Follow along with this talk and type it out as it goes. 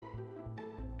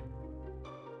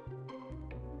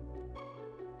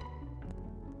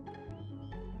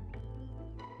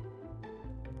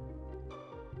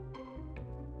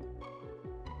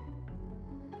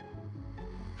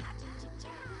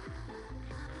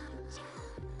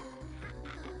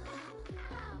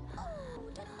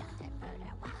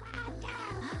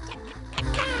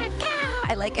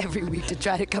I like every week to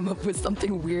try to come up with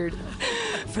something weird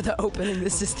for the opening.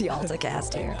 This is the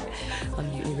Alta-Cast here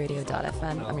on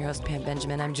MutinyRadio.fm. I'm your host, Pam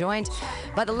Benjamin. I'm joined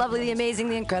by the lovely, the amazing,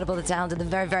 the incredible, the talented, the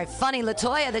very, very funny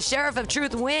LaToya, the Sheriff of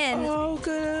Truth Win. Oh,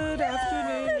 good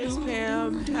afternoon, Miss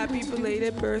Pam. Happy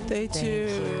belated birthday to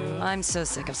you. I'm so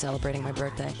sick of celebrating my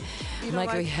birthday. You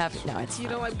Like don't we have, no, it's You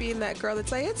fine. don't like being that girl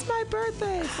that's like, it's my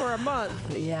birthday for a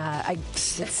month. Yeah, it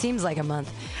seems like a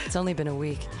month. It's only been a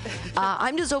week.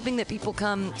 I'm just hoping that people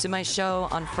come to my show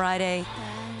on Friday.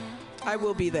 I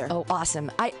will be there. Oh, awesome.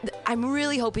 I'm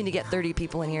really hoping to get 30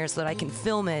 people in here so that I can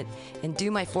film it and do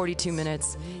my 42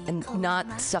 minutes and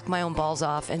not suck my own balls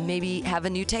off and maybe have a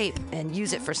new tape and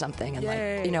use it for something and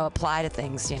Yay. like, apply to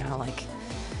things,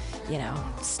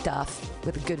 stuff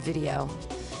with a good video.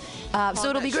 So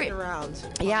it'll be great.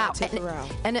 Yeah,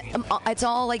 and it's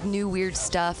all like new weird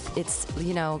stuff. It's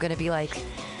going to be like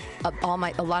a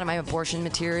lot of my abortion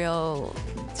material,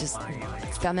 just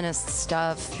feminist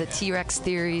stuff, the T-Rex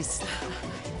theories.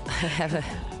 We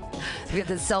have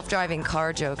the self-driving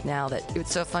car joke now that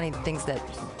it's so funny, things that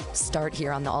start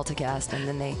here on the Alta-Cast and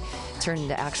then they turn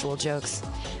into actual jokes.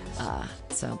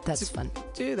 So that's fun.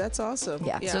 Dude, that's awesome.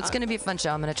 Yeah, so it's going to be a fun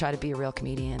show. I'm going to try to be a real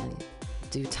comedian and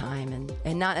do time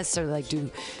and not necessarily like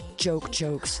do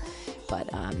jokes, but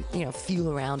feel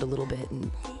around a little bit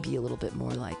and be a little bit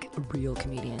more like a real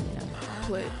comedian,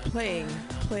 Playing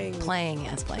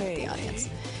with the audience,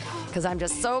 because I'm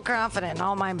just so confident in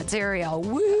all my material.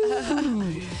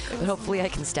 Woo! But hopefully I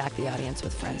can stack the audience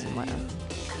with friends and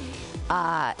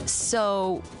whatnot.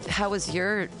 So how was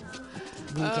your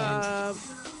weekend?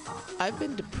 I've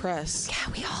been depressed.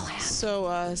 Yeah, we all have.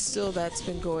 So still that's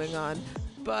been going on.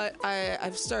 But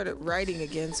I've started writing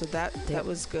again, so that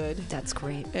was good. That's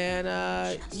great. And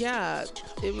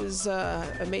it was.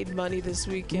 I made money this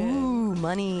weekend. Ooh,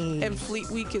 money. And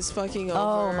Fleet Week is fucking over.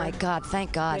 Oh my God!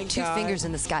 Thank God. Thank Two God. fingers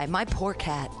in the sky. My poor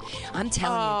cat. I'm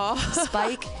telling you,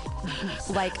 Spike,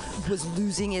 was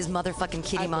losing his motherfucking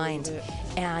kitty mind,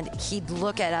 and he'd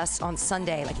look at us on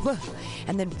Sunday like, "Whoa,"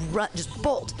 and then run, just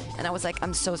bolt. And I was like,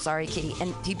 "I'm so sorry, kitty."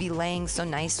 And he'd be laying so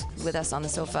nice with us on the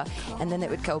sofa, and then it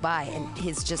would go by, and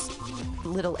his just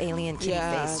little alien kitty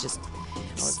face just.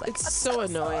 I was like, it's so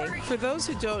annoying. Sorry. For those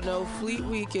who don't know, Fleet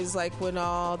Week is like when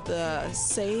all the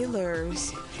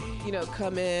sailors,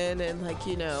 come in and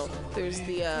there's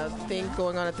the thing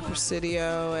going on at the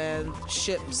Presidio and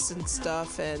ships and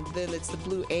stuff, and then it's the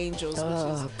Blue Angels.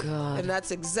 God. And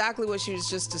that's exactly what she was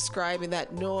just describing,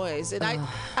 that noise. And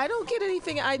I don't get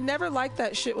anything. I never liked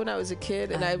that shit when I was a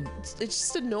kid, and it's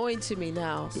just annoying to me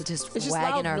now. It's just loud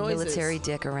wagging our noises. military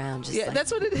dick around. Just like,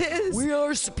 that's what it is. We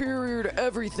are superior to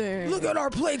everything. Look at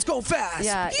our planes go fast.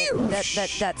 Yeah,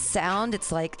 that sound,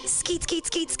 it's like skeet, skeet,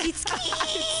 skeet, skeet,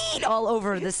 skeet all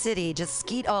over the city. Just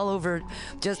skeet all over.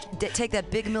 Just take that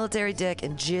big military dick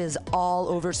and jizz all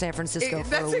over San Francisco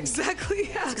for a week. That's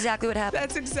exactly what happened.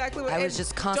 That's exactly what I was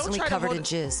just constantly covered in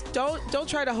jizz. Don't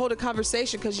try to hold a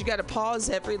conversation because you got to pause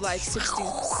every 60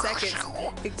 seconds.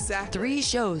 Exactly.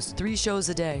 3 shows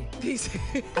a day.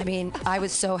 I mean, I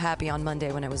was so happy on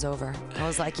Monday when it was over. I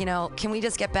was like, can we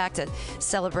just get back to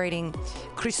celebrating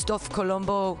Christophe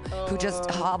Colombo, who just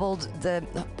hobbled the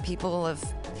people of...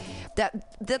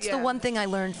 That's the one thing I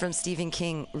learned from Stephen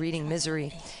King reading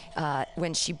Misery,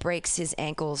 when she breaks his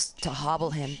ankles to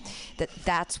hobble him,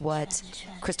 that's what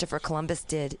Christopher Columbus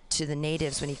did to the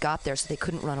natives when he got there, so they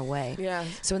couldn't run away. Yeah.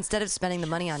 So instead of spending the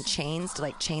money on chains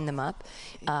to chain them up,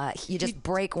 you just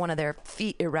break one of their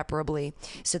feet irreparably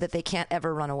so that they can't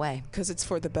ever run away. Because it's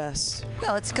for the best.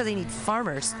 Well, it's because they need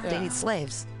farmers. Yeah. They need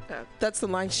slaves. That's the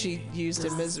line she used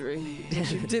in Misery.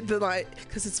 She did the line,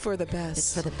 because it's for the best.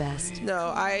 It's for the best.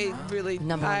 No, I really...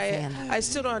 Number one fan. I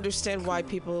still don't understand why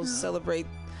people celebrate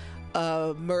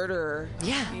murder.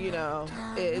 Yeah.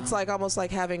 It's almost like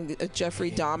having a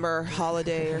Jeffrey Dahmer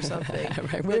holiday or something.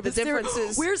 Right. The difference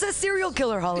is... Where's a serial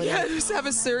killer holiday? Yeah, just have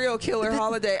a serial killer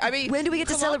holiday. I mean... When do we get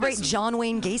to celebrate John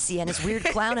Wayne Gacy and his weird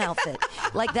clown outfit?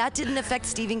 That didn't affect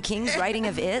Stephen King's writing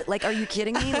of It? Are you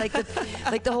kidding me?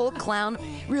 The whole clown...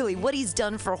 Really, what he's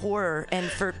done for horror and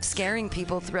for scaring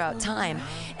people throughout time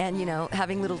and,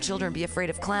 having little children be afraid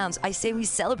of clowns. I say we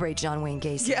celebrate John Wayne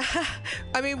Gacy. Yeah.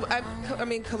 I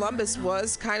mean, Columbus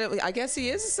was kind of... I guess he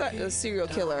is a serial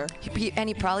killer. And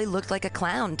he probably looked like a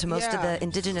clown to most of the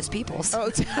indigenous peoples. Oh,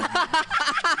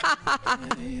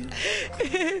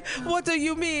 what do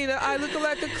you mean? I look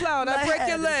like a clown. I break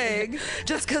your leg.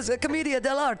 Just because commedia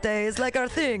dell'arte is like our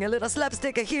thing. A little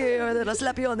slapstick here, a little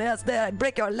slap you on the ass there, and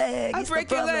break your leg. I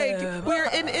break your leg. We're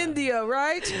in India,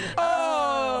 right?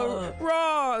 Oh,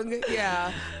 wrong. wrong.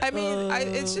 Yeah. I mean,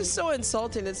 it's just so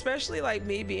insulting, especially like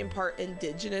me being part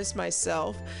indigenous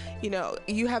myself. You know,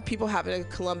 you have people having a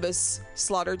Columbus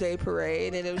Slaughter Day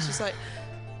parade, and it was just like,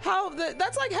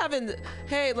 that's like having,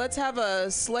 hey, let's have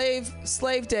a slave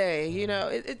day. You know,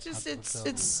 it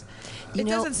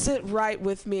doesn't sit right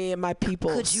with me and my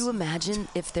people. Could you imagine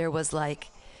if there was like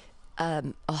a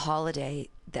holiday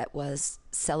that was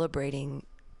celebrating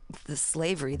the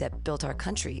slavery that built our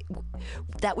country?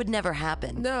 That would never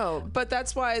happen. No, but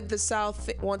that's why the South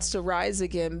wants to rise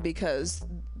again, because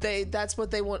that's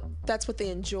what they want. That's what they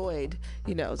enjoyed,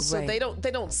 you know. So right.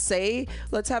 they don't say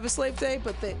let's have a slave day,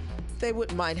 but they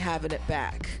wouldn't mind having it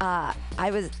back. I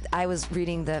was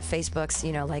reading the Facebooks,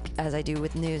 you know, like as I do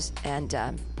with news,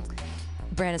 and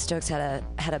Brandon Stokes had a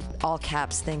all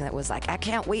caps thing that was like, I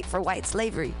can't wait for white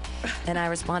slavery. And I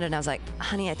responded and I was like,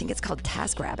 honey, I think it's called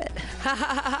TaskRabbit.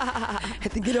 I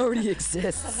think it already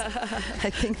exists.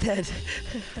 I think that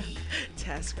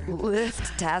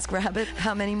Lyft, TaskRabbit,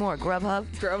 how many more?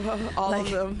 Grubhub, all of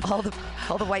them.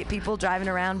 All the white people driving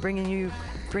around bringing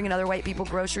other white people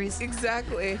groceries.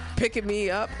 Exactly. Picking me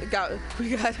up. We got a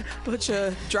bunch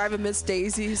of driving Miss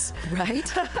Daisies. Right?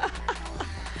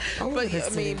 But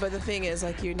the thing is,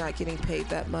 like, you're not getting paid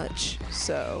that much,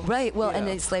 so right. Well, and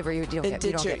in slavery, you don't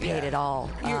get paid at all.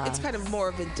 It's kind of more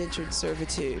of indentured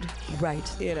servitude,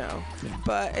 right? You know,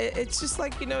 but it's just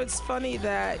like, you know, it's funny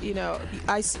that, you know,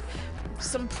 the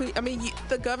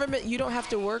government, you don't have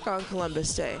to work on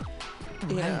Columbus Day,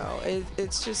 you know.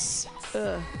 It's just.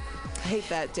 I hate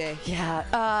that day.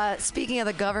 Yeah. Speaking of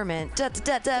the government,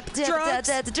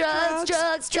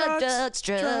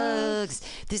 drugs.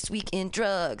 This week in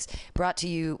drugs, brought to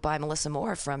you by Melissa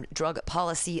Moore from Drug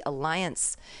Policy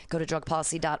Alliance. Go to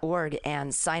drugpolicy.org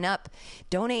and sign up,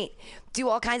 donate, do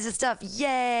all kinds of stuff.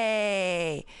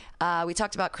 Yay! We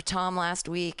talked about Kratom last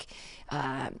week.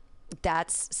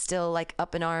 That's still like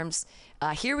up in arms.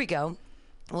 Here we go.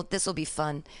 Well, this will be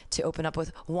fun to open up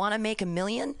with. Want to make $1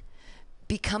 million?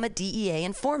 Become a DEA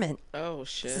informant. Oh,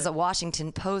 shit. This is a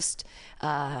Washington Post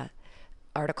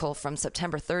article from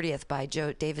September 30th by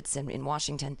Joe Davidson in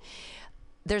Washington.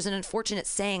 There's an unfortunate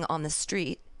saying on the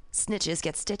street, snitches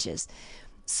get stitches.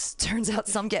 Turns out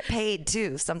some get paid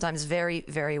too, sometimes very,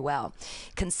 very well.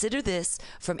 Consider this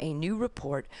from a new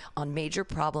report on major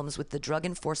problems with the Drug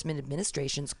Enforcement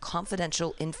Administration's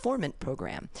confidential informant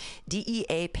program.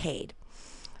 DEA paid.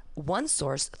 One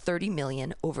source, $30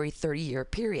 million over a 30-year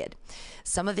period.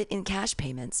 Some of it in cash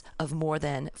payments of more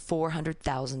than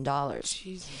 $400,000.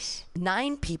 Jesus.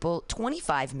 9 people,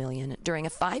 $25 million during a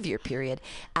 5-year period,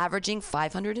 averaging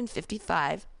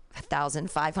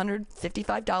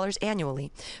 $555 annually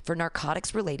for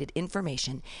narcotics-related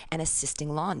information and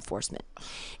assisting law enforcement.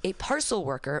 A parcel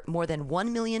worker, more than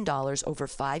 $1 million over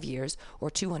 5 years, or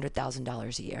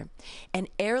 $200,000 a year. An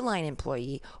airline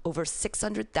employee, over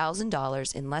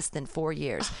 $600,000 in less than 4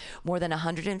 years, more than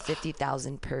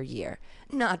 $150,000 per year.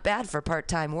 Not bad for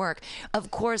part-time work.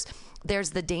 Of course,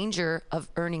 there's the danger of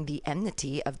earning the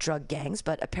enmity of drug gangs,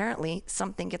 but apparently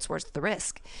something gets worth the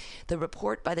risk. The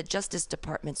report by the Justice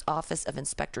Department's Office of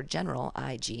Inspector General,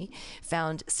 IG,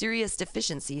 found serious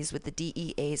deficiencies with the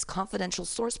DEA's confidential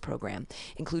source program,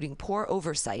 including poor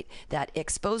oversight that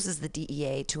exposes the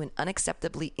DEA to an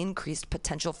unacceptably increased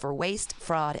potential for waste,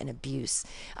 fraud, and abuse,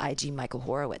 IG Michael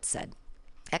Horowitz said.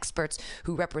 Experts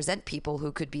who represent people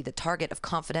who could be the target of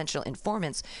confidential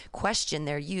informants question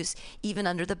their use even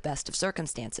under the best of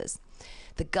circumstances.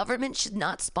 The government should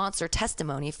not sponsor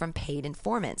testimony from paid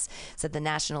informants, said the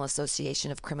National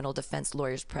Association of Criminal Defense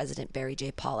Lawyers President Barry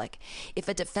J. Pollock. If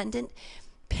a defendant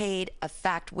paid a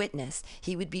fact witness,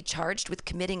 he would be charged with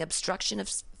committing obstruction of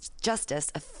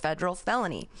justice, a federal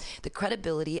felony. The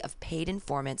credibility of paid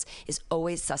informants is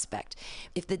always suspect.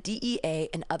 If the DEA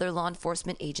and other law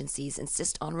enforcement agencies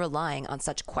insist on relying on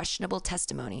such questionable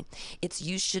testimony, its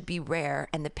use should be rare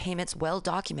and the payments well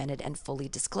documented and fully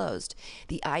disclosed.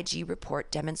 The IG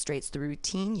report demonstrates the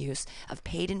routine use of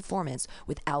paid informants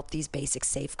without these basic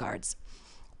safeguards.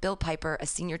 Bill Piper, a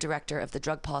senior director of the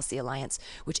Drug Policy Alliance,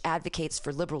 which advocates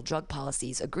for liberal drug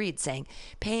policies, agreed, saying,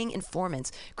 paying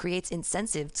informants creates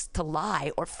incentives to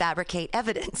lie or fabricate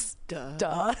evidence.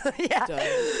 Duh. Yeah.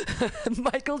 Duh.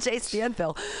 Michael J.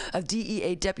 Stanfill, a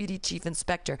DEA deputy chief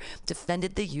inspector,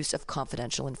 defended the use of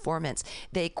confidential informants.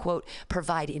 They, quote,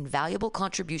 provide invaluable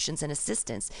contributions and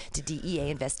assistance to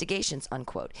DEA investigations,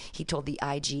 unquote. He told the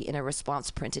IG in a response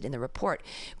printed in the report.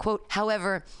 Quote,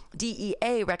 however,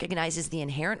 DEA recognizes the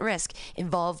inherent inherent risk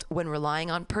involved when relying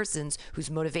on persons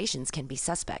whose motivations can be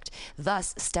suspect.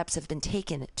 Thus, steps have been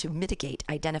taken to mitigate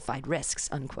identified risks,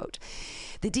 unquote.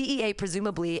 The DEA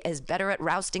presumably is better at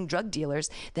rousting drug dealers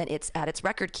than it's at its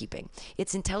record keeping.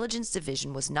 Its intelligence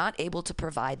division was not able to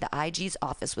provide the IG's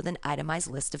office with an itemized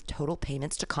list of total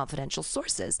payments to confidential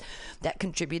sources. That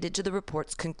contributed to the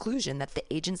report's conclusion that the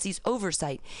agency's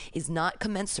oversight is not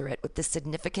commensurate with the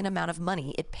significant amount of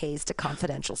money it pays to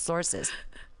confidential sources.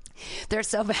 They're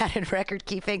so bad at record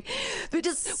keeping. We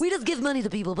just give money to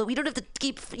people, but we don't have to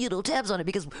keep tabs on it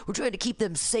because we're trying to keep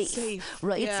them safe.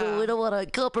 Right? Yeah. So we don't want to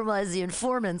compromise the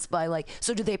informants by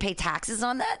so do they pay taxes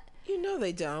on that?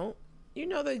 They don't.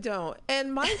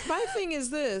 And my thing is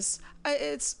this.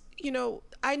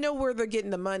 I know where they're getting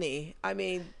the money. I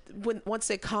mean, once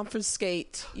they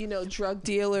confiscate, drug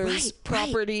dealers'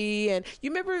 property, and you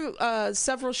remember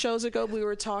several shows ago we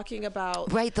were talking about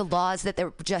the laws that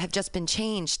have just been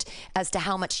changed as to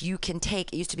how much you can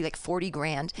take. It used to be like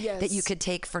 $40,000 that you could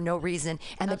take for no reason.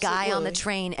 And the guy on the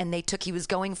train, he was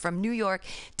going from New York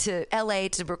to LA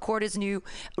to record his new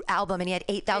album, and he had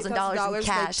 $8,000 in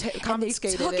cash. And they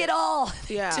took it all.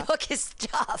 Yeah, took his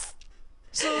stuff.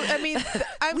 So I mean,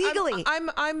 legally,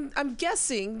 I'm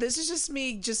guessing this is just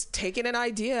me just taking an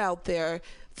idea out there,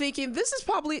 thinking this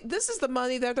is the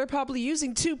money that they're probably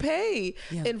using to pay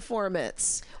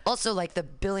informants. Also, like the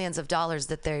billions of dollars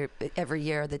that every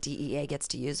year the DEA gets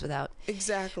to use without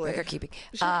record keeping.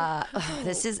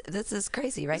 This is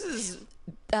crazy, right?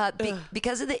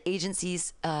 Because of the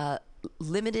agency's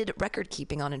limited record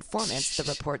keeping on informants, the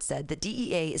report said, the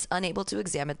DEA is unable to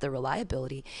examine the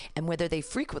reliability and whether they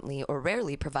frequently or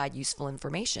rarely provide useful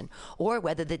information, or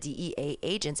whether the DEA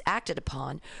agents acted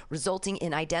upon, resulting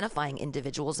in identifying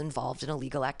individuals involved in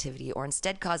illegal activity, or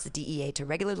instead caused the DEA to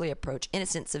regularly approach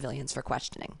innocent civilians for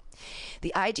questioning.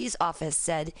 The IG's office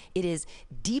said it is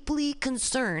deeply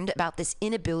concerned about this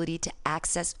inability to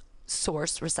access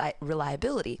source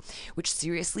reliability, which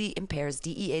seriously impairs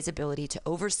DEA's ability to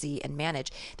oversee and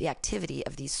manage the activity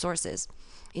of these sources.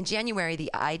 In January,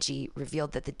 the IG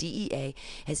revealed that the DEA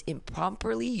has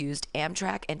improperly used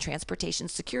Amtrak and Transportation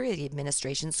Security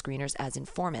Administration screeners as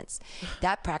informants.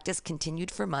 That practice continued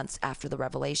for months after the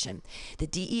revelation. The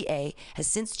DEA has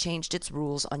since changed its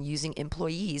rules on using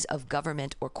employees of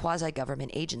government or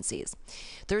quasi-government agencies.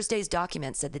 Thursday's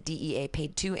document said the DEA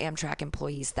paid 2 Amtrak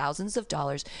employees thousands of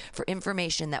dollars for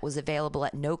information that was available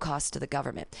at no cost to the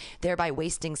government, thereby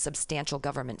wasting substantial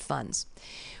government funds.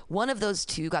 One of those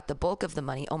 2 got the bulk of the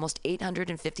money, almost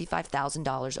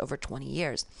 $855,000 over 20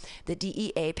 years. The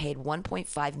DEA paid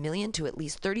 $1.5 million to at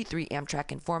least 33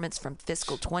 Amtrak informants from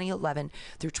fiscal 2011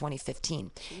 through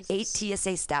 2015. Jesus. 8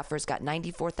 TSA staffers got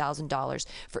 $94,000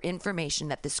 for information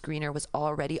that the screener was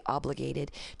already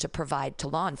obligated to provide to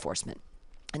law enforcement.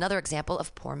 Another example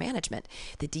of poor management.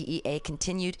 The DEA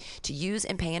continued to use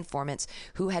and pay informants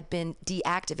who had been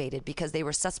deactivated because they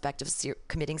were suspect of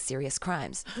committing serious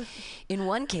crimes. In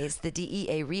one case, the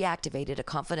DEA reactivated a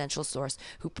confidential source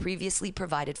who previously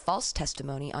provided false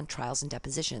testimony on trials and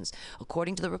depositions.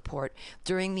 According to the report,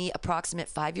 during the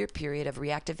approximate 5-year period of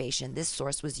reactivation, this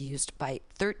source was used by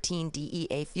 13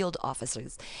 DEA field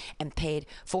officers and paid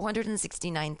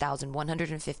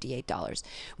 $469,158.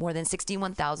 More than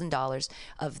 $61,000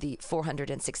 of the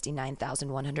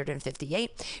 $469,158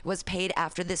 was paid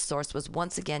after this source was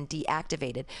once again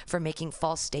deactivated for making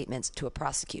false statements to a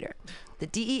prosecutor. The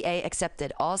DEA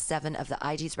accepted all 7 of the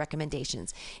IG's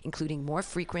recommendations, including more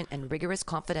frequent and rigorous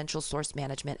confidential source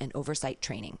management and oversight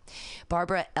training.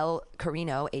 Barbara L.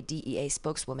 Carino, a DEA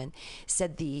spokeswoman,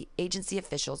 said the agency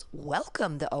officials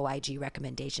welcome the OIG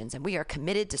recommendations, and we are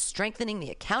committed to strengthening the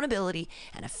accountability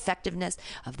and effectiveness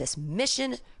of this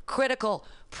mission-critical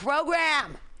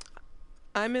program.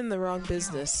 I'm in the wrong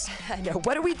business. I know.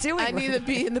 What are we doing? I need to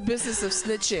be in the business of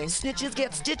snitching. Snitches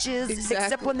get stitches, Exactly.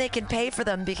 except when they can pay for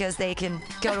them because they can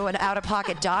go to an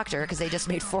out-of-pocket doctor because they just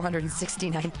made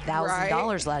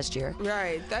 $469,000 last year.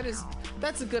 Right.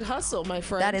 That's a good hustle, my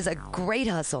friend. That is a great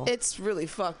hustle. It's really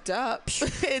fucked up.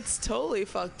 It's totally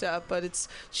fucked up, but it's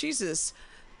Jesus.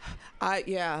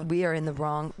 We are in the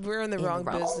wrong. We're in the wrong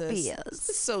business.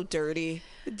 It's so dirty.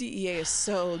 The DEA is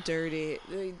so dirty.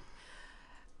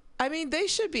 I mean, they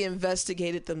should be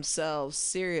investigated themselves,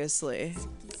 seriously.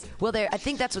 Well, I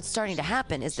think that's what's starting to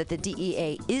happen is that the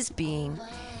DEA is being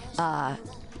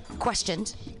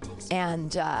questioned,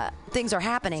 and things are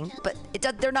happening, but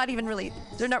they're not really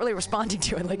responding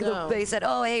to it. They said,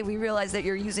 "Oh, hey, we realize that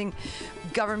you're using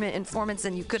government informants,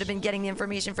 and you could have been getting the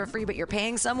information for free, but you're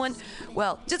paying someone.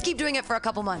 Well, just keep doing it for a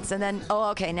couple months, and then,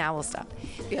 okay, now we'll stop."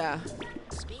 Yeah,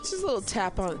 just a little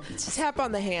tap on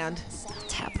the hand.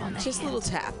 Tap on the Just hand. a little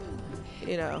tap.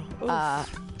 you know.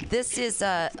 This is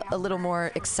a little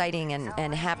more exciting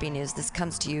and happy news. This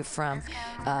comes to you from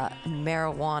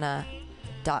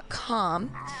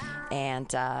marijuana.com,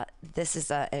 and this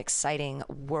is an exciting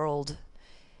world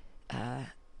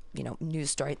news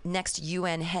story. Next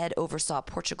UN head oversaw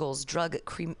Portugal's drug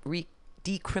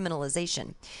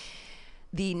decriminalization.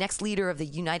 The next leader of the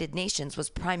United Nations was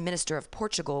Prime Minister of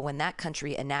Portugal when that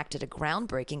country enacted a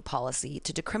groundbreaking policy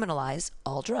to decriminalize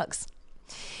all drugs.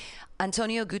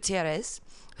 Antonio Guterres,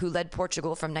 who led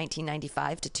Portugal from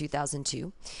 1995 to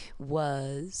 2002,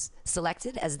 was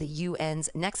selected as the UN's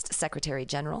next Secretary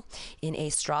General in a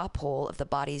straw poll of the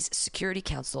body's Security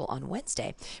Council on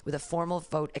Wednesday, with a formal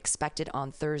vote expected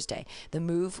on Thursday. The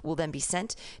move will then be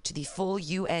sent to the full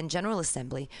UN General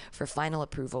Assembly for final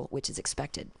approval, which is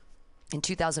expected. In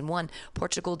 2001,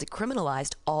 Portugal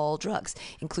decriminalized all drugs,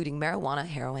 including marijuana,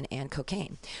 heroin, and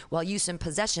cocaine. While use and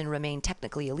possession remain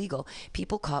technically illegal,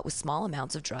 people caught with small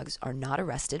amounts of drugs are not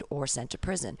arrested or sent to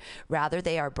prison. Rather,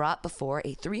 they are brought before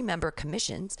a 3-member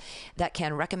commission that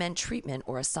can recommend treatment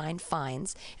or assign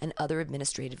fines and other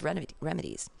administrative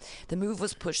remedies. The move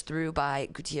was pushed through by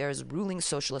Gutierrez's ruling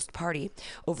Socialist Party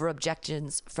over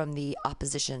objections from the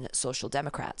opposition Social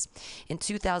Democrats. In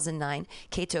 2009,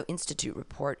 Cato Institute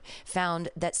report found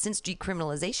that since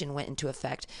decriminalization went into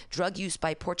effect, drug use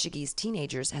by Portuguese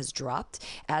teenagers has dropped,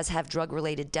 as have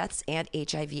drug-related deaths and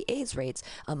HIV/AIDS rates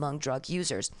among drug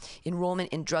users.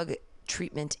 Enrollment in drug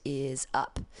treatment is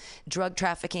up. Drug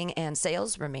trafficking and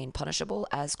sales remain punishable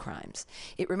as crimes.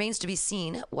 It remains to be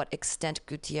seen what extent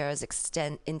Gutierrez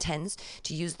intends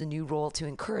to use the new role to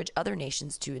encourage other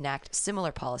nations to enact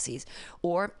similar policies,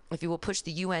 or if he will push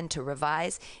the UN to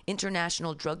revise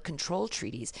international drug control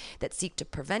treaties that seek to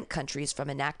prevent countries from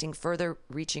enacting further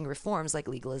reaching reforms like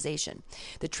legalization.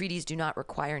 The treaties do not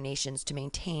require nations to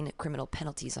maintain criminal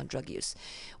penalties on drug use.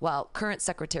 While current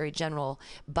Secretary General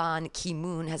Ban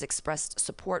Ki-moon has expressed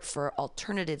support for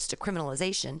alternatives to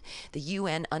criminalization, the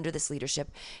UN under this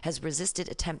leadership has resisted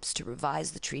attempts to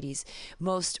revise the treaties,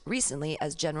 most recently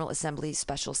as General Assembly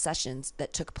special sessions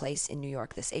that took place in New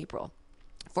York this April.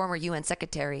 Former UN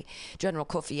Secretary General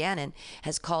Kofi Annan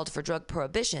has called for drug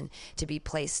prohibition to be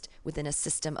placed within a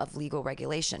system of legal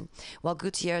regulation. While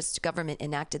Gutierrez's government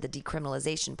enacted the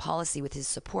decriminalization policy with his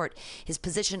support, his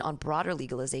position on broader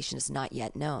legalization is not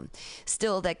yet known.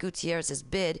 Still, that Gutierrez's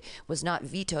bid was not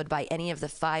vetoed by any of the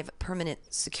 5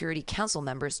 permanent Security Council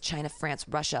members, China, France,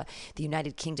 Russia, the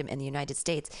United Kingdom, and the United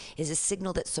States, is a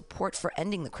signal that support for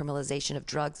ending the criminalization of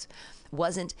drugs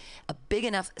wasn't a big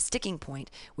enough sticking point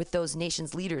with those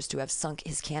nations' leaders to have sunk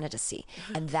his candidacy.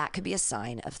 And that could be a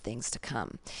sign of things to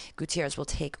come. Gutierrez will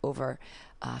take over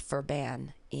for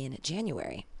ban in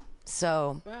January.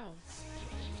 So, wow.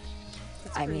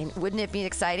 I mean, wouldn't it be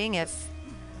exciting if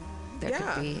there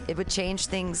could be, it would change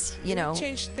things, It would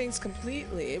change things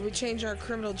completely. It would change our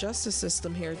criminal justice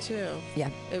system here, too. Yeah.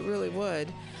 It really would.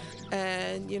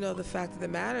 And, the fact of the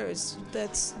matter is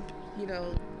that's,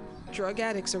 drug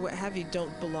addicts or what have you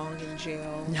don't belong in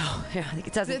jail. No,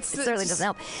 it doesn't. It certainly doesn't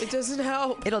help. It doesn't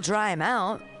help. It'll dry them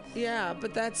out. Yeah,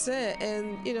 but that's it.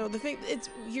 And the thing,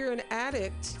 you're an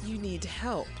addict. You need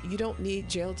help. You don't need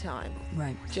jail time.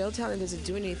 Right. Jail time doesn't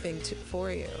do anything for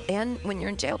you. And when you're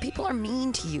in jail, people are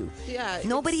mean to you. Yeah.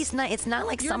 Nobody's not. It's not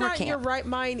like summer camp. You're not in your right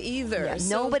mind either. Yeah,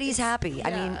 so nobody's happy. Yeah.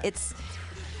 I mean,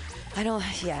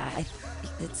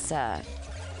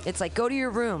 it's like, go to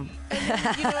your room.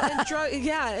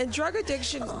 And drug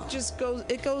addiction just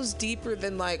goes deeper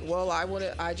than like, well,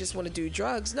 I just want to do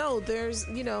drugs. No, there's,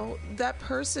 that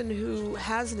person who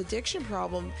has an addiction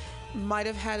problem might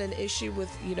have had an issue with,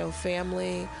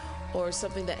 family or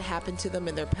something that happened to them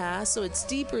in their past. So it's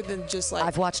deeper than just like...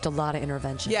 I've watched a lot of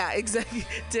Intervention. Yeah, exactly.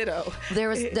 Ditto.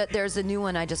 There's a new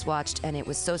one I just watched, and it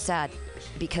was so sad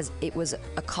because it was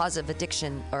a cause of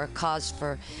addiction or a cause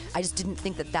for... I just didn't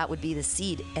think that would be the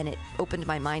seed, and it opened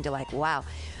my mind to like, wow,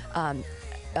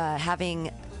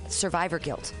 having survivor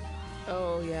guilt.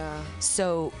 Oh, yeah.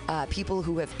 So people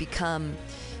who have become...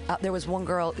 there was one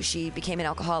girl, she became an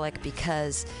alcoholic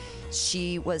because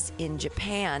she was in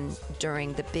Japan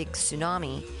during the big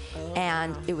tsunami,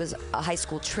 and it was a high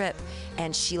school trip,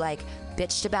 and she like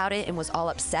bitched about it and was all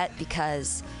upset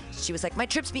because she was like, my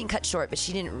trip's being cut short, but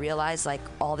she didn't realize like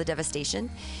all the devastation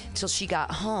till she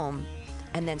got home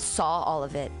and then saw all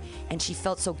of it, and she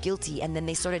felt so guilty, and then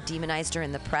they sort of demonized her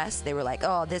in the press. They were like,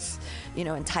 oh, this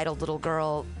entitled little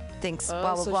girl thinks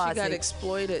blah blah blah. So she got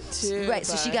exploited too. Right,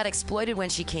 so she got exploited when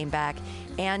she came back,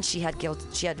 and she had guilt.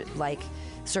 She had like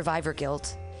survivor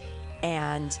guilt,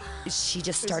 and she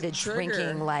just started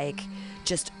drinking like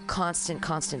just constant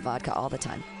vodka all the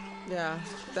time. Yeah,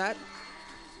 that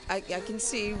I can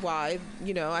see why,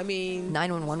 I mean.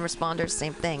 911 responders,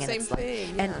 same thing. Same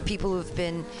thing, yeah. And people who've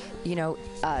been,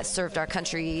 served our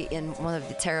country in one of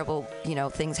the terrible,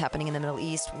 things happening in the Middle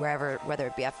East, whether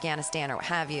it be Afghanistan or what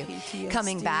have you, PTSD.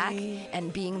 coming back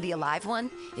and being the alive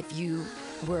one, if you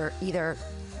were either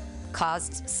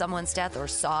caused someone's death or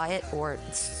saw it or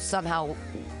somehow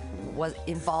was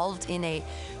involved in a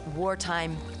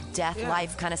wartime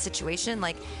life kind of situation,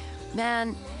 like,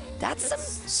 man, that's some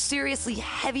seriously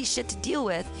heavy shit to deal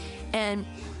with. And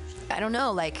I don't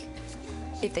know, like,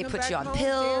 if they put you on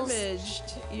pills,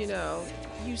 damaged,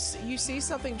 you see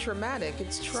something traumatic,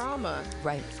 it's trauma,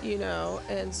 right?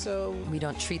 And so we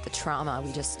don't treat the trauma,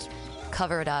 we just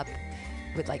cover it up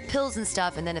with like pills and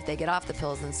stuff, and then if they get off the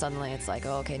pills, then suddenly it's like,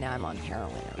 oh, okay, now I'm on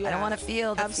heroin. I don't want to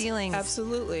feel the feelings.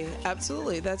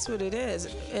 Absolutely, that's what it is.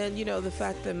 And the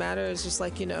fact of the matter is just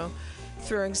like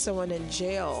throwing someone in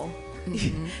jail,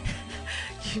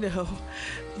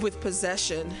 with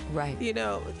possession, right?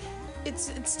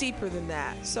 It's deeper than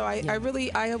that. So I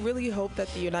really hope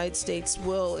that the United States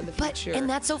will in the future. And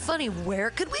that's so funny.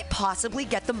 Where could we possibly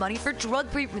get the money for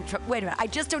drug treatment? Wait a minute. I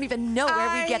just don't even know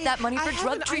where we get that money for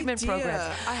drug treatment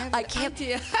programs. I can't.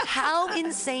 How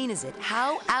insane is it?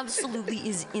 How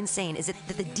absolutely insane is it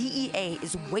that the DEA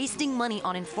is wasting money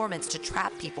on informants to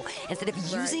trap people instead of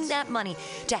using that money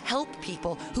to help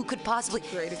people who could possibly?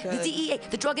 The DEA,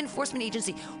 the Drug Enforcement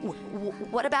Agency.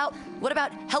 What about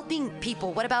helping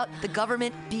people? What about the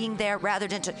government being there rather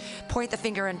than to point the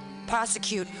finger and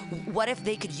prosecute? What if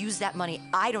they could use that money,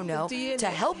 I don't know, to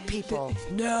help people?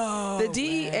 The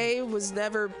DEA was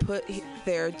never put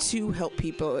there to help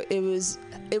people. It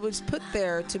was put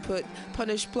there to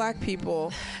punish black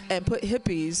people and put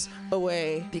hippies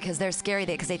away. Because they're scary,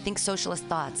 because they think socialist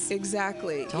thoughts.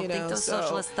 Exactly. Don't think those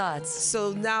socialist thoughts.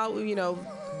 So now,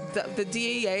 the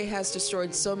DEA has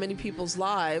destroyed so many people's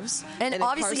lives, and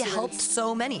obviously helped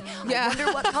so many. Yeah.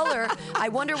 I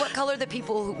wonder what color the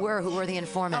people who were the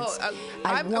informants.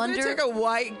 I'm going to take a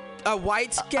white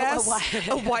guess.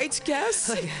 A white guess.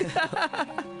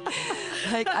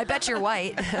 Like, I bet you're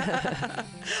white.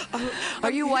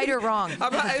 Are you white or wrong?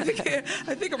 I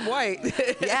think I'm white.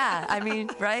 Yeah, I mean,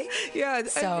 right? Yeah.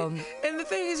 So, and the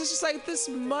thing is, it's just like this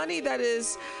money that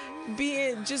is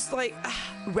being just like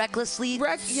recklessly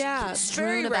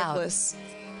strewn about. Reckless.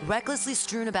 Recklessly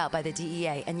strewn about by the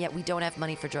DEA, and yet we don't have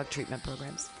money for drug treatment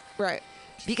programs. Right.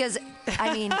 Because,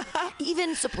 I mean,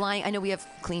 even supplying, I know we have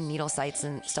clean needle sites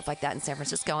and stuff like that in San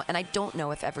Francisco, and I don't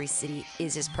know if every city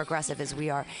is as progressive as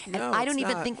we are. And I don't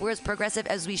even think we're as progressive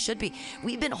as we should be.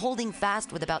 We've been holding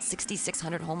fast with about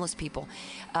 6,600 homeless people.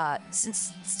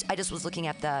 Since I just was looking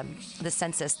at the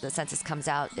census. The census comes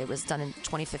out. It was done in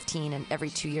 2015, and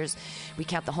every 2 years we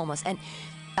count the homeless. And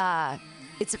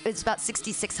it's about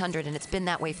 6,600, and it's been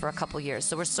that way for a couple years.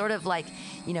 So we're sort of like,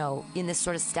 in this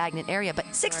sort of stagnant area.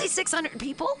 But 6,600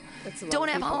 people don't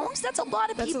have homes? That's a lot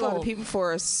of people. That's a lot of people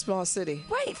for a small city.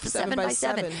 Right, for 7 by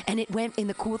 7. And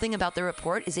the cool thing about the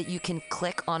report is that you can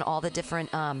click on all the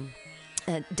different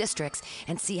districts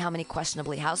and see how many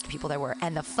questionably housed people there were.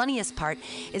 And the funniest part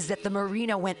is that the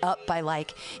marina went up by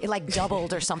it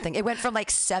doubled or something. It went from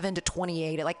 7 to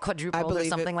 28. It quadrupled or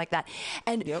something like that.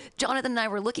 And Jonathan and I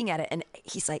were looking at it, and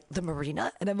he's like, the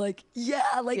marina? And I'm like,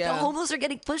 yeah, the homeless are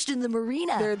getting pushed in the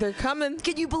marina. They're coming.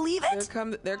 Can you believe it?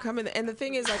 They're coming. And the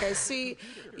thing is, I see,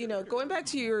 going back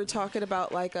to you were talking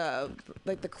about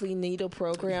the clean needle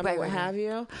program or what have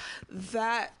you,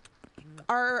 that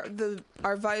our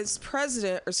vice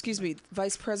president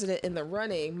in the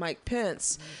running, Mike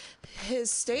Pence,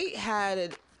 his state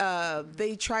had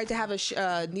they tried to have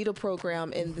a needle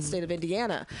program in the state of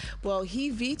Indiana. Well, he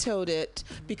vetoed it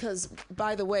because,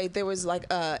 by the way, there was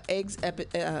AIDS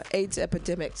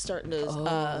epidemic starting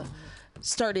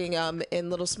in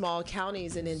little small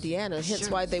counties in Indiana. Hence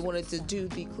why they wanted to do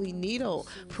the clean needle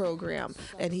program,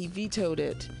 and he vetoed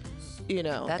it.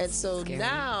 That's and so scary.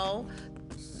 Now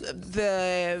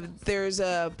there's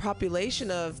a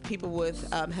population of people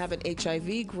with having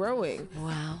HIV growing.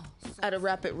 Wow. At a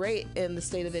rapid rate in the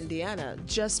state of Indiana,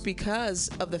 just because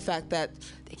of the fact that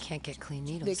they can't get clean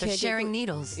needles. They're sharing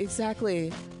needles.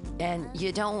 Exactly. And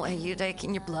you're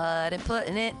taking your blood and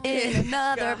putting it in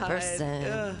another person.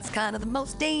 It's kind of the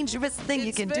most dangerous thing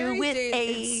you can do with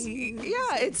AIDS.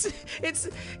 Yeah,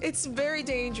 it's very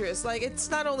dangerous. Like, it's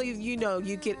not only, you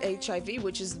get HIV,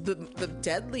 which is the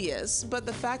deadliest, but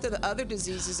the fact of the other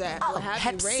diseases that will have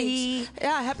Hep you C. raped.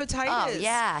 Yeah, hepatitis. Oh,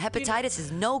 yeah. Hepatitis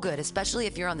is no good, especially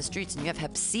if you're on the streets and you have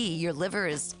Hep C. Your liver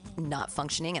is not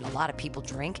functioning, and a lot of people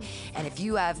drink. And if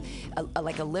you have a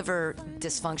liver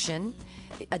dysfunction,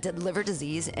 a liver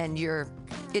disease, and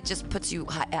it just puts you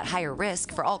at higher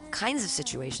risk for all kinds of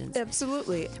situations.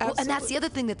 Absolutely. Well, and that's the other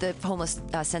thing that the homeless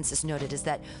census noted, is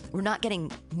that we're not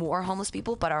getting more homeless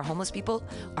people, but our homeless people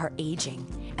are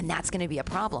aging. And that's going to be a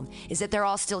problem, is that they're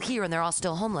all still here and they're all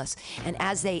still homeless. And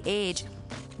as they age,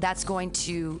 that's going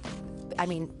to,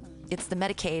 it's the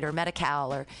Medicaid or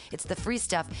Medi-Cal, or it's the free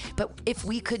stuff. But if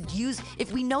we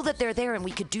know that they're there and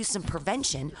we could do some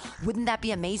prevention, wouldn't that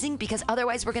be amazing? Because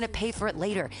otherwise we're going to pay for it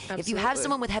later. Absolutely. If you have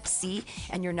someone with Hep C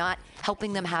and you're not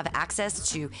helping them have access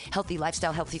to healthy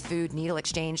lifestyle, healthy food, needle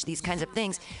exchange, these kinds of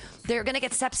things, they're going to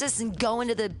get sepsis and go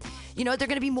into they're going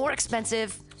to be more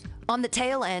expensive on the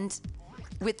tail end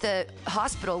with the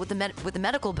hospital, with the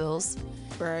medical bills.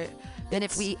 Right. Than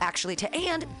if we actually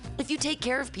and if you take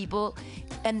care of people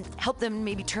and help them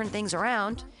maybe turn things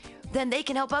around, then they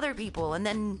can help other people, and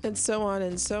so on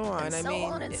and so on.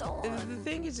 The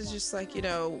thing is, it's just like,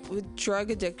 with drug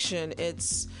addiction,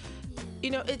 it's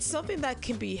something that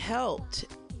can be helped.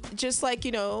 Just like,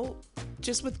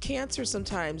 just with cancer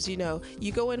sometimes, you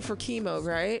go in for chemo,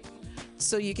 right?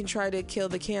 So you can try to kill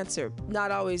the cancer. Not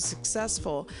always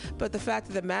successful, but the fact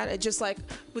of the matter, just like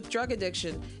with drug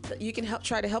addiction, you can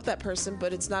try to help that person,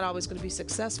 but it's not always going to be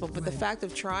successful. But the fact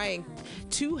of trying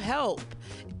to help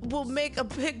will make a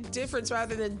big difference,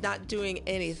 rather than not doing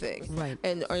anything, right?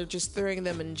 Or just throwing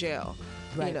them in jail,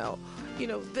 right?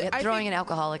 Throwing an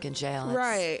alcoholic in jail,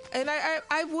 right? And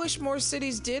I wish more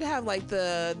cities did have like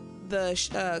the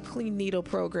clean needle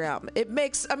program. It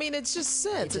makes, it's just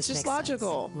sense. It's just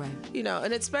logical, right?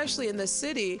 And especially in the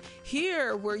city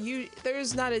here, where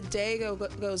there's not a day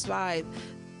goes by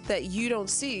that you don't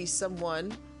see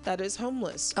someone that is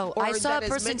homeless. Oh, or I saw that a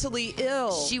person is mentally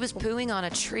ill. She was pooing on a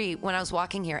tree when I was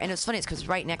walking here, and it was funny. It's because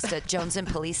right next to Jonesend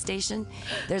Police Station,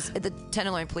 there's the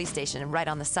Tenderloin Police Station, and right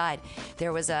on the side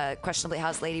there was a questionably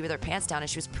housed lady with her pants down, and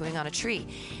she was pooing on a tree.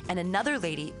 And another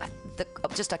lady,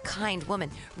 just a kind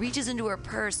woman, reaches into her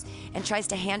purse and tries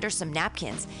to hand her some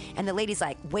napkins, and the lady's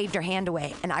like waved her hand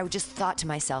away, and I just thought to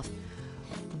myself,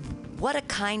 what a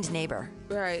kind neighbor.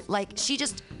 Right. Like, she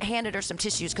just handed her some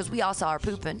tissues because we all saw her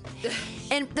pooping.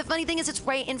 And the funny thing is, it's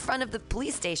right in front of the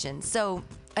police station. So,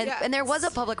 and there was a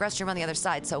public restroom on the other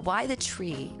side. So why the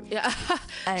tree? Yeah.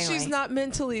 Anyway. She's not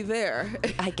mentally there.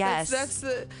 I guess. That's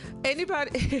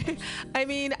anybody.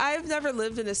 I've never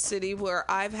lived in a city where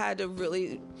I've had to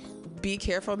really be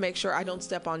careful, make sure I don't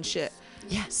step on shit.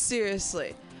 Yeah.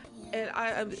 Seriously.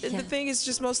 And the thing is,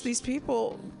 just most of these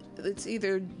people, it's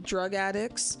either drug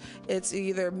addicts, it's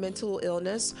either mental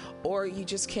illness, or you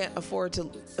just can't afford to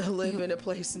live in a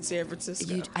place in San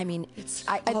Francisco. I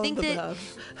think that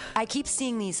I keep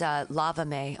seeing these lava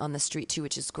may on the street too,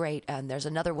 which is great. And there's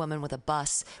another woman with a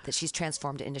bus that she's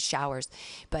transformed into showers.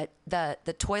 But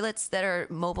the toilets that are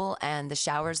mobile and the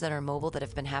showers that are mobile that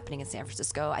have been happening in San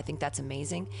Francisco, I think that's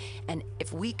amazing. And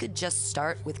if we could just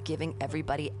start with giving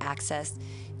everybody access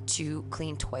to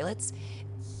clean toilets,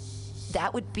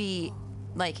 that would be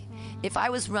like, if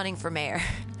I was running for mayor,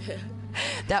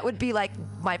 that would be like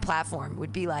my platform,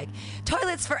 would be like,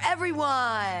 toilets for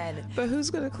everyone. But who's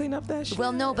going to clean up that shit?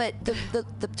 Well, no, but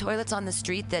the toilets on the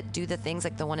street that do the things,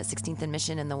 like the one at 16th and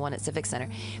Mission and the one at Civic Center,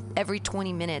 every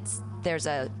 20 minutes there's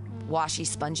a washy,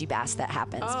 spongy bath that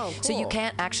happens. Oh, cool. So you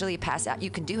can't actually pass out. You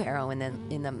can do heroin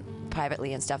in them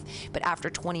privately and stuff, but after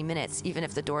 20 minutes, even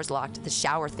if the door's locked, the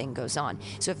shower thing goes on.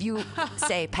 So if you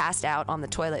say passed out on the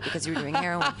toilet because you're doing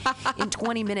heroin, in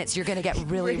 20 minutes you're gonna get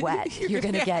really wet. You're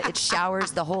gonna get, it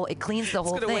showers the whole, it cleans the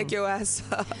whole thing. It's gonna wake your ass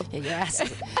up. Yeah, your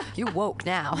ass, you woke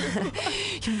now.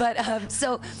 but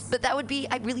that would be,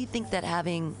 I really think that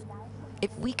having,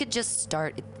 if we could just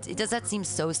start, does that seem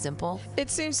so simple? It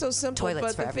seems so simple,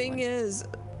 Toilets but the thing is,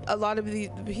 a lot of the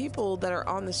people that are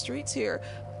on the streets here,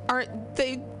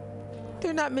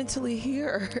 they're not mentally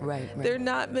here. Right. They're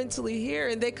not mentally here,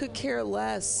 and they could care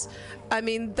less.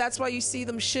 That's why you see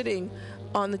them shitting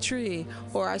on the tree.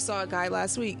 Or I saw a guy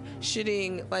last week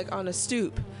shitting like on a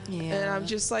stoop. Yeah. And I'm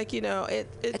just like,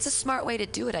 it's a smart way to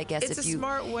do it, I guess. It's a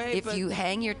smart way. If you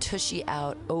hang your tushy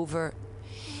out over.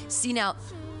 See, now,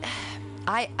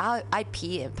 I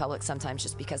pee in public sometimes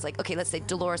just because, like, okay, let's say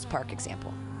Dolores Park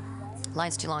example.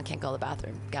 Line's too long, can't go to the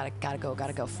bathroom. Gotta go,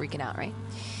 freaking out, right?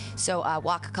 So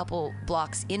walk a couple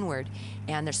blocks inward,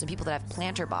 and there's some people that have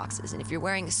planter boxes. And if you're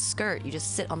wearing a skirt, you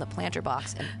just sit on the planter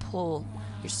box and pull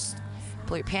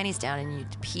pull your panties down and you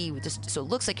pee just so it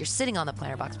looks like you're sitting on the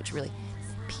planter box, but you're really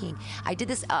peeing. I did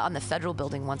this on the Federal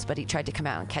Building once, but he tried to come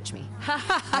out and catch me.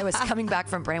 I was coming back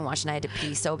from Brainwash, and I had to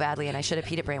pee so badly, and I should have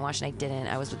peed at Brainwash, and I didn't.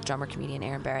 I was with drummer comedian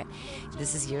Aaron Barrett.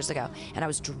 This is years ago, and I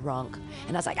was drunk,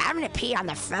 and I was like, I'm gonna pee on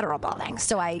the Federal Building.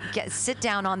 So I sit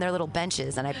down on their little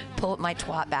benches, and I pull my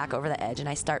twat back over the edge, and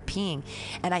I start peeing,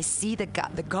 and I see the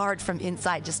guard from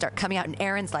inside just start coming out, and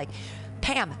Aaron's like,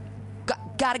 Pam,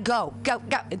 gotta go.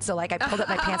 And so, like, I pulled up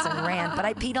my pants and ran, but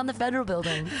I peed on the Federal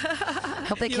Building. I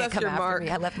hope they can't come after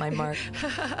me. I left my mark.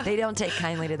 They don't take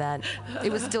kindly to that.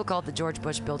 It was still called the George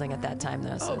Bush Building at that time,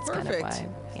 though, so it's perfect. kind of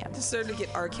why. Yeah. Just starting to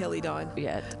get R. Kelly'd on.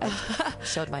 Yeah, I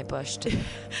showed my bush.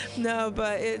 No,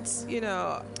 but it's,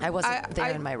 I wasn't there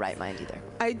in my right mind either.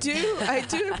 I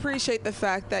do appreciate the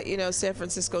fact that, San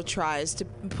Francisco tries to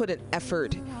put an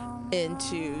effort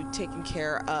into taking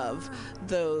care of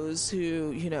those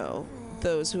who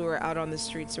are out on the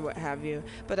streets or what have you.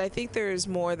 But I think there's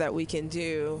more that we can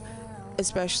do,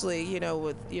 especially,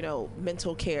 with,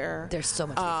 mental care. There's so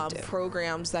much we can do.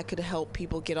 Programs that could help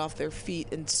people get off their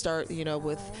feet and start,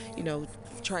 with,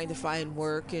 trying to find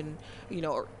work and,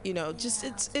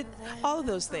 just all of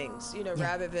those things,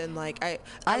 rather than like, I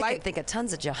can think of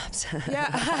tons of jobs.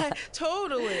 Yeah,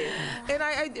 totally. And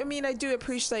I do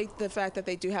appreciate the fact that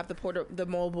they do have the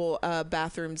mobile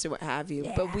bathrooms and what have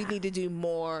you, but we need to do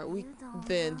more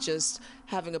than just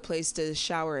having a place to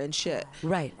shower and shit.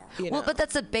 Right. Well, but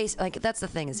that's that's the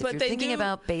thing is if you're thinking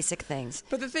about basic things.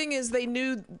 But the thing is, they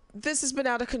knew this has been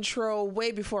out of control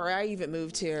way before I even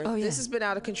moved here. Oh, yeah. This has been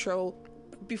out of control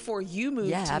before you moved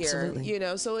here. Absolutely.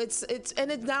 So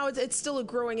now it's still a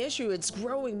growing issue. It's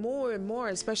growing more and more,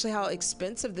 especially how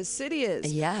expensive the city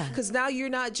is. Yeah. Because now you're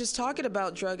not just talking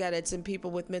about drug addicts and people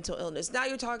with mental illness. Now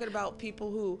you're talking about people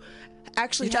who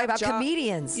actually you're talking about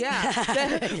comedians. Yeah.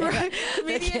 Right.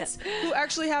 Comedians who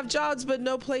actually have jobs but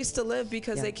no place to live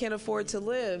because they can't afford to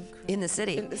live in the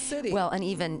city. Well, and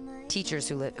even teachers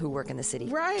who work in the city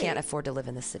can't afford to live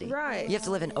in the city. Right. You have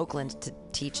to live in Oakland to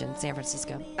teach in San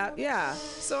Francisco. Yeah.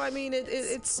 So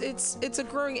it's a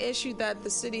growing issue that the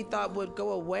city thought would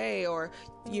go away, or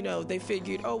they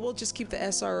figured, we'll just keep the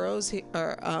SROs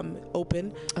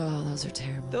open. Oh, those are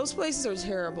terrible. Those places are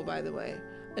terrible, by the way,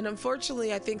 and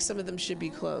unfortunately, I think some of them should be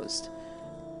closed.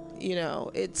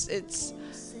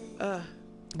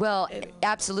 Well,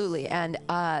 absolutely, and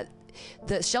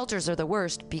the shelters are the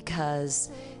worst because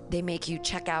they make you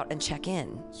check out and check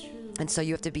in. And so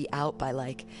you have to be out by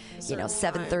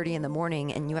 7:30 in the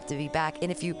morning, and you have to be back.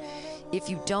 And if you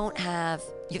don't have,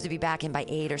 you have to be back in by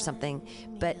 8 or something.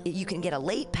 But you can get a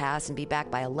late pass and be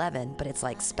back by 11. But it's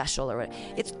like special or what?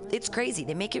 It's crazy.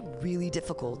 They make it really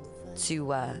difficult to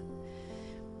live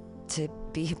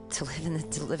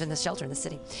in the shelter in the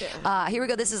city. Yeah. Here we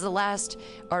go. This is the last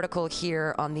article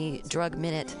here on the Drug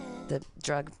Minute, the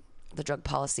drug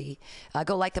policy.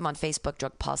 Go like them on Facebook,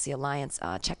 Drug Policy Alliance.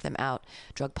 Check them out,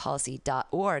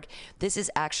 drugpolicy.org. This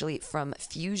is actually from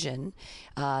Fusion.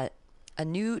 A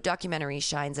new documentary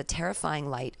shines a terrifying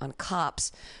light on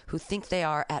cops who think they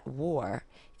are at war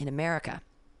in America.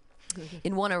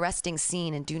 In one arresting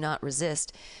scene in Do Not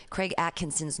Resist, Craig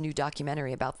Atkinson's new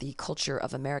documentary about the culture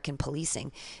of American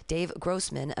policing, Dave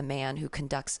Grossman, a man who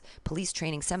conducts police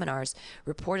training seminars,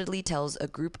 reportedly tells a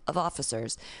group of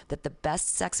officers that the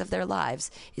best sex of their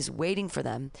lives is waiting for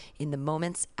them in the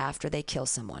moments after they kill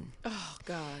someone. Oh,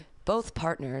 God. Both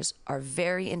partners are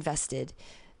very invested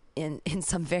in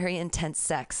some very intense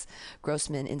sex,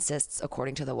 Grossman insists,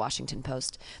 according to the Washington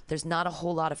Post. There's not a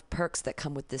whole lot of perks that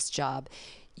come with this job.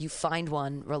 You find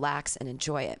one, relax, and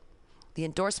enjoy it. The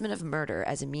endorsement of murder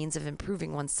as a means of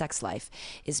improving one's sex life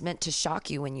is meant to shock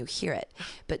you when you hear it,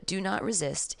 but Do Not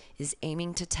Resist is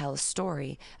aiming to tell a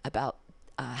story about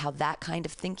how that kind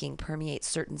of thinking permeates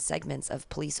certain segments of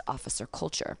police officer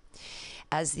culture.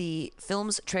 As the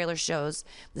film's trailer shows,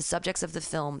 the subjects of the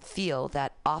film feel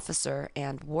that officer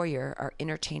and warrior are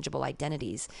interchangeable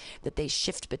identities that they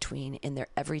shift between in their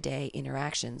everyday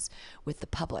interactions with the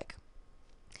public.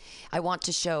 I want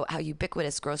to show how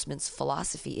ubiquitous Grossman's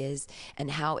philosophy is and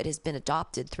how it has been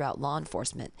adopted throughout law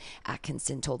enforcement,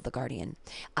 Atkinson told The Guardian.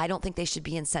 I don't think they should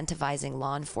be incentivizing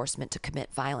law enforcement to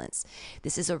commit violence.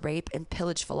 This is a rape and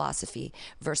pillage philosophy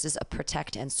versus a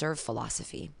protect and serve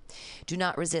philosophy. Do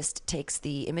Not Resist takes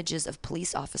the images of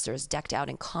police officers decked out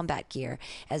in combat gear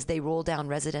as they roll down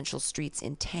residential streets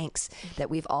in tanks that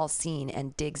we've all seen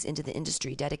and digs into the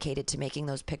industry dedicated to making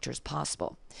those pictures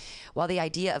possible. While the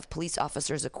idea of police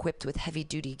officers equipped with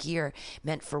heavy-duty gear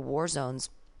meant for war zones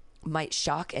might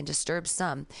shock and disturb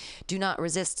some, Do Not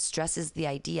Resist stresses the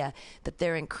idea that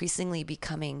they're increasingly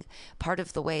becoming part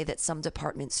of the way that some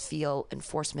departments feel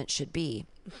enforcement should be.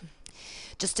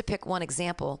 Just to pick one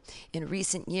example, in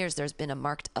recent years, there's been a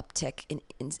marked uptick in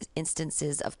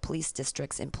instances of police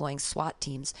districts employing SWAT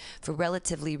teams for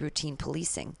relatively routine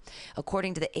policing.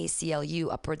 According to the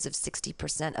ACLU, upwards of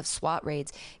 60% of SWAT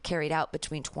raids carried out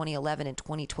between 2011 and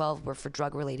 2012 were for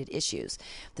drug-related issues.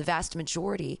 The vast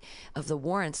majority of the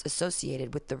warrants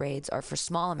associated with the raids are for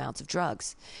small amounts of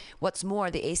drugs. What's more,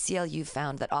 the ACLU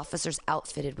found that officers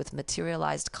outfitted with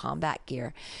materialized combat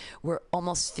gear were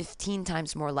almost 15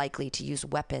 times more likely to use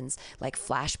weapons like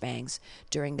flashbangs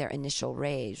during their initial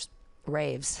raves.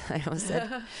 I almost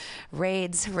said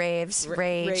raids, raves,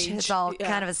 rage. It's all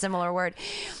kind of a similar word.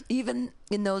 Even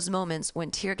in those moments when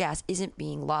tear gas isn't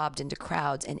being lobbed into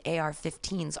crowds and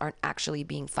AR-15s aren't actually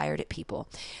being fired at people,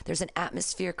 there's an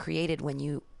atmosphere created when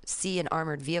you see an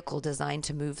armored vehicle designed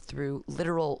to move through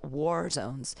literal war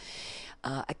zones,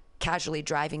 casually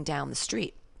driving down the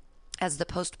street. As the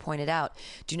Post pointed out,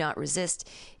 Do Not Resist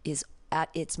is at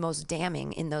its most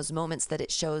damning in those moments that it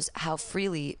shows how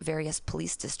freely various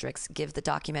police districts give the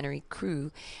documentary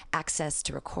crew access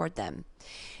to record them.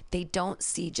 They don't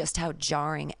see just how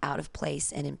jarring, out of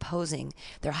place, and imposing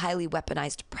their highly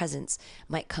weaponized presence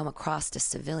might come across to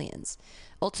civilians.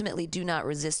 Ultimately, Do Not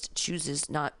Resist chooses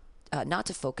not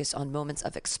to focus on moments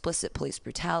of explicit police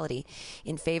brutality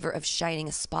in favor of shining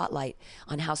a spotlight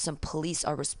on how some police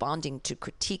are responding to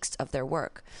critiques of their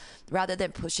work. Rather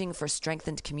than pushing for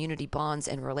strengthened community bonds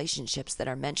and relationships that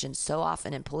are mentioned so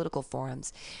often in political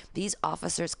forums, these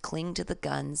officers cling to the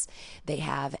guns they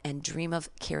have and dream of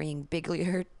carrying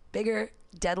bigger,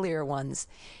 deadlier ones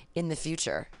in the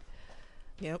future.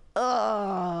 Yep.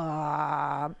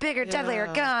 Bigger, deadlier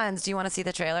guns. Do you want to see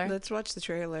the trailer? Let's watch the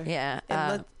trailer. Yeah.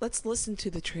 And let's listen to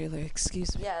the trailer.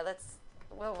 Excuse me. Yeah,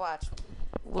 we'll watch.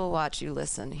 We'll watch you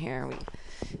listen. Here,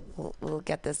 we'll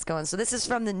get this going. So this is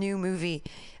from the new movie,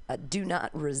 Do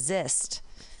Not Resist,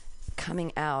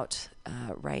 coming out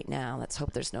right now. Let's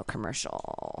hope there's no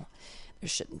commercial. There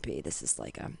shouldn't be. This is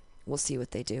like we'll see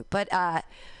what they do. But,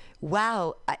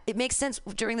 wow, it makes sense.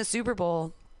 During the Super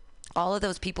Bowl, all of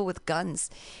those people with guns.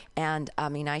 And, I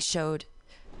mean, I showed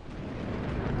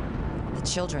the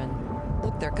children,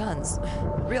 look, they're guns.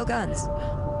 Real guns.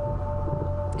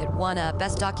 It won a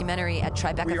Best Documentary at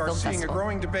Tribeca Film Festival. We are seeing a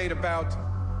growing debate about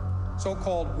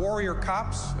so-called warrior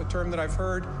cops, a term that I've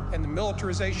heard, and the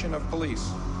militarization of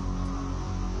police.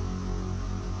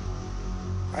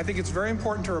 I think it's very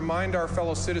important to remind our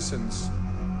fellow citizens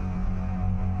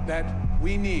that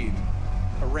we need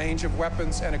a range of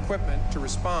weapons and equipment to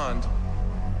respond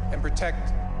and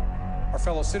protect our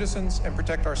fellow citizens and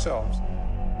protect ourselves.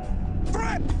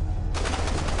 Threat!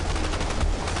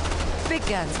 Big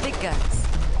guns, big guns.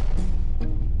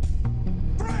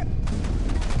 Threat!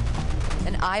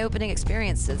 An eye-opening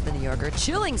experience, says The New Yorker.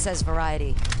 Chilling, says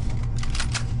Variety.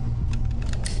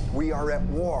 We are at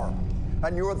war,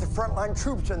 and you're the frontline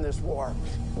troops in this war.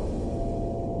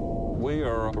 We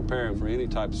are preparing for any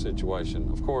type of situation.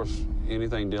 Of course,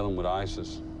 anything dealing with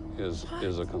ISIS is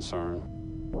a concern.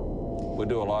 We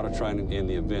do a lot of training in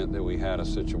the event that we had a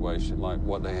situation like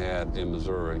what they had in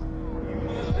Missouri.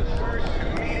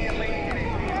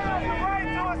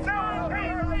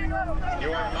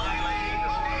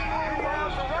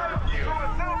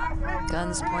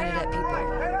 Guns pointed at people.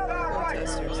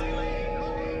 Protesters.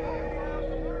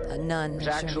 A nun. There's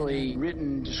actually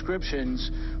written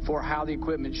descriptions for how the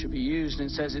equipment should be used, and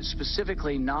it says it's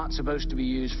specifically not supposed to be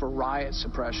used for riot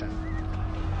suppression.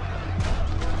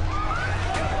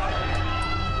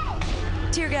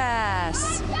 Tear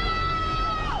gas.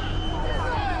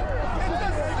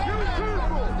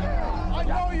 I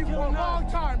know you for a long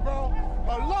time, bro.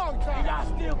 A long time. Y'all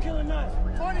still killing us.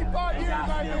 25 years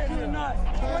I've been killing here.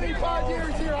 us. 25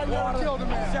 years here, I never killed a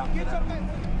man. Get your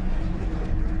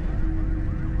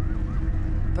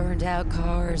Burned out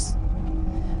cars.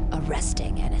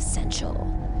 Arresting and essential.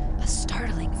 A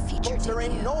startling feature. Folks, there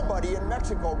ain't debut. nobody in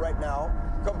Mexico right now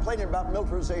complaining about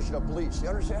militarization of police. You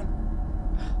understand?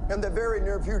 In the very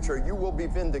near future, you will be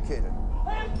vindicated.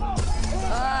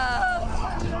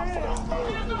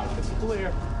 It's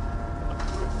clear.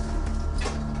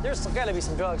 There's still gotta be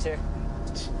some drugs here.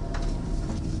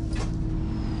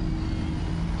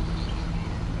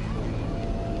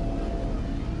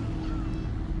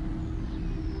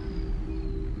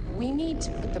 We need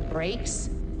to put the brakes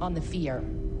on the fear,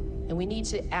 and we need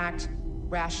to act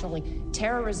rationally.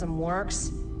 Terrorism works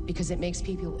because it makes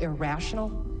people irrational,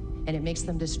 and it makes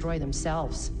them destroy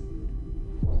themselves.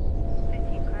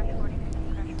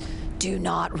 Do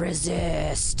not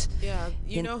resist. Yeah,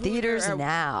 in theaters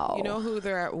now. You know who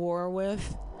they're at war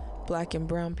with? Black and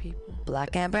brown people.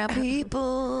 Black and brown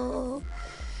people.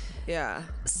 Yeah.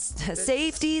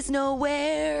 Safety's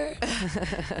nowhere.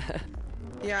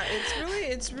 Yeah,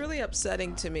 it's really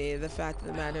upsetting to me. The fact of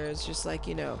the matter is just like,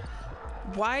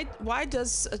 why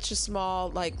does such a small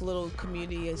like little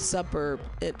community, a suburb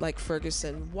like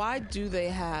Ferguson, why do they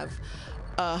have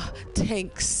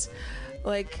tanks?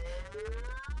 Like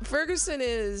Ferguson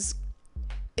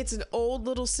it's an old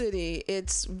little city.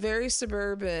 It's very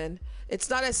suburban. It's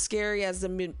not as scary as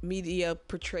the media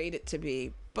portrayed it to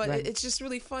be. But right. It's just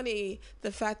really funny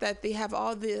the fact that they have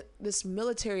all this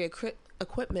military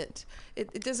equipment.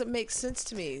 It doesn't make sense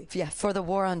to me. Yeah, for the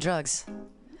war on drugs.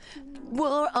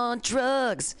 War on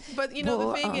drugs. But war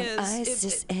the thing on is,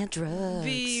 ISIS and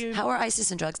drugs. How are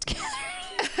ISIS and drugs together?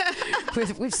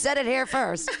 We've said it here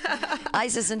first.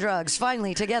 ISIS and drugs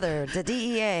finally together. The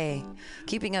DEA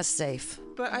keeping us safe.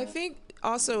 But I think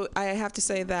also I have to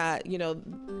say that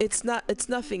it's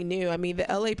nothing new. I mean, the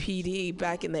LAPD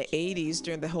back in the 80s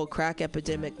during the whole crack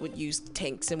epidemic would use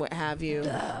tanks and what have you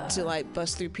to like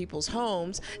bust through people's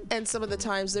homes, and some of the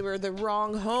times they were the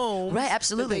wrong homes. Right,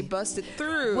 absolutely. That they busted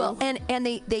through. Well, and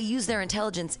they use their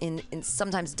intelligence in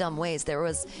sometimes dumb ways. There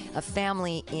was a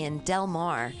family in Del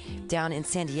Mar down in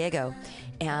San Diego,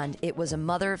 and it was a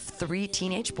mother of 3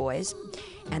 teenage boys,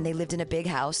 and they lived in a big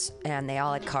house, and they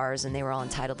all had cars, and they were all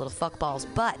entitled little fuckballs.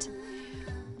 But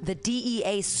the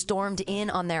DEA stormed in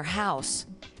on their house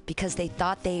because they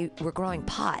thought they were growing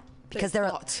pot, because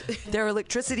their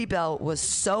electricity bill was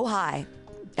so high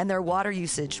and their water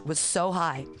usage was so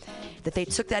high that they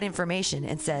took that information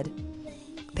and said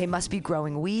they must be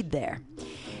growing weed there.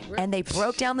 And they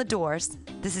broke down the doors.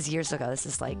 This is years ago. This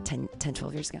is like 10,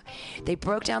 12 years ago. They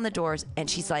broke down the doors, and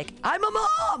she's like, I'm a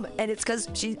mom! And it's because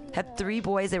she had 3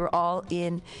 boys. They were all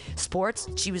in sports.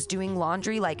 She was doing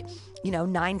laundry, like,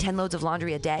 9, 10 loads of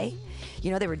laundry a day.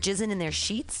 They were jizzing in their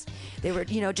sheets. They were,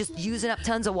 just using up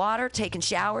tons of water, taking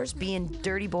showers, being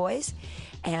dirty boys.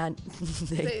 And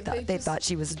they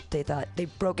thought they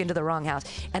broke into the wrong house.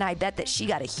 And I bet that she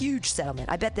got a huge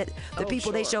settlement. I bet that the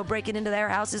people they show breaking into their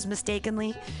houses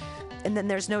mistakenly, and then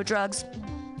there's no drugs,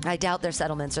 I doubt their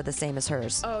settlements are the same as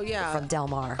hers. Oh, yeah. From Del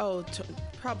Mar. Oh,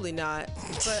 probably not.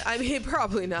 But I mean,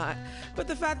 probably not. But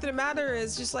the fact of the matter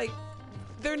is just like,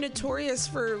 they're notorious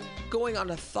for going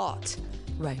on a thought.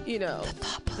 Right. The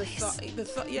thought police.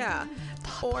 Yeah.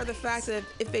 Or the fact that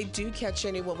if they do catch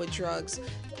anyone with drugs,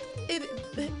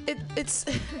 it's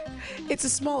a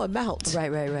small amount.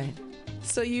 Right.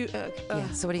 So you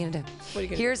so what are you gonna do?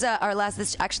 Here's our last.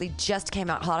 This actually just came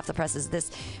out hot off the presses.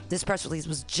 This press release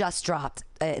was just dropped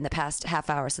in the past half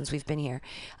hour since we've been here.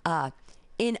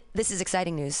 This is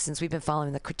exciting news since we've been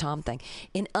following the Kratom thing.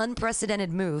 In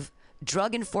unprecedented move,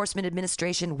 Drug Enforcement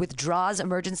Administration withdraws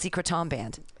emergency Kratom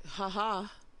ban.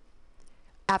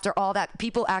 After all that,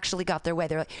 people actually got their way.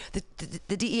 They're like,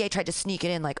 the DEA tried to sneak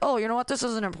it in, like, oh, you know what? This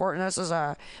isn't important. This is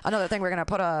another thing. We're going to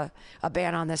put a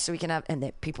ban on this so we can have.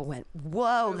 And people went,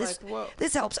 whoa,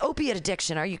 this helps opiate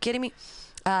addiction. Are you kidding me?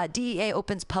 DEA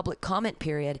opens public comment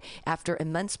period after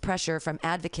immense pressure from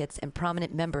advocates and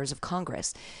prominent members of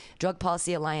Congress. Drug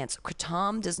Policy Alliance,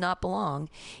 Kratom does not belong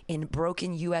in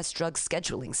broken U.S. drug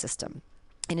scheduling system.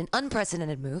 In an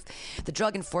unprecedented move, the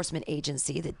Drug Enforcement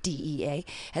Agency, the DEA,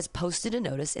 has posted a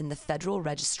notice in the Federal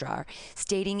Registrar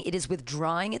stating it is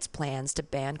withdrawing its plans to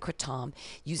ban Kratom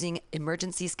using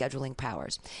emergency scheduling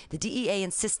powers. The DEA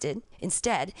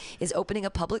instead is opening a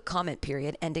public comment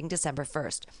period ending December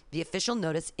 1st. The official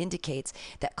notice indicates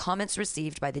that comments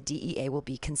received by the DEA will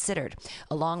be considered,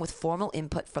 along with formal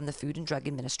input from the Food and Drug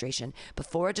Administration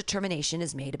before a determination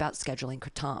is made about scheduling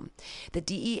Kratom. The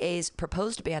DEA's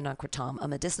proposed ban on Kratom,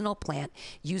 a medicinal plant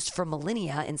used for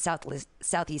millennia in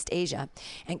Southeast Asia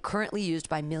and currently used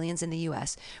by millions in the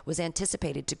U.S., was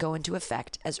anticipated to go into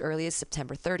effect as early as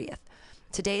September 30th.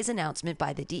 Today's announcement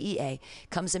by the DEA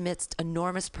comes amidst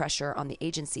enormous pressure on the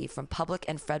agency from public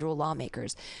and federal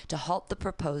lawmakers to halt the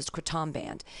proposed Kratom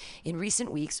ban. In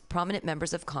recent weeks, prominent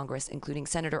members of Congress, including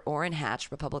Senator Orrin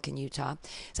Hatch, Republican Utah,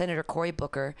 Senator Cory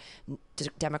Booker,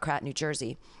 Democrat New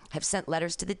Jersey, have sent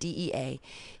letters to the DEA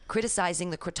criticizing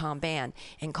the Kratom ban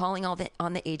and calling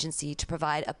on the agency to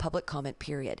provide a public comment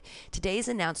period. Today's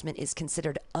announcement is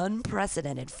considered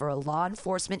unprecedented for a law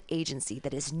enforcement agency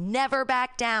that has never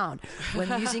backed down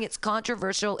when using its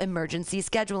controversial emergency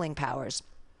scheduling powers.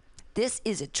 This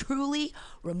is a truly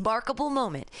remarkable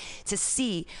moment to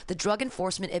see the Drug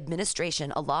Enforcement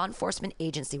Administration, a law enforcement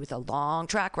agency with a long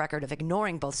track record of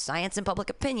ignoring both science and public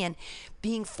opinion,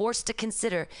 being forced to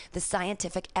consider the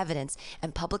scientific evidence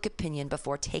and public opinion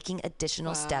before taking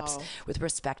additional steps with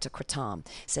respect to kratom,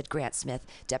 said Grant Smith,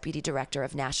 Deputy Director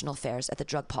of National Affairs at the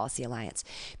Drug Policy Alliance.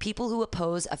 People who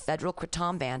oppose a federal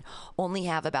kratom ban only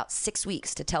have about 6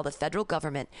 weeks to tell the federal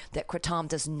government that kratom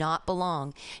does not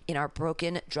belong in our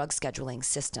broken drug scheduling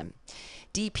system.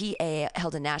 DPA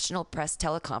held a national press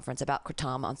teleconference about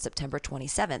kratom on September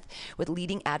 27th with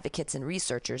leading advocates and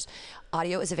researchers.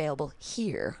 Audio is available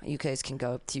here. You guys can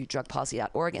go to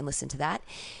drugpolicy.org and listen to that.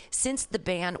 Since the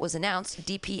ban was announced,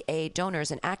 DPA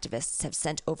donors and activists have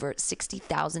sent over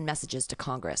 60,000 messages to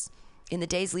Congress. In the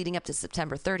days leading up to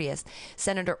September 30th,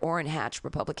 Senator Orrin Hatch,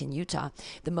 Republican Utah,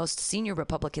 the most senior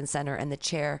Republican senator and the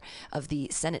chair of the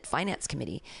Senate Finance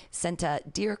Committee, sent a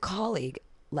Dear Colleague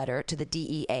letter to the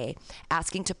DEA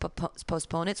asking to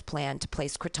postpone its plan to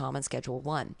place kratom on Schedule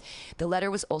 1. The letter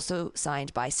was also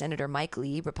signed by Senator Mike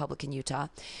Lee, Republican Utah,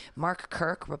 Mark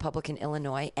Kirk, Republican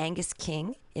Illinois, Angus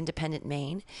King, Independent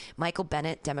Maine, Michael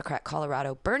Bennet, Democrat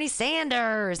Colorado, Bernie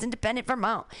Sanders, Independent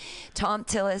Vermont, Tom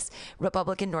Tillis,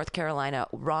 Republican North Carolina,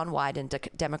 Ron Wyden,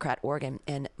 Democrat Oregon,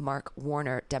 and Mark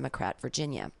Warner, Democrat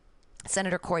Virginia.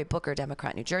 Senator Cory Booker,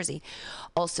 Democrat New Jersey,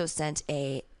 also sent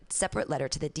a separate letter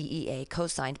to the DEA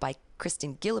co-signed by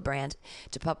Kristen Gillibrand,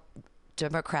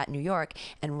 Democrat New York,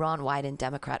 and Ron Wyden,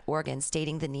 Democrat Oregon,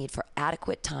 stating the need for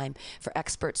adequate time for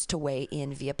experts to weigh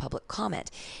in via public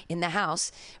comment. In the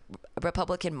House,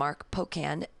 Republican Mark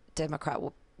Pocan, Democrat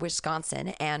Wisconsin,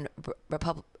 and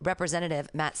Representative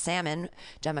Matt Salmon,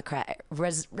 Democrat,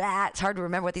 it's hard to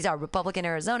remember what these are, Republican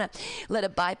Arizona, led a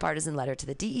bipartisan letter to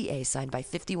the DEA signed by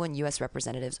 51 U.S.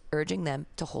 representatives urging them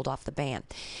to hold off the ban.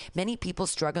 Many people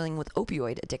struggling with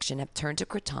opioid addiction have turned to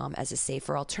kratom as a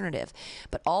safer alternative,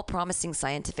 but all promising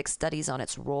scientific studies on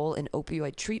its role in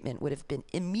opioid treatment would have been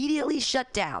immediately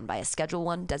shut down by a Schedule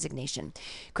 1 designation.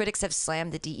 Critics have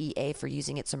slammed the DEA for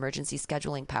using its emergency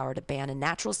scheduling power to ban a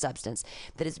natural substance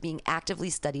that is being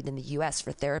actively studied in the U.S.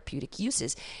 for therapeutic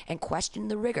uses and questioned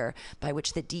the rigor by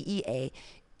which the DEA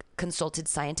consulted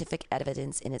scientific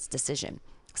evidence in its decision.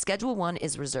 Schedule 1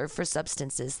 is reserved for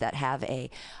substances that have a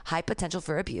high potential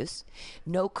for abuse,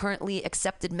 no currently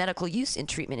accepted medical use in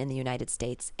treatment in the United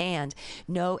States, and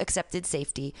no accepted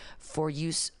safety for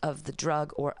use of the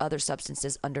drug or other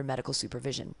substances under medical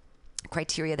supervision.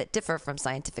 Criteria that differ from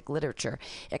scientific literature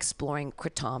exploring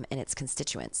kratom and its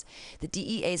constituents. The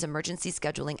DEA's emergency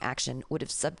scheduling action would have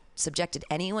subjected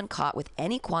anyone caught with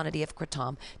any quantity of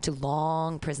kratom to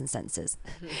long prison sentences.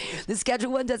 The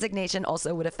Schedule 1 designation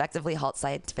also would effectively halt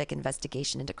scientific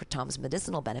investigation into kratom's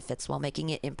medicinal benefits while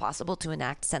making it impossible to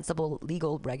enact sensible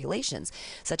legal regulations,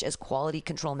 such as quality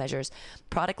control measures,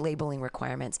 product labeling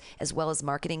requirements, as well as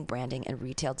marketing, branding, and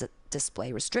retail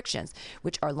display restrictions,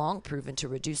 which are long proven to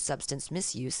reduce substance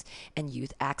misuse and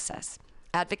youth access.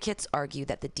 Advocates argue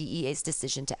that the DEA's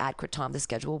decision to add kratom to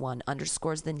Schedule 1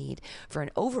 underscores the need for an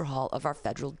overhaul of our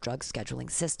federal drug scheduling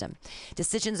system.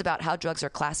 Decisions about how drugs are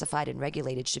classified and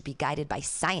regulated should be guided by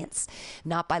science,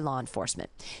 not by law enforcement.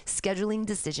 Scheduling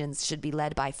decisions should be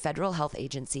led by federal health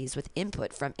agencies with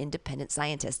input from independent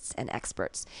scientists and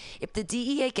experts. If the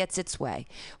DEA gets its way,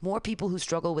 more people who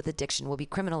struggle with addiction will be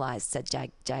criminalized, said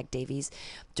Jag Davies,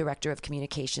 Director of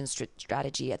Communications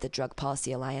Strategy at the Drug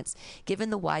Policy Alliance. Given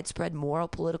the widespread moral,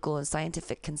 political, and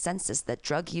scientific consensus that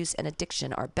drug use and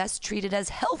addiction are best treated as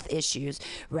health issues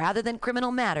rather than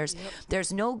criminal matters,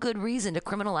 there's no good reason to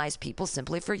criminalize people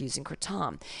simply for using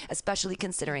kratom, especially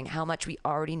considering how much we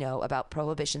already know about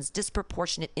prohibition's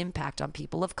disproportionate impact on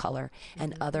people of color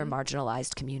and other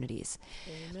marginalized communities.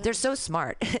 They're so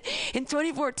smart. In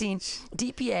 2014,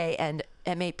 DPA and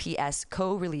MAPS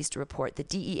co-released a report, The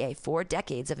DEA, 4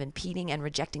 Decades of Impeding and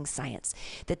Rejecting Science,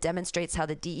 that demonstrates how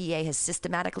the DEA has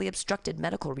systematically obstructed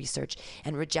medical research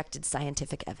and rejected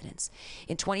scientific evidence.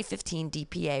 In 2015,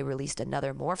 DPA released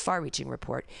another more far-reaching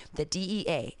report, The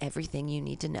DEA, Everything You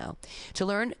Need to Know. To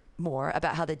learn more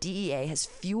about how the DEA has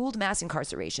fueled mass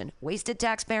incarceration, wasted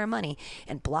taxpayer money,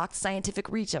 and blocked scientific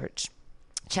research,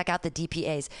 check out the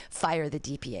DPA's Fire the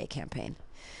DPA campaign.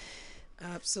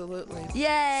 Absolutely.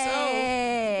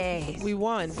 Yay! So, we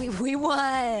won. We won.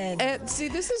 And see,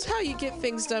 this is how you get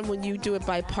things done when you do it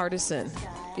bipartisan.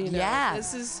 You know? Yeah.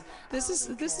 This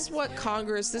is what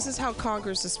Congress. This is how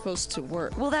Congress is supposed to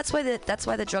work. Well, that's why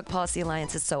the Drug Policy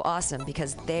Alliance is so awesome,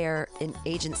 because they're an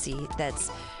agency that's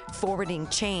forwarding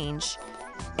change,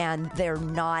 and they're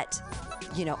not,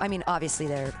 I mean, obviously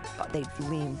they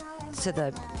lean to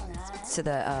the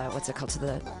what's it called, to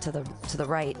the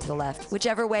right, to the left,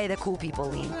 whichever way the cool people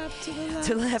lean, to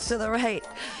the left, to the right,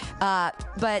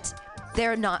 but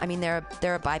they're not. I mean, they're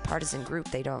a bipartisan group.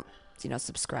 They don't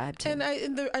subscribe to. And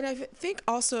I think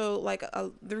also like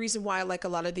the reason why like a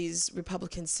lot of these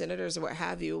Republican senators or what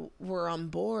have you were on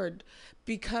board,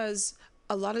 because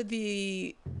a lot of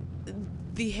the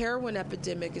heroin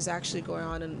epidemic is actually going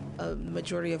on in a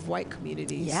majority of white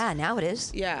communities. Yeah, now it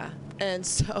is. Yeah, and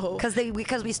so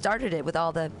because we started it with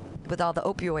all the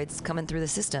opioids coming through the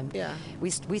system. Yeah,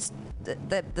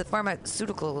 the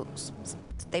pharmaceuticals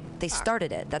they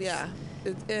started it. That's, yeah.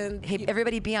 And hey,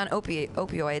 everybody be on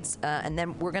opioids, and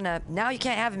then now you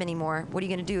can't have them anymore. What are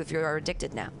you going to do if you're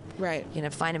addicted now? Right. You're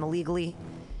going to find them illegally.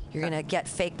 You're going to get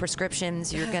fake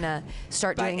prescriptions. You're going to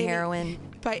start doing heroin.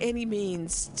 By any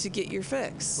means to get your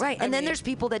fix. Right. And then there's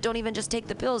people that don't even just take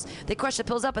the pills. They crush the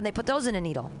pills up and they put those in a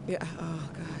needle. Yeah. Oh,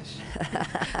 gosh.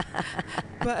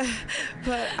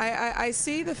 but I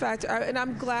see the fact, and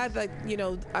I'm glad that,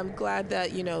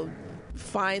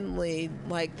 finally,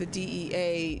 like the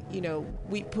DEA,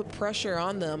 we put pressure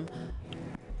on them,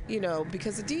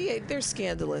 because the DEA, they're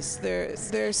scandalous.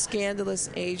 They're a scandalous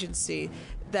agency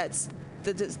that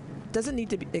doesn't need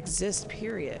to exist,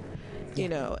 period.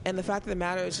 And the fact of the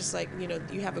matter is just like,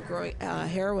 you have a growing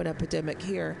heroin epidemic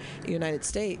here in the United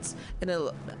States. And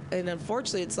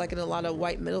unfortunately, it's like in a lot of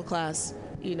white middle class,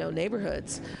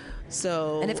 neighborhoods.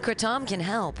 So. And if Kratom can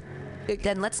help,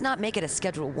 then let's not make it a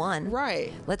Schedule 1.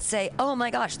 Right. Let's say, oh my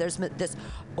gosh, there's this,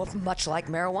 much like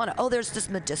marijuana. Oh, there's this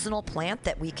medicinal plant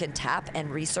that we can tap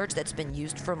and research that's been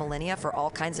used for millennia for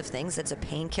all kinds of things. That's a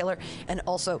painkiller and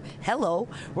also,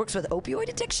 works with opioid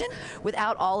addiction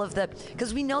without all of the,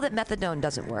 because we know that methadone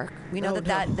doesn't work. We know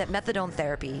that methadone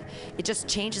therapy, it just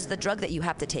changes the drug that you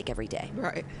have to take every day.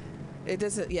 Right. It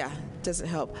doesn't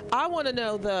help. I want to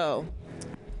know though,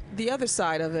 the other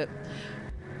side of it.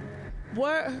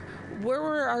 Where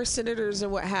were our senators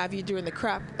and what have you during the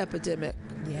crack epidemic?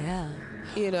 Yeah.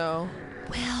 Well,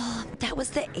 that was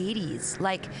the 80s.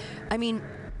 Like, I mean,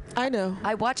 I know.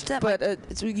 I watched that. But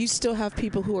you still have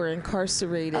people who are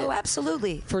incarcerated. Oh,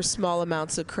 absolutely. For small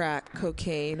amounts of crack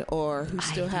cocaine, or who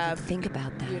still have. Think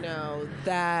about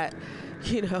that.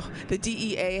 The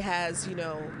DEA has,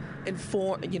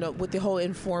 with the whole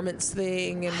informants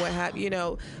thing and what have you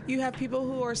have people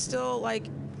who are still like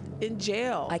in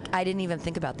jail. I didn't even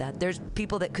think about that. There's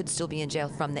people that could still be in jail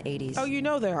from the 80s.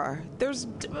 Oh, there are. There's,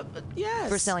 yes.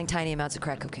 For selling tiny amounts of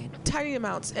crack cocaine. Tiny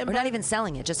amounts. Or not even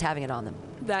selling it, just having it on them.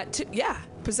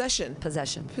 Possession.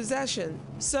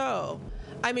 So,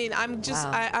 I mean, I'm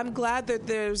glad that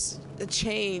there's a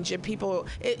change and people,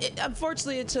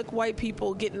 unfortunately it took white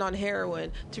people getting on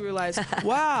heroin to realize,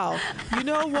 wow, you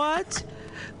know what?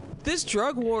 This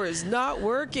drug war is not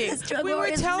working. We were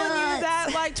telling you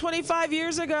that like 25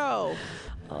 years ago.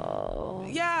 Oh.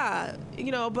 Yeah,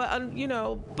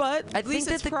 but at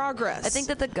least it's progress. I think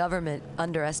that the government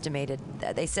underestimated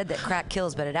that. They said that crack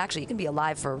kills, but you can be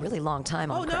alive for a really long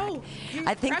time on crack. No.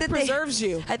 I think crack that preserves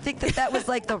you. I think that was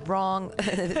like the wrong.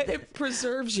 It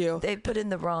preserves you. They put in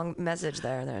the wrong message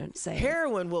there. They're saying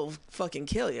heroin will fucking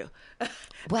kill you.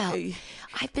 Well,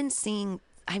 I've been seeing.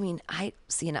 I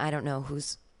don't know who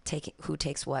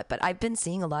takes what, but I've been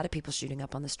seeing a lot of people shooting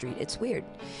up on the street. It's weird,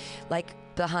 like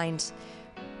behind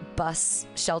bus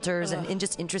shelters and in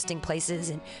just interesting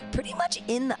places and pretty much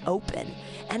in the open.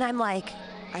 And I'm like,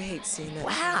 I hate seeing that.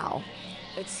 Wow.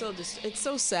 It's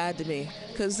so sad to me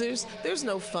because there's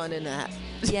no fun in that.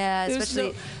 Yeah,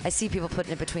 especially I see people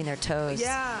putting it between their toes.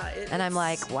 Yeah. And I'm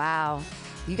like, wow.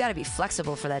 You got to be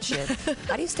flexible for that shit.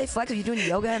 How do you stay flexible? You doing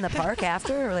yoga in the park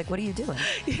after, or like what are you doing?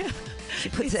 Yeah.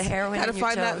 You put the heroin in your toes.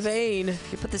 Gotta find that vein.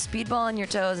 You put the speedball on your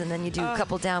toes, and then you do a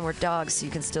couple downward dogs so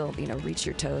you can still, reach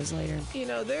your toes later.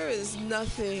 There is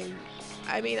nothing.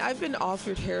 I mean, I've been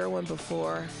offered heroin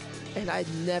before, and I'd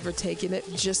never taken it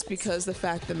just because the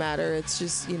fact of the matter, it's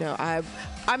just,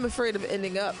 I'm afraid of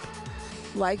ending up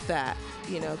like that,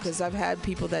 because I've had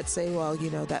people that say, well,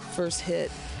 that first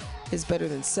hit is better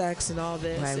than sex and all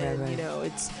this, right.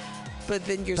 it's, but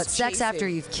then you're. But sex after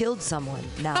you've killed someone,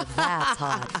 now that's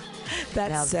hot.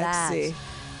 That's now sexy.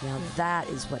 Now that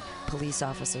is what police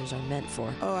officers are meant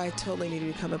for. Oh, I totally need to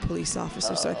become a police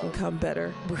officer so I can come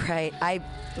better. Right. I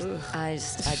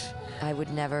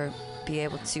would never be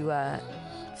able to,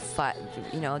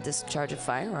 discharge a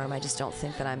firearm. I just don't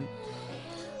think I'm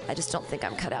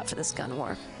cut out for this gun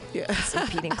war. Yeah. This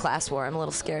impeding class war. I'm a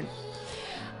little scared.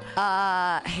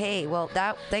 Hey, well,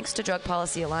 thanks to Drug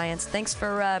Policy Alliance. Thanks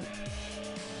for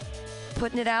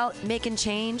putting it out, making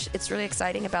change. It's really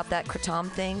exciting about that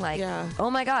Kratom thing. Like, oh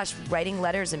my gosh, writing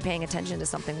letters and paying attention to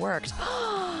something worked.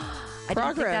 I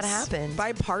didn't think that happened.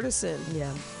 Bipartisan.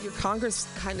 Yeah. Your Congress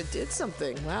kind of did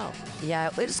something. Wow. Yeah,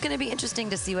 it's going to be interesting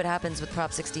to see what happens with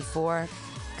Prop 64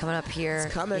 coming up here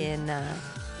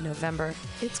November.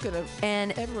 It's gonna,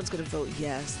 and everyone's gonna vote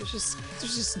yes. There's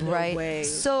just no way.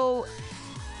 So,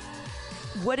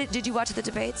 did you watch the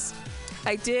debates?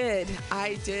 I did.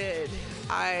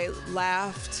 I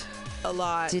laughed a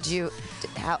lot. Did you?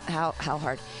 How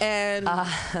hard? And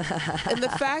and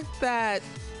the fact that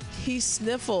he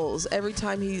sniffles every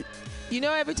time he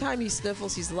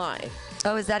sniffles, he's lying.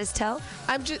 Oh, is that his tell?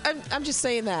 I'm just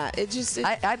saying that.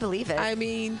 I believe it. I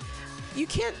mean, you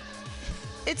can't.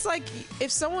 It's like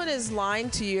if someone is lying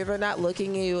to you, they're not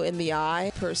looking you in the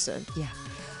eye. Person. Yeah.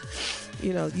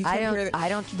 You know, you can't hear. I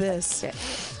don't. This.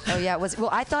 Oh yeah, it was. Well,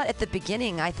 I thought at the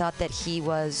beginning, that he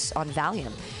was on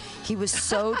Valium. He was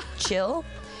so chill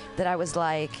that I was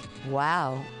like,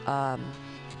 wow,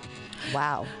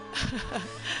 wow.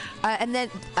 And then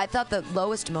I thought the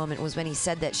lowest moment was when he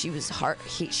said that she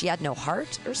she had no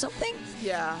heart or something.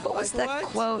 Yeah. What was that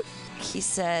quote? He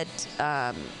said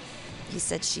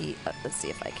she. Let's see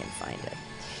if I can find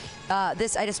it.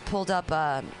 This I just pulled up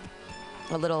a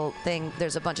little thing.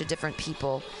 There's a bunch of different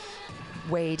people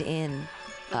weighed in.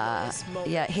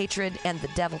 Hatred and the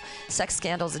devil. Sex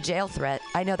scandals, a jail threat.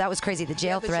 I know that was crazy. The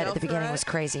jail threat at the beginning was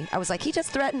crazy. I was like, he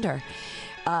just threatened her.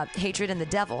 Hatred and the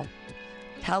devil.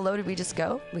 How low did we just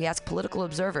go? We asked political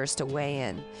observers to weigh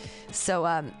in.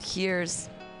 So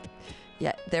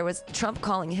there was Trump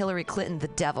calling Hillary Clinton the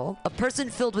devil, a person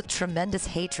filled with tremendous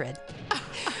hatred,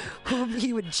 whom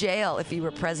he would jail if he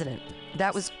were president.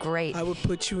 That was great. I would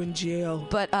put you in jail.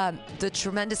 But the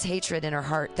tremendous hatred in her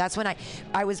heart. That's when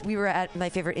we were at my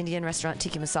favorite Indian restaurant,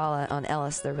 Tikka Masala on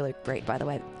Ellis. They're really great, by the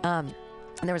way. And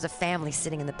there was a family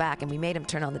sitting in the back, and we made him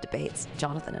turn on the debates,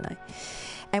 Jonathan and I.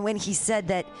 And when he said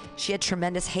that she had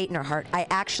tremendous hate in her heart, I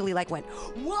actually went,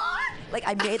 what?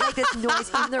 I made this noise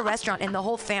in the restaurant, and the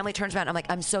whole family turns around. I'm like,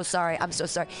 I'm so sorry.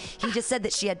 He just said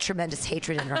that she had tremendous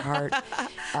hatred in her heart.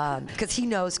 Because he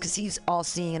knows, because he's all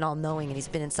seeing and all knowing, and he's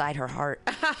been inside her heart.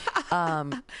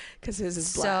 Because his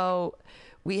is black. So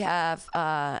we have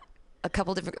a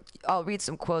couple different, I'll read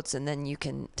some quotes and then you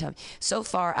can tell me. So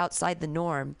far outside the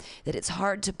norm that it's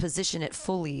hard to position it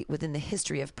fully within the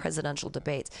history of presidential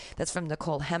debates. That's from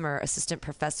Nicole Hemmer, assistant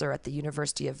professor at the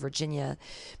University of Virginia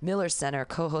Miller Center,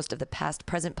 co-host of the Past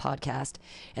Present podcast,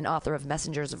 and author of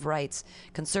Messengers of Rights,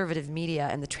 Conservative Media,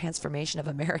 and the Transformation of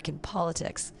American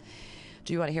Politics.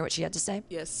 Do you want to hear what she had to say?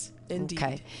 Yes, indeed.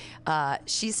 Okay.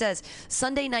 She says,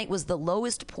 Sunday night was the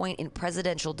lowest point in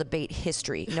presidential debate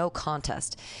history. No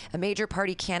contest. A major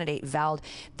party candidate vowed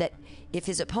that if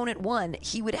his opponent won,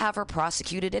 he would have her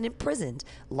prosecuted and imprisoned.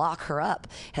 Lock her up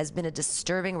has been a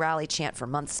disturbing rally chant for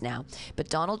months now. But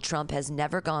Donald Trump has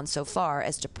never gone so far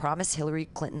as to promise Hillary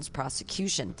Clinton's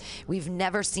prosecution. We've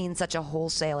never seen such a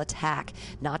wholesale attack,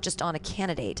 not just on a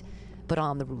candidate, but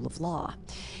on the rule of law.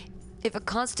 If a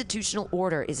constitutional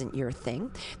order isn't your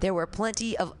thing, there were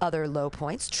plenty of other low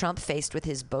points. Trump, faced with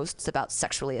his boasts about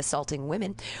sexually assaulting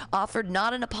women, offered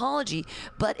not an apology,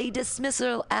 but a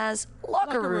dismissal as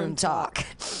locker room talk.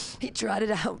 He trotted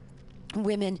out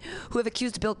women who have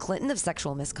accused Bill Clinton of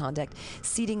sexual misconduct,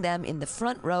 seating them in the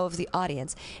front row of the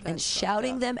audience and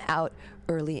shouting them out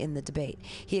early in the debate.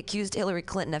 He accused Hillary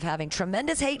Clinton of having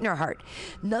tremendous hate in her heart.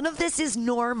 None of this is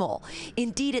normal.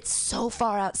 Indeed, it's so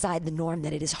far outside the norm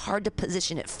that it is hard to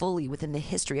position it fully within the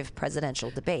history of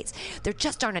presidential debates. There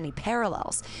just aren't any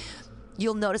parallels.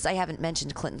 You'll notice I haven't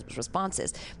mentioned Clinton's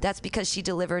responses. That's because she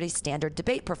delivered a standard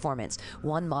debate performance,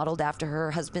 one modeled after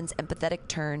her husband's empathetic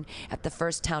turn at the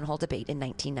first town hall debate in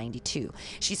 1992.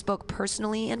 She spoke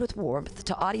personally and with warmth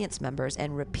to audience members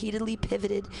and repeatedly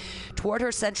pivoted toward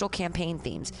her central campaign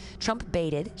themes. Trump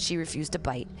baited, she refused to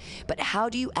bite. But how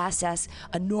do you assess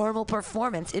a normal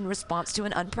performance in response to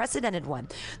an unprecedented one?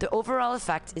 The overall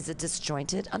effect is a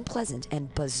disjointed, unpleasant,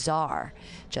 and bizarre,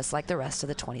 just like the rest of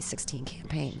the 2016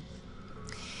 campaign.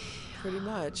 Pretty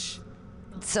much.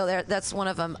 So that's one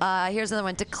of them. Here's another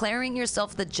one. Declaring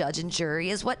yourself the judge and jury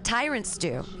is what tyrants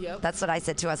do. Yep. That's what I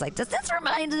said too. I was like, does this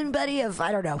remind anybody of,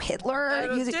 I don't know, Hitler?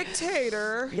 A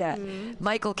dictator. Yeah.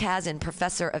 Michael Kazin,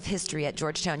 professor of history at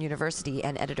Georgetown University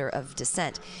and editor of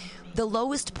Dissent. The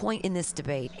lowest point in this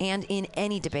debate, and in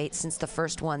any debate since the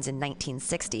first ones in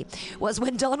 1960, was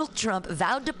when Donald Trump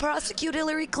vowed to prosecute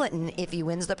Hillary Clinton if he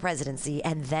wins the presidency,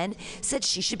 and then said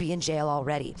she should be in jail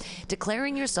already.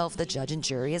 Declaring yourself the judge and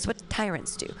jury is what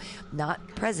tyrants do, not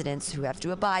presidents who have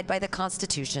to abide by the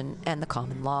Constitution and the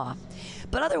common law.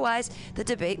 But otherwise, the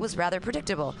debate was rather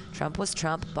predictable. Trump was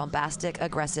Trump, bombastic,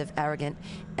 aggressive, arrogant,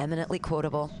 eminently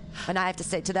quotable. And I have to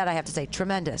say,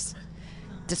 tremendous.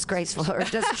 Disgraceful or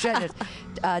just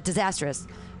disastrous,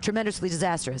 tremendously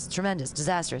disastrous, tremendous,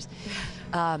 disastrous.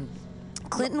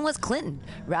 Clinton was Clinton,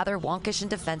 rather wonkish and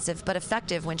defensive, but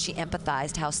effective when she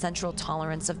empathized how central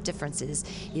tolerance of differences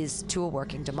is to a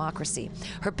working democracy.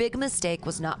 Her big mistake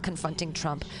was not confronting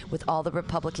Trump with all the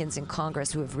Republicans in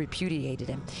Congress who have repudiated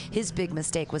him. His big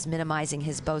mistake was minimizing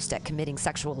his boast at committing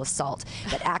sexual assault,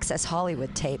 that Access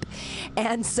Hollywood tape.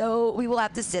 And so we will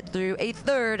have to sit through a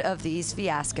third of these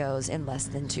fiascos in less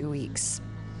than 2 weeks.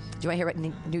 Do you want to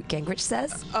hear what Newt Gingrich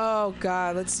says? Oh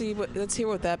God, let's hear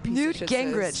what that piece Newt of shit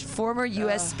Gingrich, says. former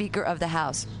U.S. Speaker of the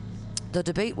House. The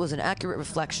debate was an accurate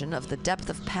reflection of the depth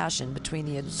of passion between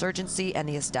the insurgency and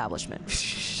the establishment.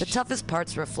 The toughest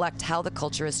parts reflect how the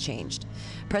culture has changed.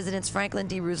 Presidents Franklin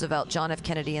D. Roosevelt, John F.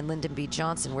 Kennedy, and Lyndon B.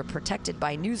 Johnson were protected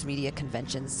by news media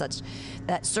conventions such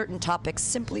that certain topics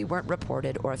simply weren't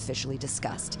reported or officially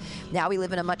discussed. Now we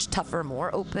live in a much tougher,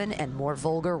 more open, and more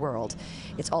vulgar world.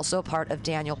 It's also part of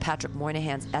Daniel Patrick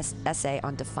Moynihan's essay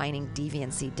on defining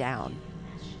deviancy down.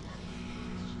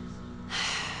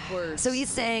 Words. So he's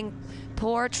saying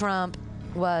poor Trump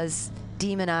was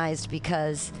demonized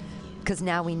because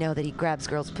now we know that he grabs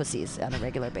girls' pussies on a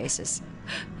regular basis.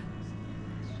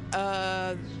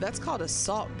 That's called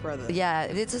assault, brother. Yeah,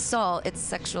 it's assault. It's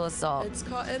sexual assault. It's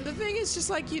called, and the thing is just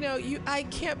like,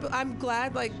 I'm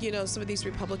glad, like, some of these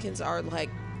Republicans are like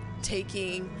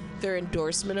taking their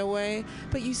endorsement away,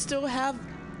 but you still have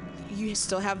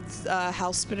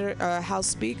House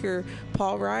Speaker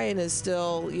Paul Ryan is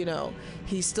still,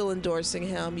 he's still endorsing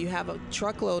him. You have a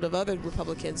truckload of other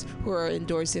Republicans who are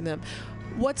endorsing them.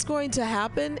 What's going to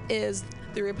happen is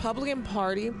the Republican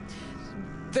Party,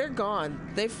 they're gone.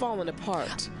 They've fallen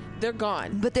apart. They're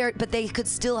gone. But they could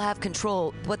still have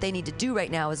control. What they need to do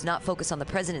right now is not focus on the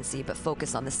presidency, but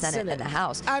focus on the Senate and the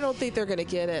House. I don't think they're going to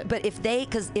get it. But if they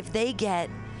get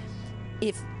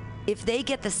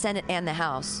the Senate and the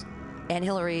House, and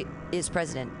Hillary is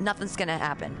president, nothing's going to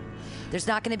happen. There's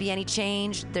not going to be any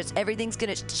change. Everything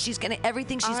she's going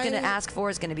to ask for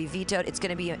is going to be vetoed. It's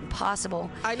going to be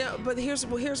impossible. I know, but here's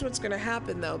what's going to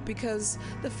happen though, because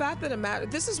the fact that it matters.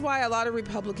 This is why a lot of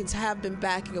Republicans have been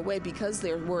backing away, because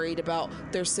they're worried about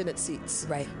their Senate seats.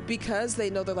 Right. Because they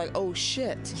know, they're like, oh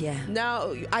shit. Yeah.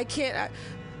 Now I can't.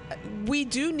 We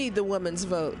do need the women's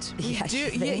vote.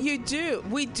 You do.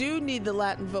 We do need the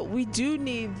Latin vote. We do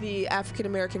need the African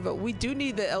American vote. We do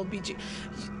need the LBG.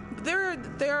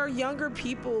 There are younger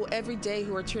people every day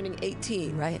who are turning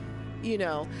 18. Right.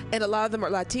 And a lot of them are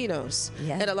Latinos.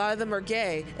 Yeah. And a lot of them are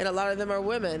gay. And a lot of them are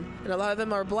women. And a lot of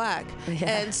them are black.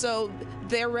 Yeah. And so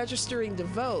they're registering to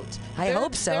vote. I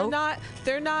hope so.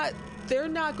 They're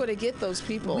not going to get those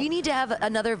people. We need to have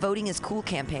another voting is cool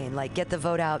campaign, like get the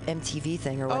vote out MTV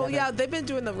thing or whatever. Oh yeah, they've been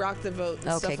doing the Rock the Vote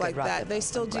and stuff like that. They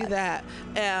still do that.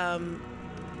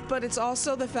 But it's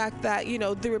also the fact that,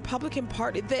 the Republican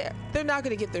Party, they're not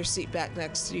going to get their seat back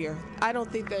next year. I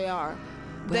don't think they are.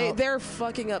 Well, they're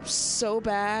fucking up so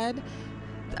bad.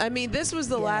 I mean, this was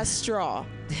the last straw.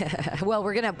 Well,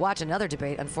 we're going to watch another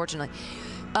debate, unfortunately.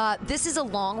 This is a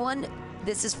long one.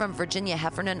 This is from Virginia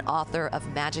Heffernan, author of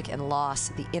Magic and Loss,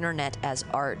 The Internet as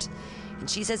Art. And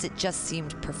she says it just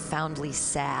seemed profoundly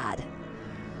sad.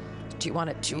 Do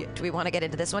we want to get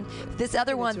into this one? This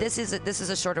other one, this is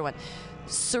a shorter one.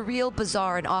 Surreal,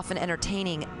 bizarre, and often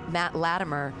entertaining, Matt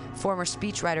Latimer, former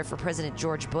speechwriter for President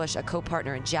George Bush, a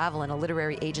co-partner in Javelin, a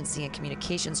literary agency and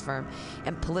communications firm,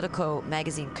 and Politico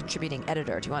magazine contributing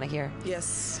editor. Do you want to hear?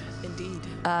 Yes, indeed.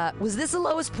 Was this the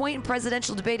lowest point in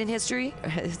presidential debate in history?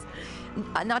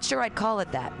 I'm not sure I'd call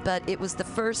it that, but it was the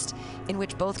first in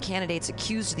which both candidates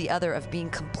accused the other of being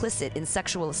complicit in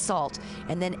sexual assault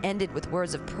and then ended with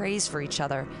words of praise for each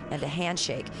other and a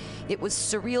handshake. It was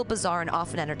surreal, bizarre, and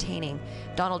often entertaining.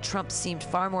 Donald Trump seemed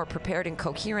far more prepared and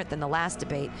coherent than the last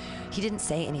debate. He didn't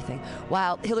say anything,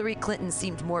 while Hillary Clinton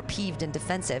seemed more peeved and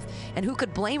defensive. And who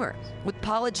could blame her? With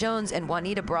Paula Jones and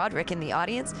Juanita Broaddrick in the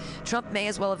audience, Trump may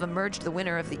as well have emerged the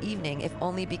winner of the evening, if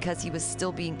only because he was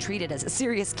still being treated as a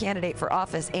serious candidate for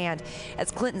office and, as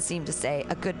Clinton seemed to say,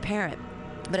 a good parent.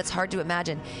 But it's hard to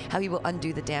imagine how he will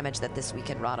undo the damage that this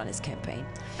weekend wrought on his campaign.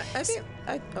 I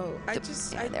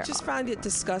just find it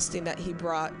disgusting that he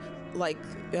brought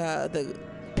the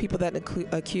people that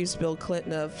accused Bill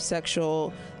Clinton of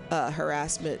sexual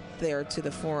harassment there to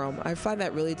the forum. I find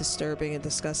that really disturbing and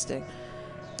disgusting.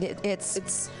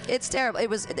 It's terrible. It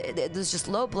was just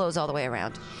low blows all the way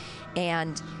around,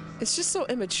 and it's just so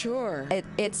immature.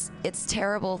 It's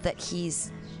terrible that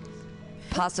he's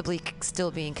possibly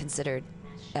still being considered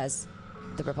as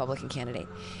the Republican candidate.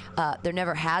 There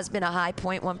never has been a high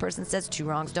point. One person says 2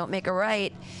 wrongs don't make a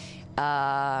right.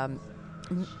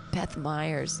 Beth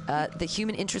Myers, the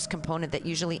human interest component that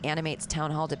usually animates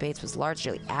town hall debates was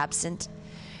largely absent.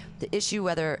 The issue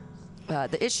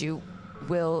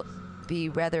will be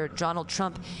whether Donald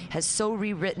Trump has so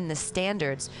rewritten the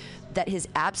standards that his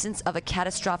absence of a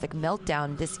catastrophic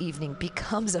meltdown this evening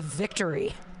becomes a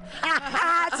victory.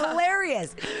 It's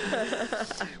hilarious.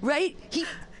 Right?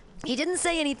 He didn't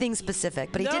say anything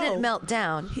specific, but he didn't melt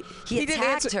down. He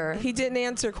attacked her. He didn't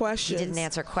answer questions. He didn't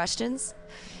answer questions.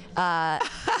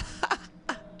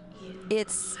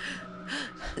 It's...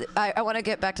 I want to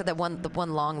get back to the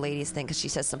one long ladies thing, because she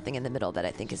says something in the middle that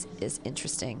I think is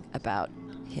interesting about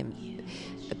him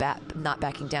not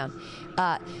backing down.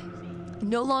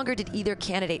 No longer did either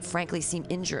candidate frankly seem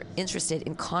interested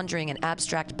in conjuring an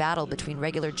abstract battle between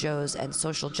regular Joes and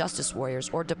social justice warriors,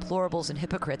 or deplorables and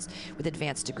hypocrites with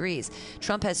advanced degrees.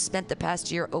 Trump has spent the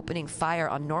past year opening fire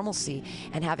on normalcy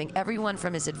and having everyone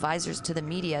from his advisors to the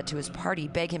media to his party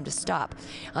beg him to stop.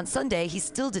 On Sunday, he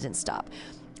still didn't stop,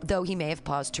 though he may have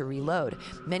paused to reload.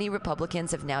 Many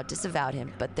Republicans have now disavowed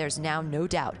him, but there's now no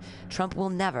doubt Trump will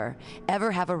never,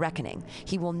 ever have a reckoning.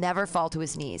 He will never fall to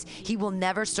his knees. He will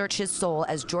never search his soul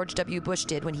as George W. Bush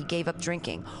did when he gave up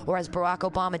drinking, or as Barack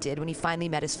Obama did when he finally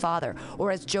met his father, or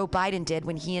as Joe Biden did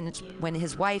when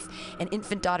his wife and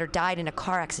infant daughter died in a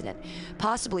car accident.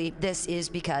 Possibly this is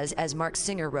because, as Mark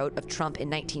Singer wrote of Trump in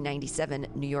 1997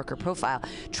 New Yorker profile,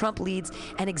 Trump leads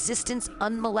an existence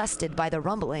unmolested by the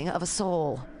rumbling of a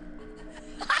soul.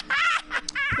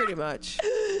 Pretty much.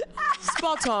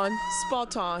 Spot on.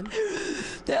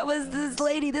 That was this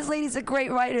lady. This lady's a great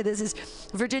writer. This is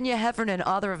Virginia Heffernan,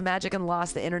 author of Magic and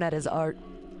Lost, The Internet is Art.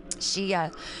 She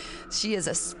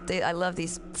is I love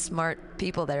these smart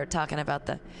people that are talking about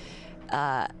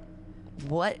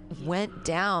what went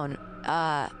down.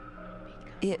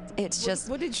 It's just...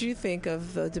 What did you think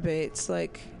of the debates?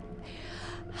 Like,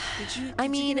 did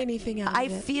you get anything out of it? I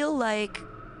feel like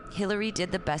Hillary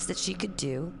did the best that she could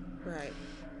do. Right.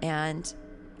 And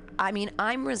I mean,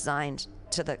 I'm resigned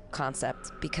to the concept,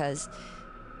 because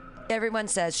everyone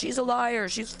says she's a liar,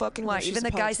 she's fucking lying. Even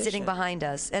the guy sitting behind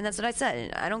us. And that's what I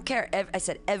said. I don't care. I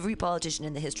said every politician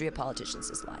in the history of politicians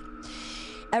has lied.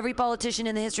 Every politician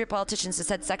in the history of politicians has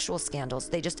had sexual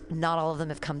scandals. Not all of them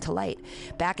have come to light.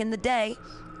 Back in the day,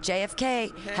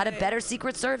 JFK had a better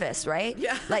Secret Service, right?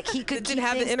 Yeah. Like, he could keep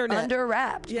have things the internet under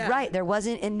wraps. Yeah. Right. There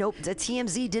wasn't, and nope, the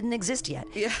TMZ didn't exist yet.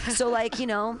 Yeah. So, like,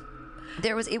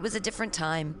 it was a different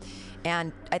time.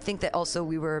 And I think that also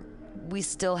we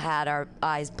still had our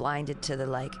eyes blinded to the,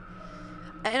 like,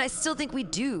 and I still think we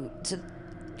do to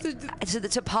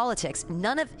politics.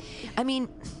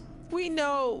 We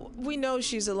know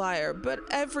she's a liar, but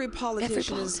every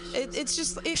politician is. It's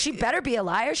just. She better be a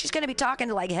liar. She's going to be talking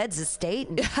to, like, heads of state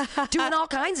and doing all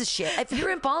kinds of shit. If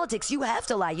you're in politics, you have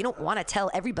to lie. You don't want to tell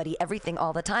everybody everything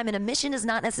all the time. And a mission is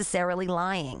not necessarily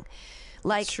lying.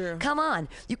 Like, come on.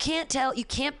 You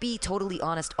can't be totally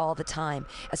honest all the time.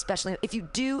 Especially if you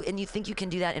do and you think you can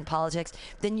do that in politics,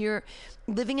 then you're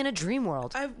living in a dream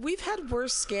world. We've had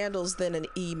worse scandals than an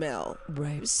email.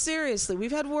 Right. Seriously,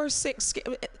 we've had worse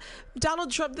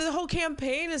Donald Trump, the whole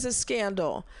campaign is a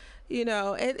scandal.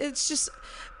 It's just,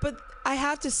 but I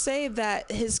have to say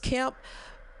that his camp,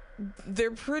 they're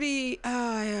pretty,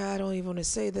 I don't even want to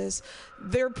say this,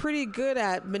 they're pretty good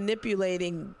at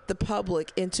manipulating the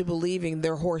public into believing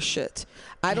they're horseshit.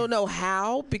 I don't know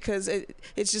how, because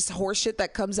it's just horseshit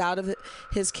that comes out of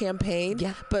his campaign.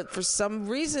 Yeah. But for some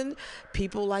reason,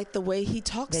 people like the way he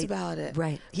talks about it.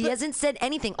 Right. He hasn't said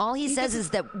anything. All he says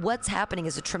is that what's happening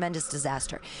is a tremendous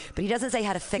disaster. But he doesn't say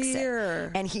how to fix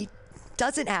it. And he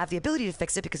doesn't have the ability to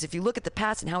fix it, because if you look at the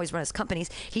past and how he's run his companies,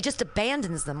 he just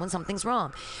abandons them when something's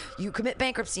wrong. You commit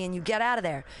bankruptcy and you get out of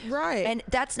there. Right. And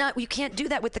you can't do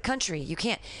that with the country. You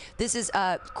can't. This is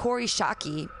Corey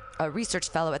Shockey, a research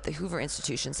fellow at the Hoover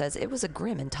Institution, says it was a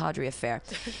grim and tawdry affair.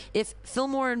 If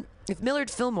Millard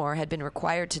Fillmore had been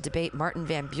required to debate Martin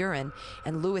Van Buren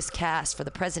and Lewis Cass for the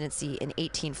presidency in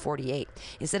 1848,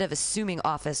 instead of assuming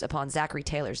office upon Zachary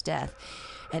Taylor's death,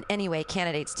 and anyway,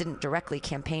 candidates didn't directly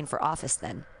campaign for office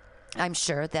then, I'm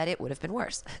sure that it would have been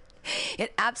worse.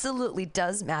 It absolutely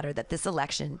does matter that this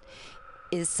election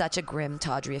is such a grim,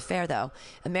 tawdry affair, though.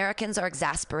 Americans are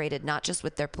exasperated not just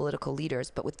with their political leaders,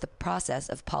 but with the process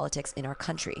of politics in our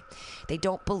country. They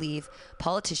don't believe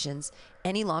politicians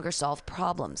any longer solve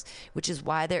problems, which is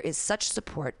why there is such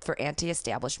support for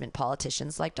anti-establishment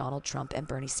politicians like Donald Trump and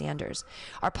Bernie Sanders.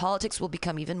 Our politics will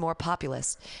become even more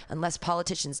populist unless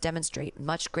politicians demonstrate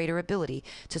much greater ability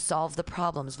to solve the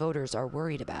problems voters are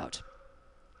worried about.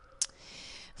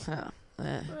 Well,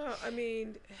 I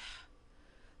mean,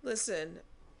 listen,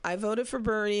 I voted for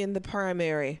Bernie in the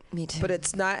primary. Me too. But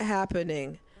it's not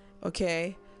happening,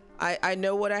 okay? I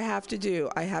know what I have to do.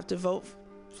 I have to vote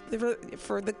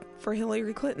for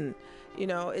Hillary Clinton.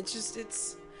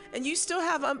 It's And you still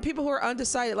have people who are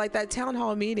undecided, like that town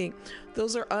hall meeting.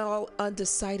 Those are all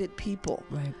undecided people.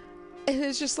 Right. And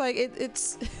it's just like,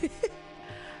 it's...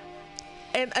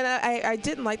 and I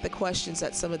didn't like the questions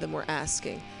that some of them were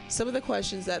asking. Some of the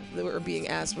questions that were being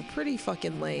asked were pretty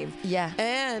fucking lame. Yeah.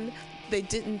 And they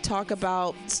didn't talk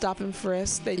about stop and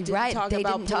frisk. They didn't talk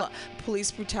about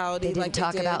police brutality. They didn't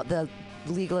talk about the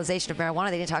legalization of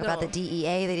marijuana. They didn't talk about the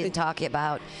DEA. They didn't talk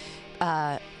about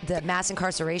the mass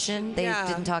incarceration. They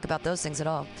didn't talk about those things at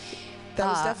all. That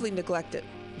was definitely neglected.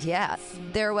 Yeah.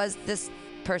 There was this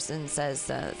person says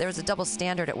there was a double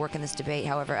standard at work in this debate.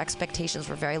 However, expectations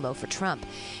were very low for Trump.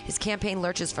 His campaign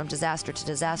lurches from disaster to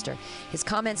disaster. His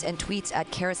comments and tweets add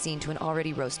kerosene to an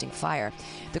already roasting fire.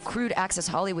 The crude Access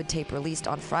Hollywood tape released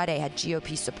on Friday had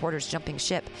GOP supporters jumping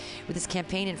ship. With his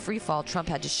campaign in free fall, Trump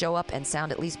had to show up and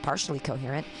sound at least partially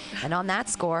coherent. And on that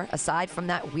score, aside from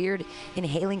that weird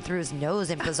inhaling through his nose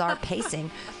and bizarre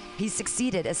pacing, he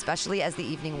succeeded, especially as the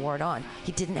evening wore on.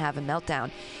 He didn't have a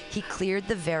meltdown. He cleared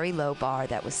the very low bar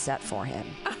that was set for him.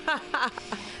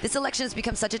 This election has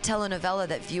become such a telenovela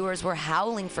that viewers were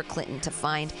howling for Clinton to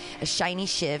find a shiny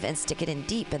shiv and stick it in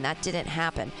deep, and that didn't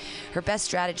happen. Her best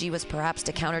strategy was perhaps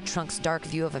to counter Trump's dark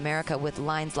view of America with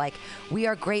lines like, "We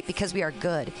are great because we are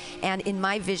good," and "In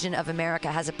my vision of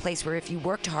America has a place where if you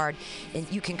worked hard and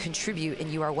you can contribute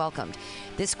and you are welcomed."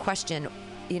 This question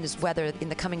is whether in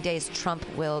the coming days Trump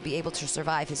will be able to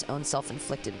survive his own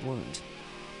self-inflicted wound.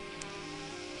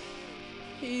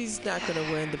 He's not going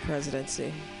to win the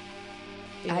presidency.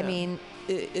 I mean,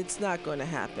 it's not going to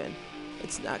happen.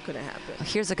 It's not going to happen.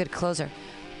 Here's a good closer.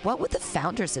 What would the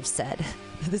founders have said?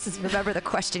 Remember the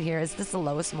question here, is this the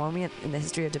lowest moment in the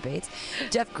history of debates?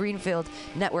 Jeff Greenfield,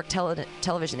 network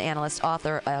television analyst,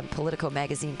 author, Politico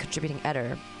magazine contributing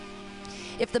editor.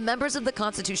 If the members of the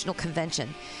Constitutional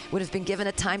Convention would have been given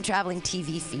a time-traveling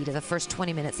TV feed of the first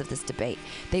 20 minutes of this debate,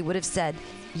 they would have said,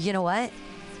 you know what?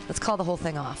 Let's call the whole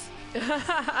thing off. Let's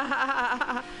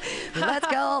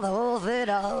call the whole thing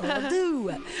off.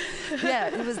 Do. Yeah,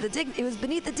 it was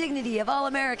beneath the dignity of all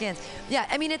Americans. Yeah,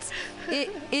 I mean,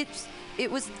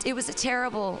 it was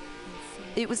terrible.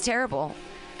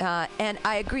 And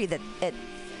I agree that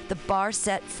the bar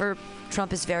set for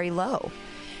Trump is very low.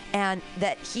 And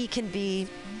that he can be,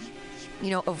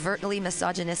 overtly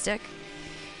misogynistic.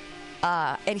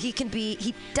 And he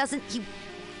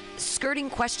skirting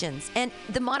questions. And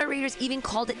the moderators even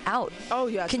called it out. Oh,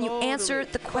 yeah. Can you answer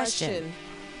the question?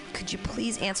 Could you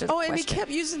please answer the question? Oh, and he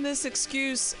kept using this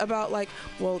excuse about, like,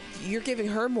 well, you're giving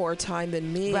her more time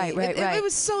than me. Right. It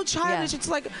was so childish. Yeah. It's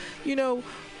like,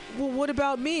 well, what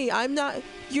about me?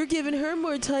 You're giving her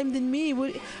more time than me.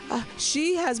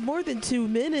 She has more than 2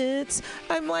 minutes.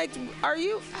 I'm like,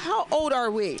 how old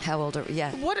are we? How old are we?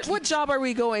 Yeah. What job are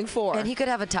we going for? And he could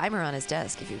have a timer on his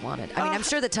desk if he wanted. I mean, I'm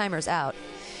sure the timer's out.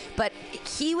 But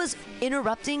he was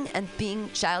interrupting and being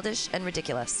childish and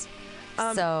ridiculous.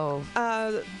 Something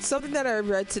that I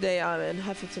read today in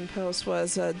Huffington Post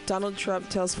was Donald Trump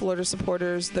tells Florida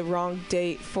supporters the wrong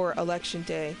date for Election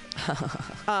Day.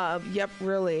 Yep,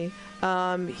 really.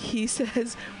 He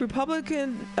says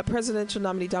Republican presidential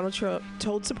nominee Donald Trump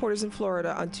told supporters in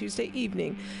Florida on Tuesday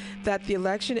evening that the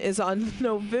election is on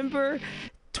November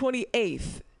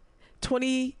 28th.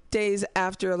 20 days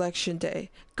after Election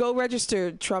Day. Go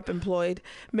register, Trump employed.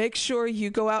 Make sure you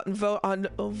go out and vote on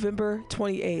November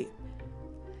 28th.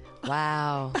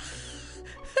 Wow.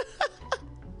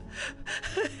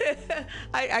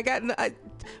 I got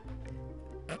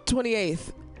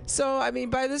 28th. So, I mean,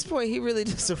 by this point, he really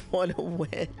doesn't want to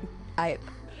win.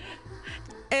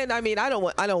 And I mean, I don't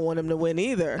want him to win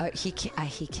either. He can't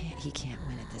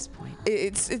win at this point.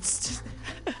 It's just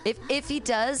if he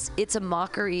does, it's a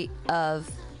mockery of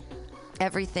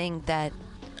everything that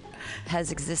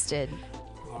has existed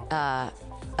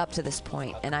up to this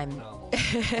point, and I'm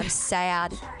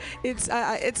sad. It's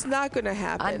not going to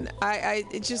happen.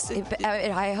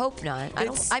 I hope not. I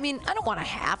don't want to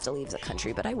have to leave the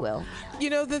country, but I will.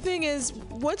 The thing is,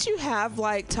 once you have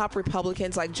like top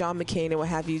Republicans like John McCain and what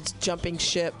have you jumping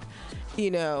ship,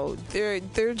 they're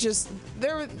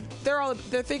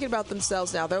thinking about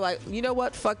themselves now. They're like, you know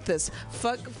what? Fuck this.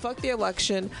 Fuck the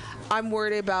election. I'm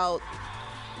worried about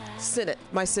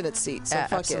my Senate seat. So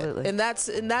fuck absolutely. it. And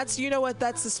that's you know what?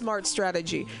 That's the smart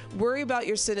strategy. Worry about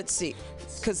your Senate seat,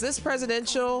 because this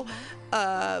presidential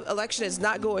election is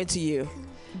not going to you.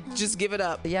 Just give it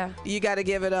up. Yeah. You got to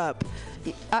give it up.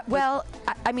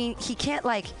 I mean, he can't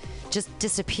just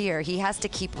disappear. He has to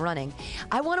keep running.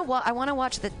 I want to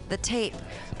watch the tape,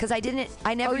 because I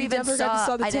never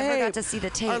saw the tape. I never got to see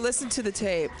the tape or listen to the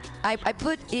tape. I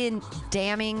put in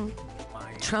damning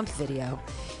Trump video,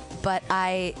 but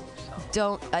I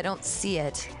don't see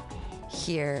it.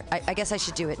 here. I guess I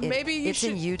should do it. Maybe it's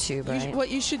in YouTube, right? What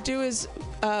you should do is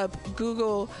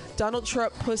Google Donald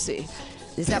Trump pussy.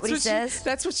 Is that what he says?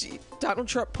 That's what Donald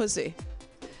Trump pussy.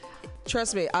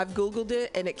 Trust me, I've Googled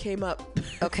it and it came up.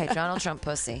 Okay, Donald Trump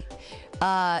pussy.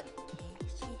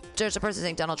 There's a person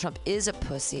saying Donald Trump is a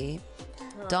pussy.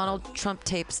 Donald Trump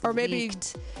tapes or maybe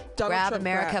leaked. Donald Grab Trump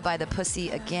America by the pussy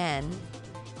again.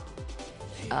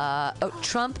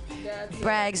 Trump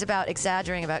brags about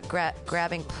exaggerating about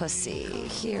grabbing pussy.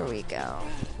 Here we go.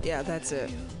 Yeah, that's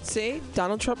it. See?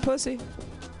 Donald Trump pussy.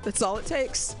 That's all it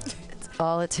takes.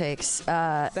 All it takes.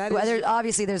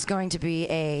 Obviously, there's going to be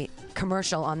a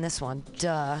commercial on this one.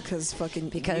 Duh. Because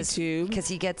YouTube. Because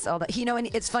he gets all that. And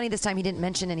it's funny this time he didn't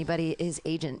mention anybody, his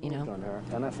agent, On her,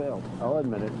 and I failed. I'll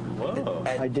admit it. Whoa.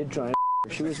 I did try and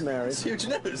she was married. It's huge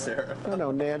news there. No,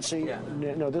 Nancy. Yeah.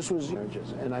 No, this was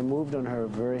marriages. And I moved on her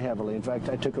very heavily. In fact,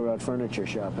 I took her out furniture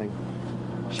shopping.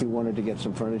 She wanted to get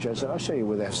some furniture. I said, I'll show you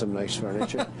where they have some nice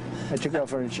furniture. I took her out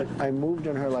furniture. I moved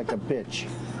on her like a bitch.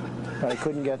 But I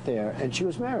couldn't get there, and she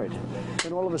was married.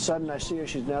 And all of a sudden, I see her.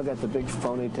 She's now got the big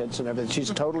phony tits and everything. She's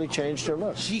totally changed her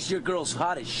look. She's your girl's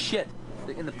hot as shit.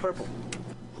 In the purple.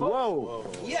 Whoa!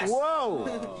 Yes!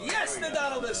 Whoa! Yes, the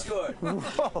Donald has scored!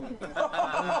 Whoa!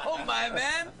 Oh, my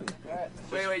man!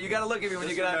 Wait, you gotta look at me when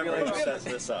you get out of your leg. Sets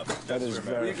this up. That is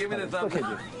very Will you give me the thumbs Look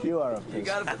up? at you. You are a You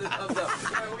gotta put the thumbs up.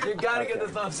 You gotta get the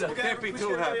thumbs up. Can't be too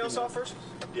happy. Else off first?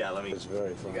 Yeah, let me. It's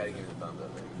very funny. You gotta give me the thumbs up.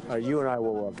 All right, you and I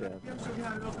will walk down.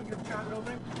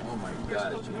 Oh, my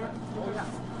God.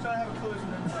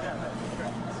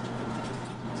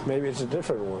 Maybe it's a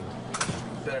different one.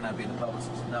 Better not be the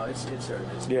publicist. No, it's her.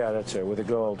 Yeah, that's her, with the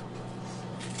gold.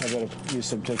 I better use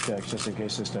some Tic Tacs just in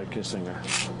case I start kissing her.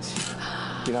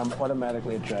 I'm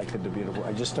automatically attracted to beautiful.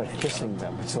 I just start kissing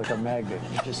them. It's like a magnet.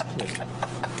 You just kiss.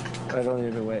 I don't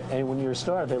even wait. And when you're a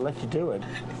star, they let you do it.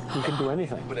 You can do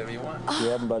anything. Whatever you want. You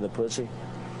have them by the pussy.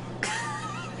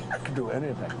 I can do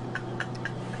anything.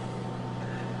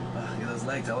 Look at those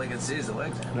legs. All I can see is the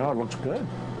legs. No, it looks good.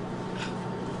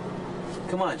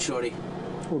 Come on, shorty.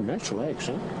 Oh, nice legs,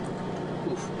 huh?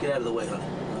 Oof, get out of the way, honey.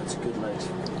 That's good legs.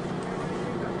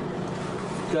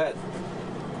 Go ahead.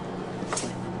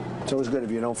 It's always good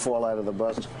if you don't fall out of the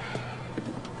bus.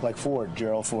 Like Ford,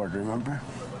 Gerald Ford, remember?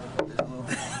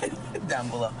 Down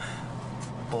below.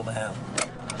 Pull the hand.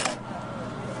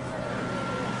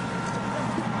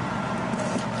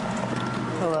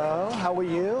 Hello, how are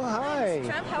you? Hi.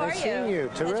 Trump, how nice are seeing you? you.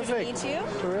 Terrific. Pleasure to meet you.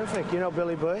 Terrific. You know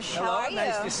Billy Bush? How are you?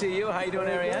 Nice to see you. How you doing,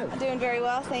 Ariane? I'm doing very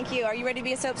well, thank you. Are you ready to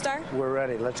be a soap star? We're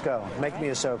ready. Let's go. Make me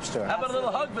a soap star. How about a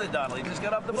little hug for the Donald? He just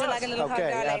got off the bus. Would you like a little hug,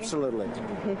 Okay, darling? absolutely.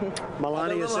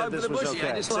 Melania said this was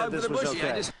okay. Said this was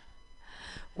okay.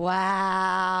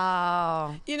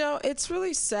 Wow. It's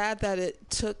really sad that it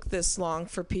took this long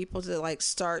for people to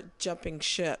start jumping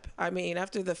ship. I mean,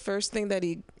 after the first thing that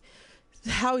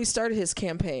how he started his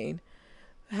campaign,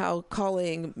 how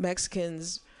calling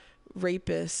Mexicans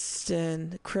rapists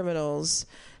and criminals,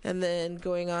 and then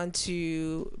going on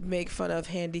to make fun of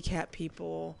handicapped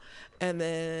people, and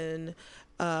then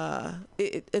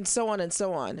and so on and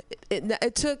so on.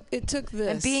 It took this,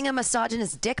 and being a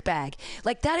misogynist dickbag,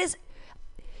 that is.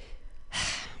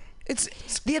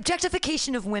 It's the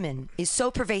objectification of women is so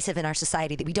pervasive in our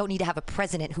society that we don't need to have a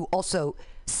president who also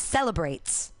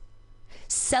celebrates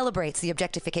the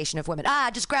objectification of women.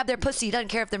 Just grab their pussy. Doesn't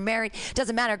care if they're married.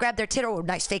 Doesn't matter. Grab their tit. Or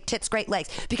nice fake tits, great legs.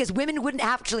 Because women wouldn't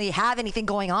actually have anything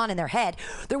going on in their head.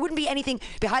 There wouldn't be anything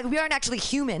behind. We aren't actually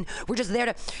human. We're just there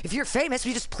to, if you're famous,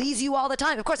 we just please you all the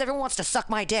time. Of course, everyone wants to suck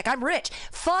my dick. I'm rich.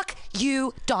 Fuck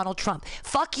you, Donald Trump.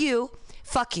 Fuck you.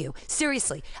 Fuck you.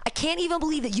 Seriously. I can't even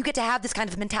believe that you get to have this kind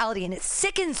of mentality, and it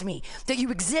sickens me that you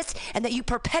exist and that you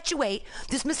perpetuate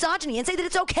this misogyny and say that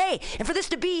it's okay. And for this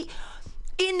to be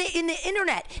in the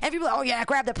internet, and people are, oh yeah,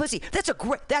 grab that pussy.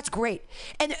 That's great.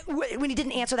 And when he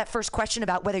didn't answer that first question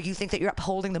about whether you think that you're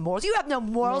upholding the morals, you have no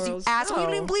morals. You asshole. No. You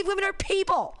don't even believe women are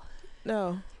people.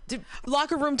 No.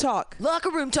 Locker room talk.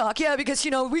 Yeah, because,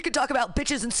 we could talk about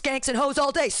bitches and skanks and hoes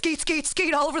all day. Skeet, skeet,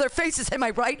 skeet all over their faces, am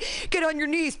I right? Get on your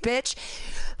knees, bitch.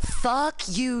 Fuck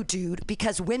you, dude,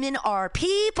 because women are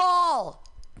people.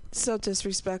 So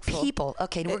disrespectful. People.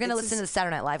 Okay, we're going to listen to the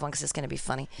Saturday Night Live one because it's going to be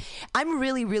funny. I'm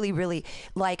really, really, really,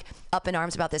 up in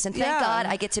arms about this. And thank God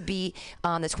I get to be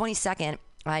on the 22nd.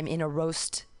 I'm in a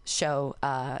roast show.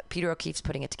 Peter O'Keefe's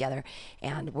putting it together,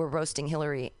 and we're roasting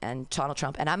Hillary and Donald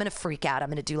Trump, and I'm gonna freak out. I'm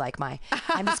gonna do I'm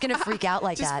just gonna freak out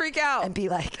like just that. Freak out and be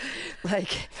like,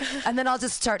 and then I'll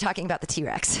just start talking about the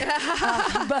T-Rex.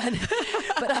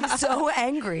 But I'm so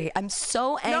angry.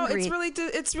 No,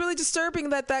 it's really disturbing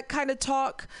that kind of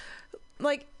talk,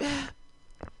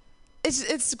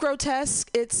 it's grotesque.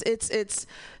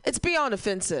 It's beyond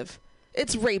offensive.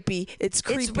 It's rapey. It's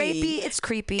creepy. It's rapey. It's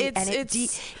creepy. And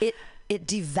it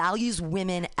devalues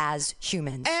women as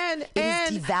humans. And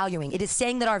it is devaluing. It is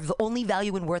saying that our only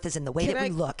value and worth is in the way that we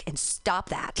look. And stop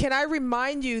that. Can I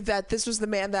remind you that this was the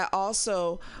man that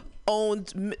also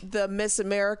owned the Miss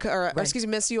America or excuse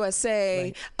me, Miss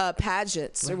USA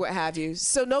pageants or what have you.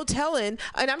 So no telling,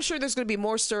 and I'm sure there's going to be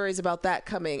more stories about that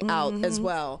coming out as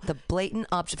well. The blatant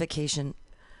objectification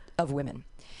of women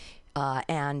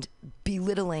and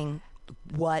belittling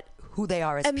who they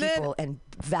are as people and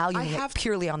valuing it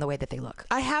purely on the way that they look.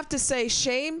 I have to say,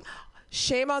 shame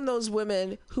on those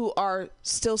women who are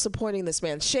still supporting this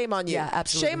man. Shame on you. Yeah,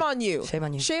 absolutely. Shame on you. Shame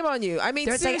on you. Shame on you. I mean,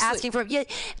 they're seriously. like asking for,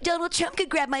 Donald Trump could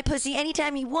grab my pussy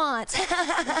anytime he wants.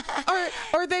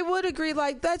 or they would agree,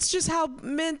 like, that's just how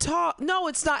men talk. No,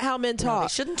 it's not how men talk. No, they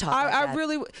shouldn't talk like that. I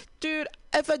really, dude,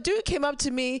 if a dude came up to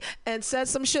me and said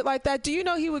some shit like that, do you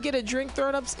know he would get a drink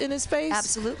thrown up in his face?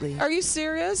 Absolutely. Are you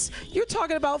serious? You're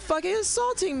talking about fucking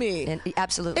assaulting me.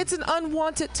 Absolutely. It's an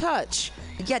unwanted touch.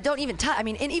 Yeah, don't even touch. I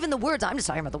mean, and even the words. I'm just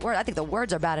talking about the word. I think the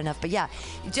words are bad enough. But yeah,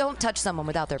 you don't touch someone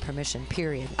without their permission.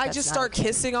 Period. I just start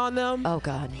kissing on them. Oh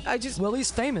God. Well,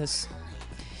 he's famous.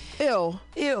 Ew.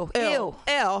 Ew. Ew.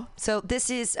 Ew. So this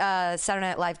is Saturday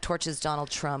Night Live torches Donald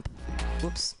Trump.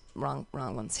 Whoops. Wrong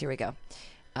ones. Here we go.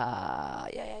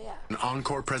 Yeah. An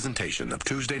encore presentation of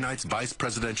Tuesday night's vice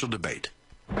presidential debate.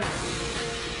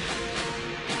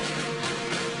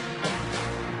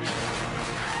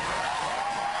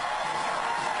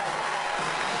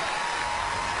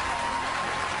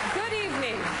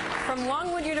 From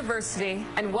Longwood University,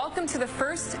 and welcome to the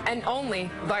first and only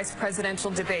vice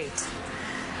presidential debate.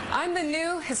 I'm the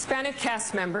new Hispanic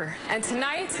cast member, and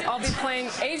tonight I'll be playing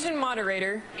Asian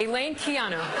moderator Elaine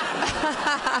Keanu.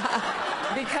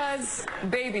 Because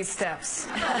baby steps.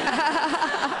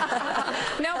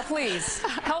 Now please,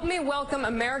 help me welcome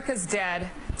America's dad,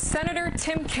 Senator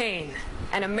Tim Kaine,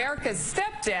 and America's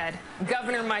stepdad,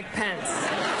 Governor Mike Pence.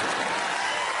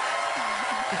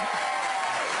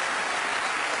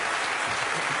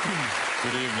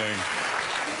 Good evening.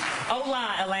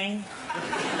 Hola, Elaine.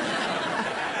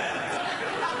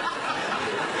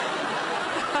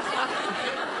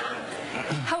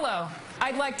 Hello.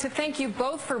 I'd like to thank you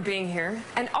both for being here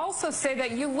and also say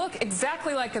that you look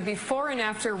exactly like a before and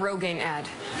after Rogaine ad.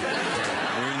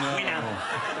 We know.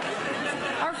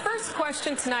 Our first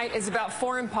question tonight is about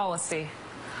foreign policy.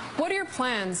 What are your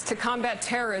plans to combat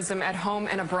terrorism at home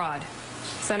and abroad?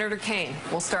 Senator Kaine,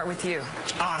 we'll start with you.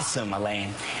 Awesome,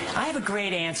 Elaine. I have a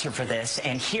great answer for this,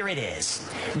 and here it is.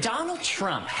 Donald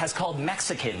Trump has called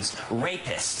Mexicans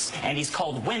rapists, and he's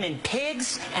called women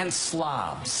pigs and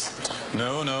slobs.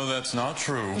 No, that's not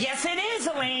true. Yes, it is,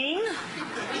 Elaine.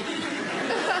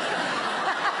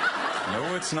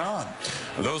 No, it's not.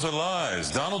 Those are lies.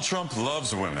 Donald Trump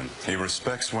loves women. He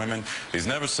respects women. He's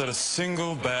never said a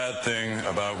single bad thing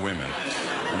about women.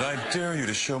 And I dare you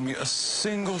to show me a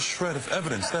single shred of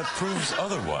evidence that proves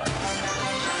otherwise.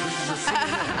 This is a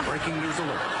CNN breaking news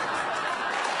alert.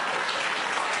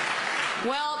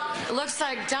 Well, looks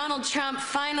like Donald Trump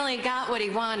finally got what he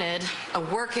wanted, a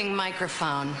working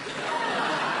microphone.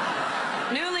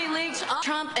 Newly leaked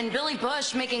Trump and Billy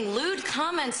Bush making lewd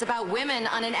comments about women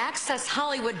on an Access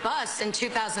Hollywood bus in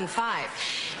 2005.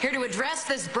 Here to address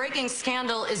this breaking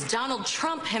scandal is Donald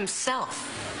Trump himself.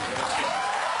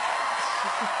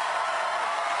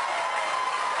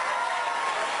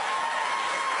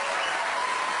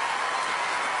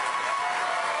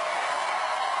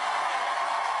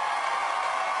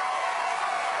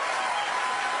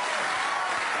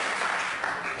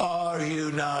 Are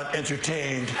you not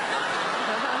entertained?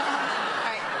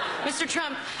 Mr.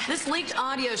 Trump, this leaked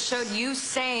audio showed you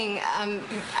saying, I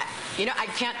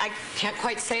can't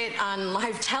quite say it on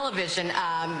live television,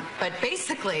 but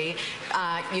basically,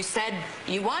 you said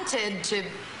you wanted to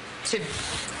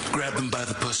grab them by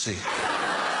the pussy.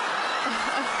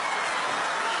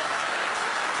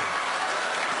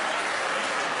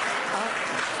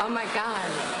 Oh my God.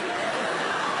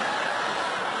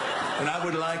 And I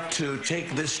would like to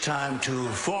take this time to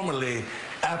formally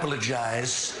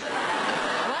apologize.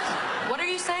 What are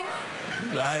you saying?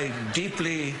 I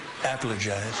deeply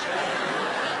apologize.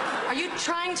 Are you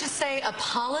trying to say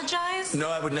apologize? No,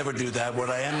 I would never do that. What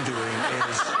I am doing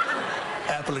is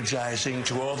apologizing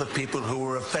to all the people who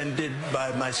were offended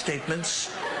by my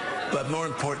statements, but more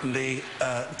importantly,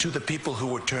 to the people who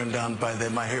were turned on by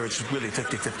them. I hear it's really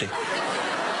 50-50.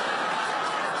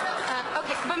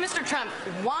 Okay, But Mr. Trump,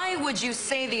 why would you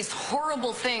say these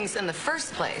horrible things in the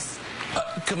first place?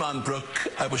 Come on, Brooke.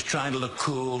 I was trying to look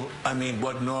cool. I mean,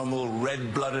 what normal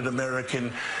red-blooded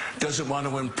American doesn't want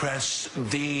to impress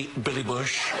the Billy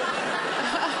Bush?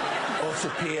 Also,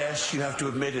 P.S., you have to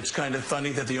admit it's kind of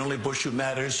funny that the only Bush who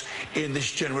matters in this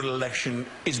general election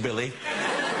is Billy.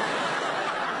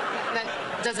 That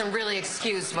doesn't really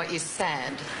excuse what you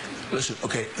said. Listen,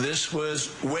 okay, this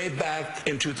was way back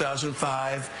in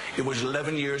 2005. It was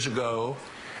 11 years ago,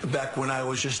 back when I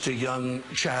was just a young,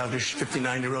 childish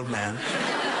 59-year-old man.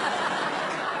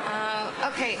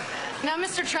 Okay. Now,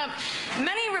 Mr. Trump,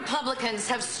 many Republicans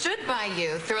have stood by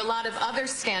you through a lot of other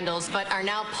scandals, but are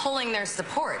now pulling their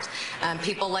support.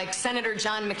 People like Senator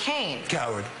John McCain.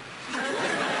 Coward.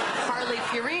 Carly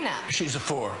Fiorina. She's a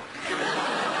 4.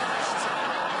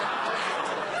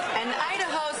 And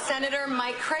Idaho Senator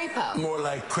Mike Crapo. More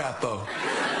like Crapo.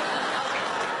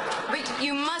 But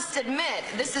you must admit,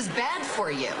 this is bad for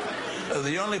you.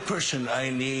 The only person I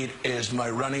need is my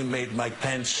running mate, Mike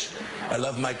Pence. I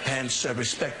love Mike Pence. I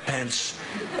respect Pence.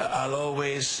 I'll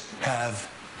always have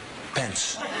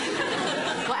Pence.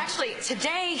 Well, actually,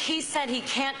 today he said he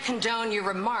can't condone your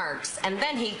remarks, and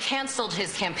then he canceled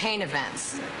his campaign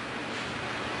events.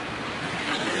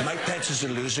 Mike Pence is a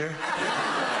loser.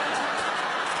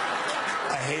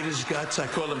 I hate his guts. I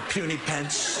call him Puny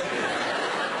Pence.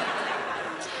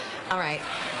 All right.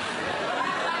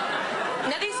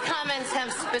 Now, these comments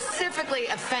have specifically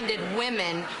offended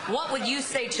women. What would you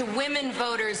say to women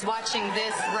voters watching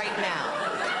this right now?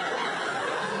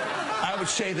 I would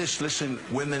say this, listen,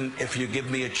 women, if you give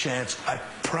me a chance, I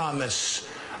promise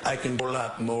I can do a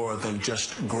lot more than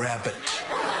just grab it.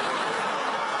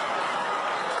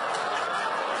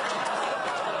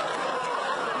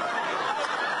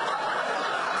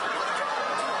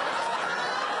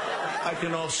 I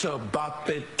can also bop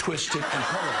it, twist it, and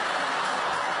pull it.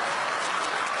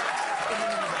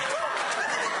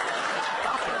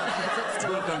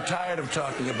 Look, I'm tired of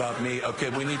talking about me. Okay,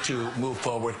 we need to move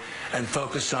forward and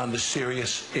focus on the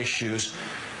serious issues.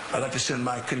 I'd like to send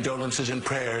my condolences and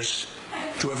prayers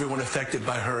to everyone affected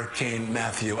by Hurricane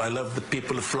Matthew. I love the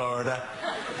people of Florida,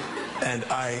 and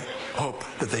I hope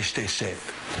that they stay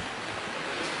safe.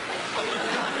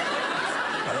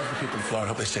 I love the people of Florida. I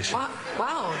hope they stay safe.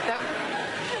 Wow.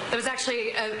 That was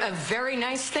actually a very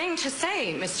nice thing to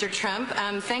say, Mr. Trump.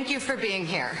 Thank you for being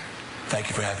here. Thank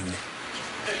you for having me.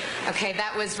 Okay,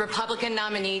 that was Republican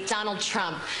nominee Donald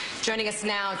Trump joining us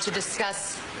now to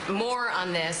discuss more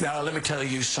on this. Now, let me tell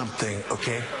you something,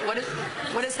 okay? What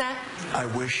is that? I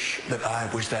wish that I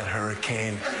was that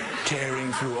hurricane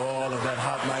tearing through all of that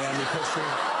hot Miami pussy.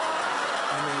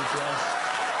 I mean, just,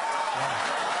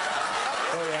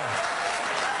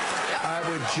 I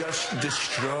would just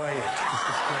destroy it.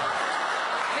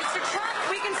 Mr. Trump,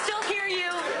 we can still hear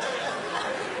you.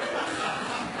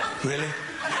 Really?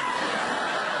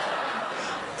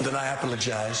 Then I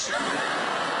apologize.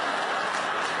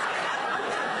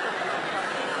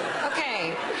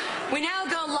 Okay, we now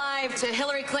go live to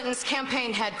Hillary Clinton's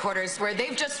campaign headquarters, where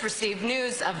they've just received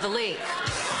news of the leak.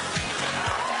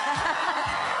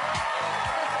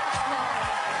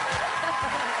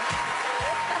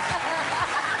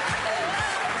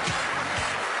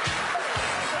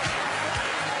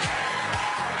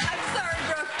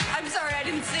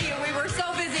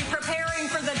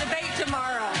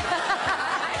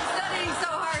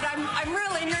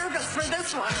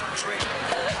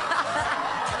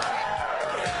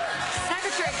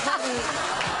 Secretary Clinton,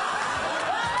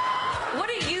 what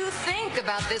do you think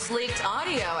about this leaked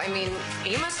audio? I mean,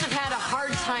 you must have had a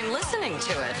hard time listening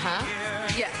to it, huh?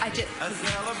 Yeah, I did.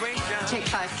 Take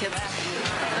 5, kids.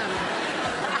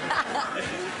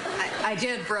 I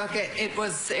did, Brooke. It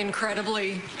was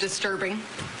incredibly disturbing.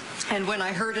 And when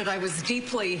I heard it, I was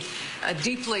deeply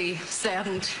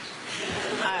saddened.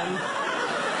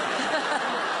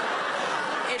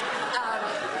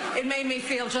 It made me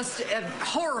feel just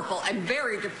horrible and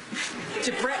very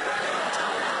depressed.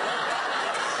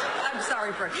 I'm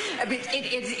sorry, Brooke. I mean,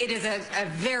 it is a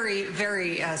very,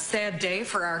 very sad day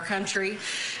for our country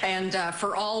and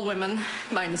for all women,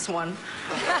 minus one.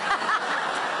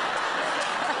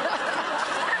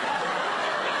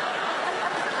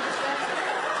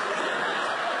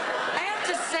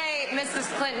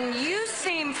 Mrs. Clinton, you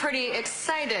seem pretty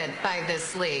excited by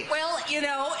this leak. Well, you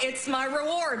know, it's my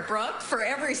reward, Brooke, for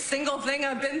every single thing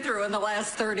I've been through in the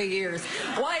last 30 years.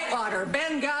 Whitewater,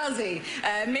 Benghazi,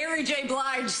 Mary J.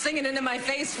 Blige singing into my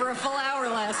face for a full hour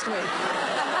last week.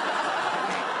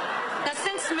 Now,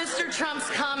 since Mr. Trump's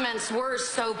comments were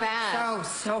so bad.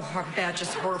 So bad,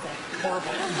 just horrible.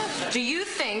 Do you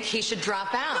think he should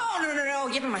drop out? No,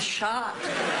 give him a shot.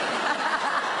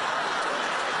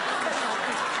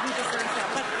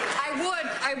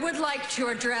 I would like to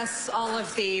address all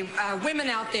of the women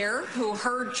out there who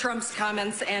heard Trump's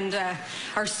comments and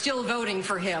are still voting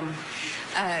for him.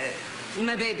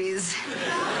 My babies,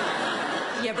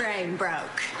 your brain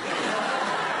broke.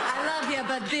 I love you,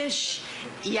 but bish,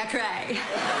 you cray.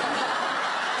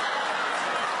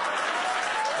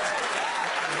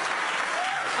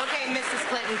 Okay, Mrs.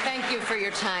 Clinton, thank you for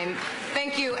your time.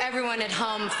 Thank you, everyone at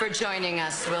home, for joining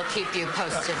us. We'll keep you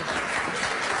posted.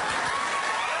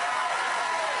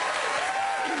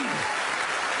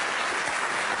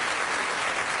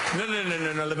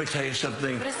 No, let me tell you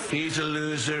something. He's a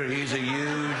loser. He's a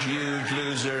huge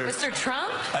loser. Mr.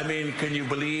 Trump? I mean, can you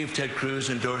believe Ted Cruz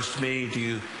endorsed me? Do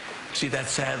you see that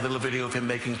sad little video of him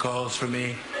making calls for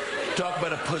me? Talk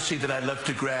about a pussy that I love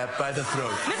to grab by the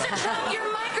throat. Mr. Trump,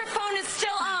 your microphone is still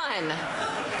on.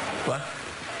 What?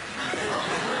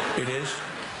 It is?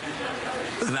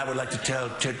 And I would like to tell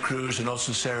Ted Cruz in all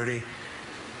sincerity,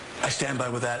 I stand by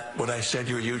with that, what I said,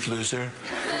 you're a huge loser.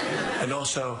 And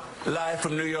also, live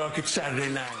from New York, it's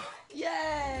Saturday night.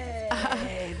 Yay!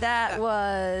 That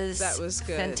was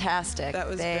good. Fantastic. That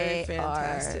was very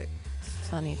fantastic.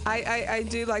 Funny. I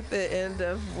do like the end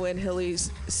of when Hillary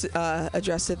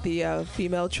addressed the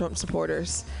female Trump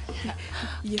supporters.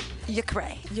 You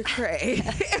cray. You cray.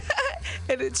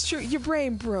 And it's true. Your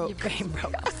brain broke. Your brain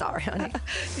broke. I'm sorry, honey.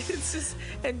 It's just,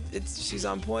 and she's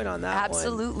on point on that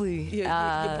Absolutely. one.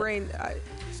 Your brain.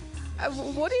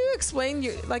 What do you explain?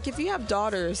 Like, if you have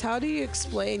daughters, how do you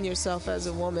explain yourself as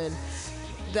a woman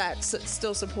that's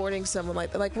still supporting someone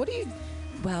like that? Like, what do you?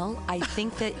 Well, I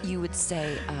think that you would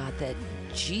say that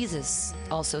Jesus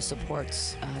also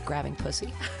supports grabbing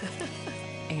pussy.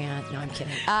 And no, I'm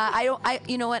kidding.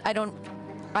 You know what?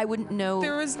 I wouldn't know.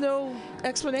 There is no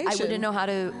explanation. I wouldn't know how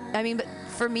to. I mean, but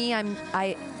for me,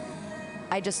 I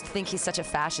just think he's such a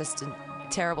fascist and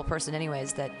terrible person,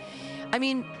 anyways. That, I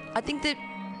mean, I think that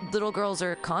little girls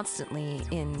are constantly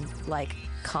in like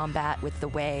combat with the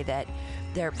way that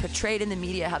they're portrayed in the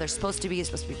media, how they're supposed to be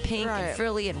pink and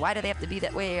frilly, and why do they have to be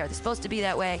that way? Are they supposed to be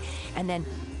that way? And then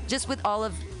just with all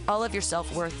of your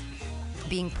self-worth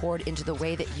being poured into the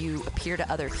way that you appear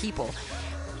to other people,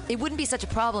 it wouldn't be such a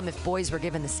problem if boys were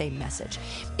given the same message.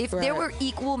 If there were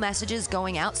equal messages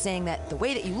going out saying that the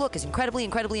way that you look is incredibly,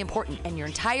 incredibly important, and your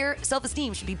entire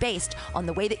self-esteem should be based on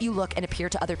the way that you look and appear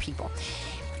to other people.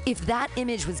 If that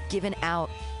image was given out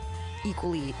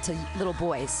equally to little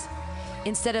boys,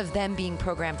 instead of them being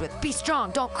programmed with be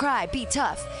strong, don't cry, be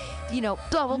tough, blah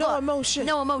blah blah,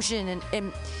 no emotion,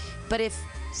 and but if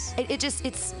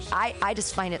I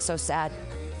just find it so sad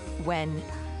when,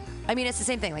 I mean, it's the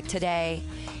same thing. Like today,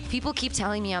 people keep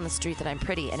telling me on the street that I'm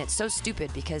pretty, and it's so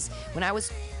stupid because when I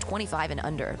was 25 and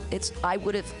under, I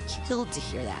would have killed to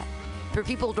hear that. For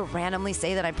people to randomly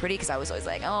say that I'm pretty, because I was always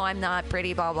like, oh, I'm not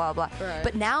pretty, blah, blah, blah. Right.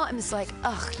 But now I'm just like,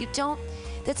 ugh, you don't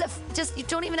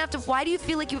even have to, why do you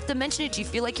feel like you have to mention it? Do you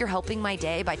feel like you're helping my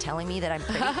day by telling me that I'm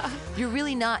pretty? You're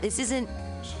really not. This isn't.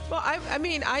 Well, I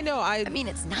mean,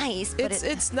 it's nice, but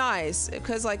it's nice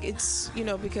because like it's,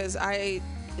 because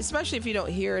especially if you don't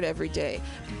hear it every day,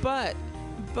 but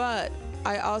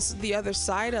I also, the other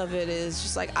side of it is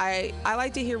just like, I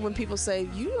like to hear when people say,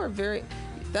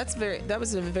 that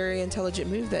was a very intelligent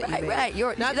move that you made. Right.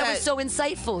 That was so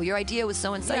insightful. Your idea was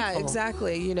so insightful. Yeah,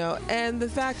 exactly. And the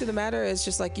fact of the matter is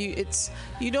just like you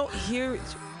don't hear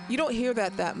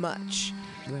that much.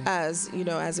 Right. As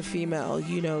a female,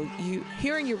 you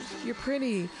hearing you're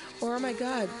pretty, or oh my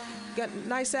God, got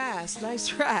nice ass, nice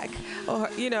track, or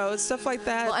stuff like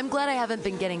that. Well, I'm glad I haven't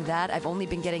been getting that. I've only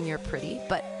been getting you're pretty,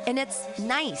 and it's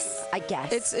nice, I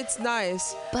guess. It's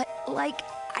nice, but like,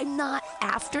 I'm not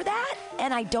after that,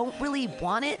 and I don't really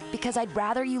want it because I'd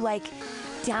rather you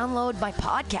download my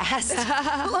podcast.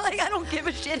 I don't give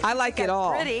a shit. I like it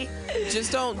all. Pretty.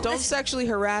 Just don't sexually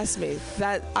harass me.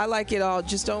 That I like it all.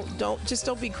 Just don't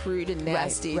be crude and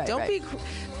nasty. Don't be.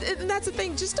 And that's the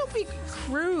thing. Just don't be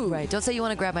crude. Right. Don't say you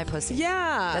want to grab my pussy.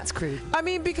 Yeah. That's crude. I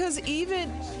mean, because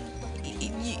even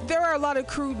there are a lot of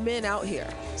crude men out here.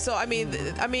 So I mean,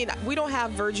 we don't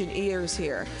have virgin ears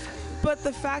here. But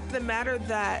the fact of the matter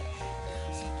that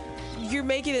you're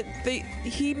making it,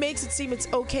 he makes it seem it's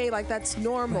okay, like that's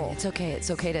normal. Right, it's okay. It's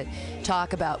okay to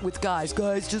talk about with guys.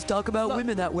 Guys just talk about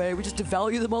women that way. We just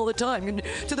devalue them all the time. And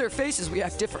to their faces, we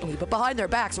act differently. But behind their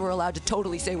backs, we're allowed to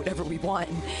totally say whatever we want.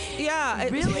 Yeah.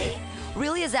 Really?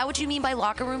 Really? Is that what you mean by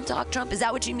locker room talk, Trump? Is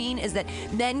that what you mean? Is that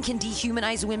men can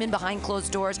dehumanize women behind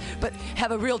closed doors, but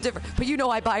have a real different? But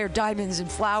I buy her diamonds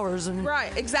and flowers and.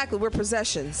 Right. Exactly. We're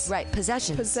possessions. Right.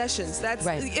 Possessions. Possessions. That's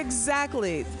right.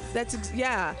 Exactly.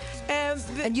 Yeah.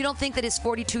 And you don't think that his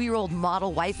 42-year-old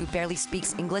model wife who barely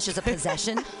speaks English is a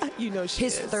possession?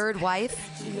 His third wife.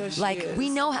 Is. We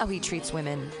know how he treats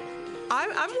women.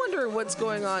 I'm wondering what's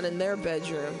going on in their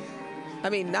bedroom. I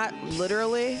mean, not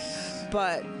literally,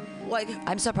 but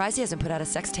I'm surprised he hasn't put out a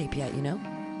sex tape yet.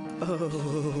 Oh,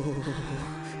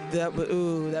 that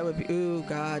would be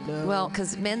God no. Well,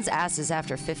 because men's asses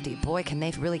after 50, boy, can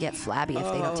they really get flabby if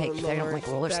they don't like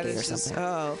roller skate or something.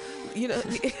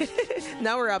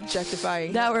 Now we're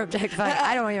objectifying.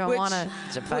 I don't even want to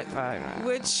objectify.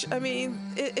 Which I mean,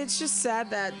 it's just sad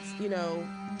that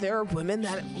there are women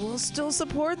that will still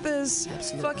support this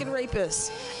fucking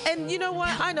rapist. And you know what?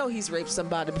 I know he's raped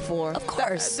somebody before. Of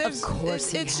course. He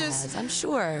has. Just, I'm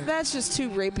sure. That's just too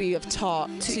rapey of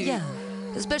talk. Yeah.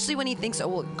 Especially when he thinks,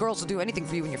 girls will do anything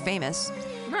for you when you're famous.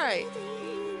 Right.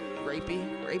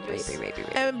 Rapey.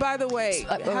 And by the way,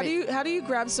 how do you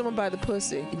grab someone by the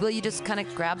pussy? Well, you just kind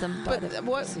of grab them by the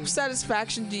what pussy.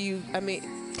 Satisfaction do you,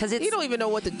 because you don't even know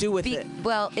what to do with it.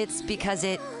 Well, it's because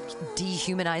it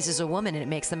dehumanizes a woman and it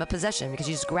makes them a possession because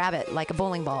you just grab it like a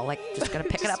bowling ball, like just gonna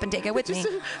pick it up and take it with me.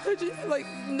 Like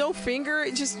no finger,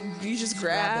 you just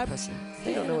grab. The pussy.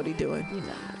 They don't know what he's doing.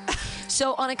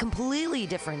 So on a completely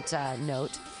different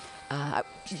note,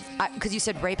 because you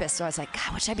said rapist, so I was like,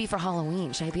 God, what should I be for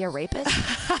Halloween? Should I be a rapist?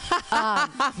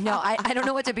 No, I don't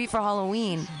know what to be for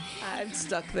Halloween. I'm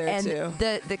stuck there and too.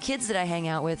 The kids that I hang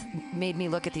out with made me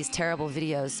look at these terrible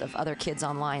videos of other kids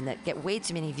online that get way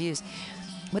too many views.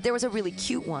 But there was a really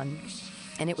cute one,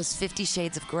 and it was 50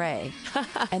 Shades of Grey.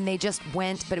 And they just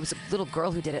went, but it was a little girl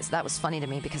who did it, so that was funny to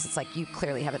me because it's like, you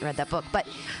clearly haven't read that book. But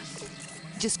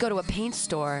just go to a paint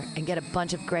store and get a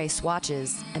bunch of gray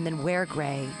swatches and then wear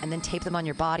gray and then tape them on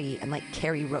your body and like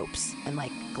carry ropes and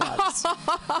like gloves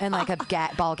and like a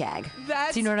ball gag.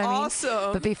 That's Do you know what I mean?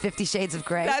 awesome. But be 50 Shades of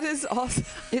Grey. That is awesome.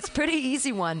 It's pretty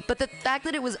easy one. But the fact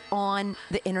that it was on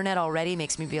the internet already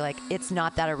makes me be like, it's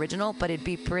not that original, but it'd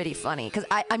be pretty funny. Because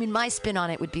I mean, my spin on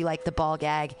it would be like the ball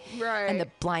gag and the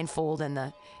blindfold and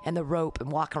the rope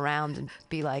and walk around and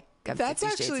be like, I'm 50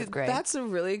 Shades of Grey. That's a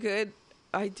really good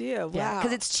idea. Wow. Yeah,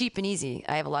 because it's cheap and easy.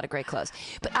 I have a lot of great clothes,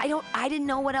 but I didn't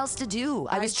know what else to do.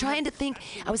 I was trying to think.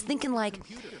 I was thinking like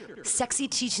sexy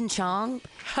Cheech and Chong,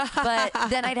 but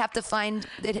then I'd have to find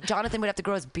Jonathan would have to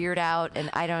grow his beard out, and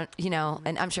I don't,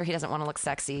 and I'm sure he doesn't want to look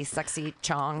sexy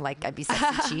Chong. Like I'd be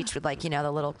sexy Cheech with like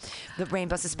the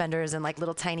rainbow suspenders and like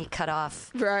little tiny cut off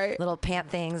little pant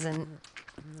things and.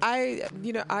 I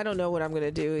don't know what I'm gonna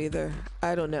do either.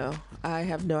 I don't know. I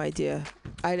have no idea.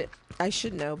 I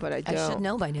should know, but I don't. I should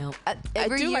know by now.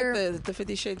 Every year, like the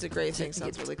 50 Shades of Grey thing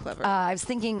sounds really clever. I was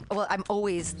thinking, well, I'm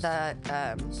always the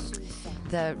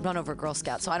Run Over Girl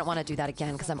Scout, so I don't want to do that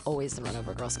again because I'm always the Run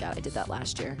Over Girl Scout. I did that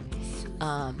last year.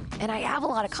 And I have a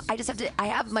lot of, I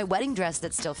have my wedding dress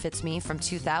that still fits me from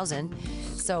 2000.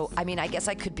 So, I mean, I guess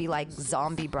I could be like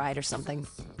Zombie Bride or something.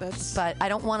 But I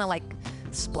don't want to like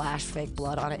splash fake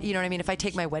blood on it. You know what I mean? If I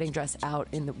take my wedding dress out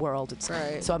in the world, it's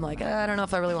so I'm like, I don't know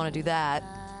if I really want to do that.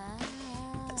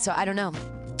 So I don't know.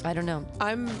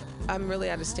 I'm really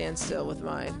at a standstill with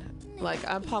mine. Like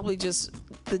I'm probably just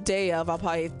the day of, I'll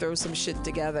probably throw some shit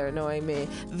together, knowing me.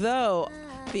 Though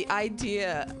the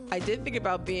idea, I did think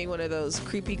about being one of those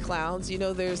creepy clowns.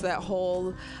 There's that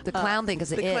whole the clown thing because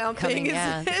the clown coming.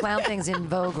 Yeah, the clown thing's in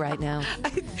vogue right now.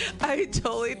 I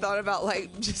totally thought about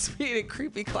like just being a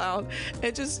creepy clown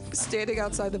and just standing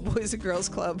outside the Boys and Girls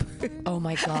Club. Oh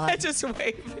my God! Just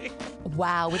waving.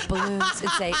 Wow, with balloons and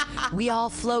say, "We all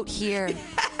float here.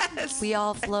 Yes. We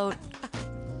all float."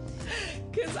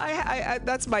 Because I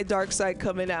that's my dark side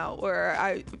coming out, where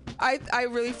I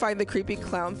really find the creepy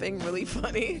clown thing really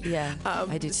funny. Yeah,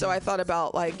 I do too. So I thought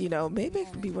about like, maybe I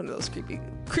could be one of those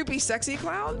creepy sexy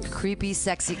clowns. Creepy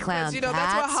sexy clown.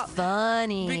 That's what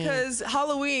funny. Because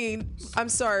Halloween, I'm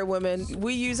sorry, women,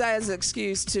 we use that as an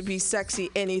excuse to be sexy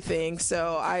anything.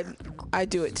 So I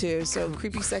do it too. So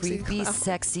creepy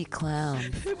sexy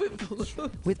clown.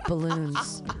 With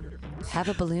balloons. Have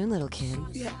a balloon, little kid.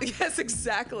 Yeah, yes,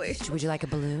 exactly. Would you like a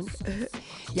balloon?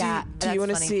 Yeah. Do you want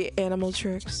to see animal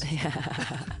tricks? Yeah.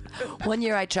 One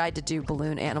year I tried to do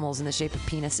balloon animals in the shape of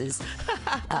penises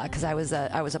because I was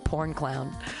a porn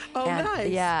clown. Oh, and,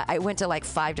 nice. Yeah, I went to like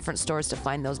 5 different stores to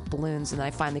find those balloons, and then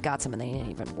I finally got some, and they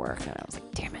didn't even work. And I was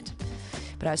like, damn it.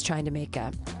 But I was trying to make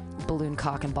balloon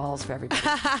cock and balls for everybody.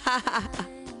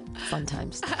 Fun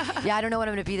times. Yeah, I don't know what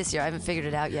I'm going to be this year. I haven't figured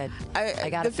it out yet. I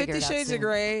got to figure it out. The 50 Shades of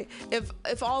Grey.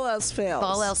 If all else fails. If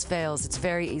all else fails, it's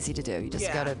very easy to do. You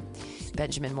just go to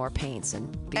Benjamin Moore Paints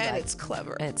and be and like, it's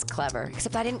clever. And it's clever.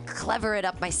 Except I didn't clever it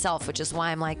up myself, which is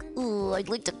why I'm like, ooh, I'd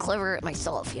like to clever it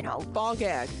myself, you know. Ball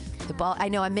gag. The ball. I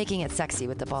know I'm making it sexy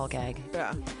with the ball gag.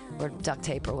 Yeah. Or duct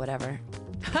tape or whatever.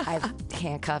 I have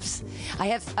handcuffs. I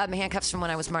have handcuffs from when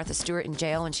I was Martha Stewart in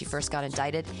jail when she first got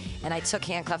indicted. And I took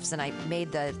handcuffs and I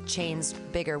made the chains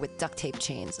bigger with duct tape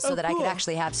chains so that I could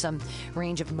actually have some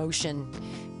range of motion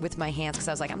with my hands. Because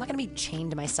I was like, I'm not going to be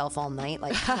chained to myself all night.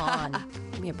 Like, come on.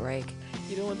 Give me a break.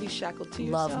 You don't want to be shackled to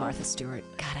yourself. Love Martha Stewart.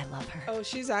 God, I love her. Oh,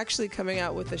 she's actually coming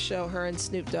out with a show, her and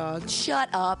Snoop Dogg. Shut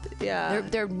up. Yeah.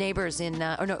 They're neighbors in,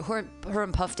 her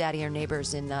and Puff Daddy are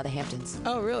neighbors in the Hamptons.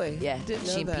 Oh, really? Yeah. Didn't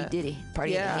know she and that. P. Diddy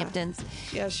party in the Hamptons.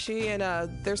 Yeah, she and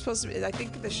they're supposed to be, I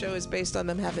think the show is based on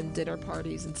them having dinner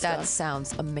parties and stuff. That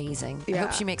sounds amazing. Yeah. I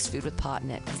hope she makes food with pot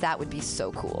in it because that would be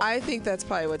so cool. I think that's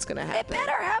probably what's going to happen. It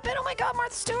better happen. Oh my God,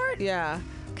 Martha Stewart. Yeah.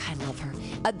 God, I love her.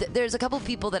 There's a couple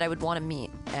people that I would want to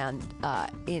meet, and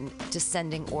in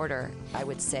descending order, I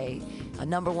would say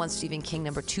number 1, Stephen King,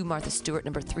 number 2, Martha Stewart,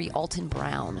 number 3, Alton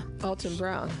Brown. Alton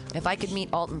Brown. If I could meet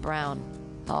Alton Brown,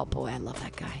 oh boy, I love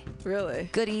that guy. Really?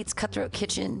 Good Eats, Cutthroat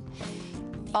Kitchen.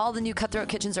 All the new Cutthroat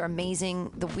Kitchens are amazing.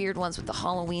 The weird ones with the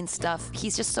Halloween stuff.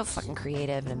 He's just so fucking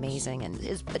creative and amazing.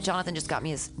 And Jonathan just got me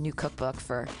his new cookbook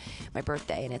for my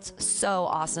birthday, and it's so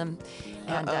awesome.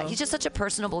 And he's just such a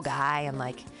personable guy, and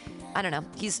like, I don't know.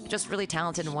 He's just really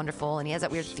talented and wonderful, and he has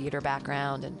that weird theater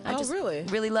background. And I just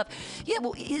really love. Yeah,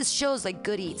 well, his shows like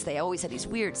Good Eats, they always had these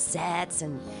weird sets,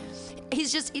 and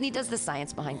he does the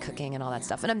science behind cooking and all that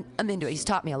stuff. And I'm into it. He's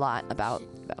taught me a lot about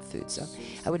food, so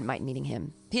I wouldn't mind meeting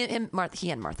him. He and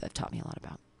Martha have taught me a lot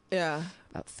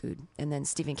about food. And then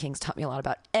Stephen King's taught me a lot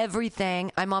about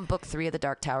everything. I'm on book 3 of the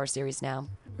Dark Tower series now.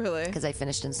 Really? Because I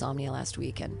finished Insomnia last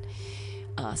week, and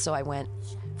so I went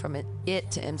from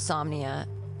it to Insomnia.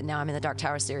 Now I'm in the Dark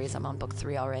Tower series. I'm on book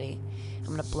 3 already.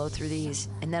 I'm gonna blow through these,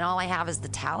 and then all I have is the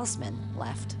Talisman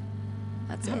left.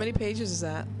 That's How many pages is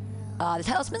that? The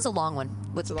Talisman's a long one.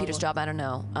 What's Peter's job? I don't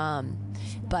know.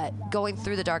 But going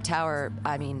through the Dark Tower,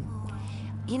 I mean,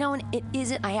 you know, and it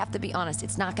isn't. I have to be honest.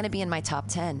 It's not going to be in my top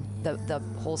 10, the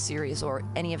whole series, or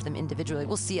any of them individually.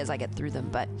 We'll see as I get through them.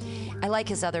 But I like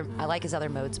his other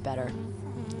modes better.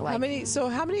 Like,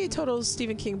 how many total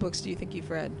Stephen King books do you think you've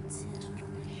read?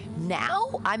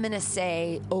 Now I'm going to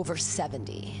say over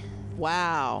 70.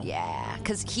 Wow. Yeah,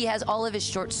 because he has all of his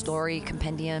short story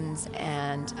compendiums,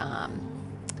 and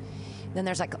then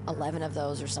there's like 11 of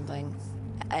those or something,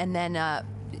 and then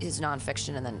his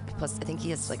nonfiction, and then plus I think he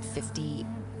has like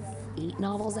 58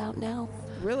 novels out now.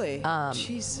 Really?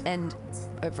 Jeez. And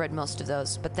I've read most of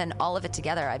those, but then all of it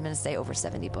together, I'm going to say over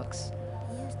 70 books.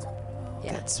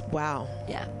 Yeah. That's wow.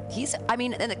 Yeah.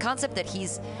 And the concept that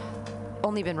he's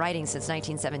only been writing since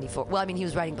 1974. Well, I mean, he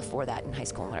was writing before that in high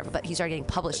school and whatever, but he started getting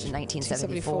published in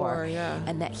 1974. Yeah.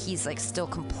 And that he's like still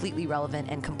completely relevant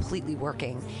and completely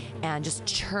working and just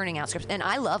churning out scripts. And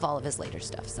I love all of his later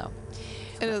stuff, so.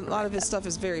 And a lot of his stuff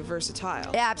is very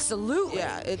versatile. Absolutely.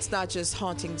 Yeah, it's not just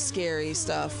haunting, scary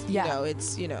stuff. Yeah.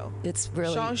 You know, it's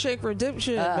really Shawshank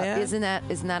Redemption, man. Isn't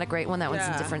that a great one? That one's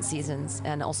in different seasons,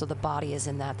 and also The Body is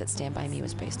in that Stand By Me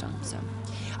was based on. So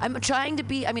I'm trying to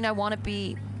be, I want to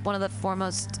be one of the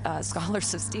foremost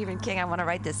scholars of Stephen King. I want to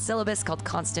write this syllabus called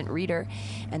Constant Reader,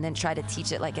 and then try to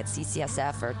teach it like at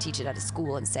CCSF or teach it at a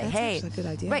school and say, That's a good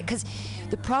idea. Right, because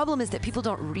the problem is that people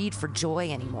don't read for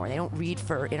joy anymore. They don't read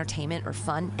for entertainment or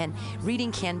fun, and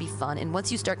reading can be fun. And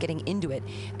once you start getting into it,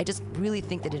 I just really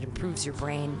think that it improves your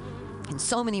brain in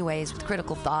so many ways, with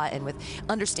critical thought and with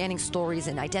understanding stories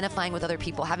and identifying with other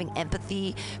people, having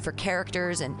empathy for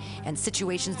characters and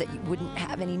situations that you wouldn't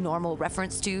have any normal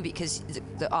reference to because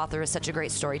the author is such a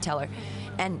great storyteller.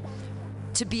 And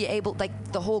to be able,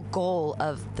 like, the whole goal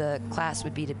of the class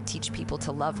would be to teach people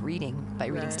to love reading by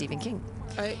reading Stephen King.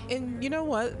 And you know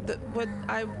what? What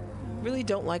I really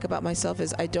don't like about myself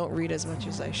is I don't read as much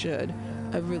as I should.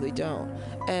 I really don't.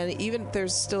 And even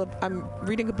I'm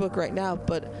reading a book right now,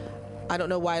 but I don't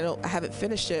know why I haven't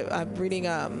finished it. I'm reading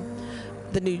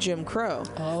the new Jim Crow.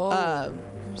 Oh.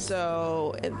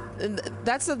 So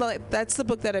that's the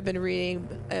book that I've been reading.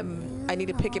 I need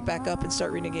to pick it back up and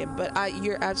start reading again. But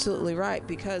you're absolutely right,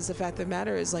 because the fact of the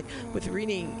matter is, like, with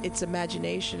reading, it's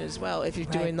imagination as well. If you're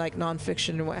doing like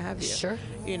nonfiction and what have you, sure,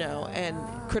 you know, and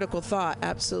critical thought,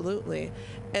 absolutely.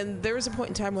 And there was a point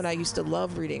in time when I used to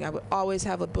love reading. I would always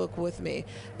have a book with me,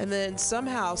 and then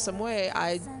somehow, some way,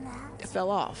 fell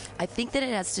off. I think that it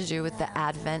has to do with the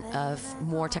advent of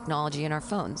more technology in our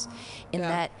phones, in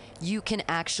that you can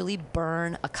actually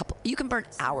burn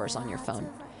hours on your phone.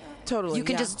 Totally. You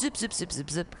can just zip, zip, zip, zip,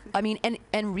 zip. I mean,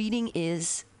 and reading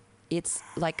it's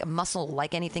like a muscle,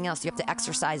 like anything else. You have to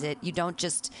exercise it. You don't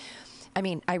just, I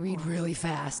mean, I read really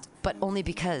fast, but only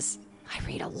because I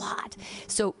read a lot.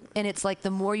 So, and it's like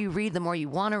the more you read, the more you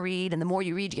want to read, and the more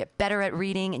you read, you get better at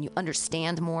reading, and you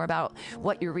understand more about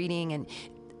what you're reading. And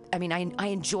I mean, I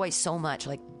enjoy so much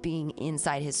like being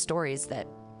inside his stories that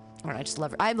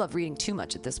I love reading too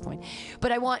much at this point.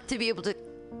 But I want to be able to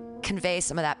convey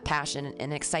some of that passion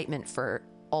and excitement for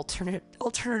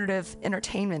alternative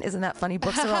entertainment. Isn't that funny?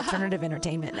 Books are alternative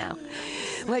entertainment now.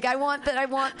 Like I want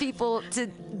people to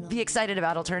be excited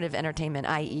about alternative entertainment,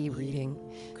 i.e. reading.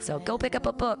 So go pick up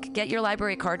a book, get your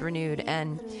library card renewed,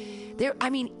 and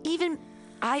even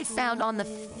I found on the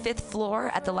 5th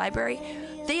floor at the library,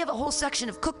 they have a whole section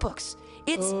of cookbooks.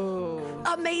 It's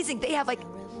amazing. They have like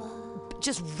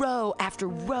just row after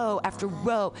row after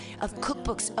row of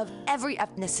cookbooks of every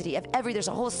ethnicity, there's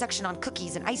a whole section on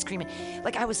cookies and ice cream. And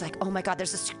like, I was like, oh my God,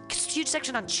 there's this huge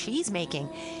section on cheese making.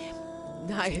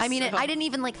 Nice. I mean, I didn't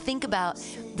even like think about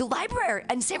the library.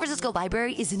 And San Francisco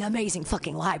Library is an amazing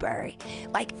fucking library.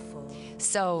 Like,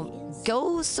 so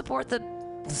go support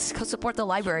the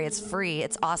library. It's free.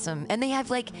 It's awesome. And they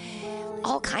have like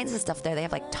all kinds of stuff there. They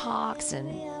have like talks, and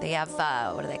they have,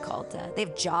 what are they called? They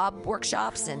have job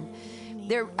workshops, and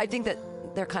I think that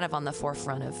they're kind of on the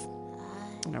forefront of,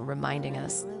 reminding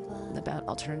us about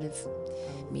alternative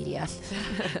media.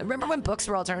 Remember when books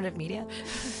were alternative media?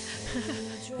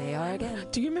 They are again.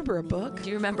 Do you remember a book? Do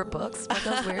you remember books? Are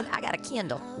those weird? I got a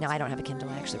Kindle. No, I don't have a Kindle.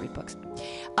 I actually read books.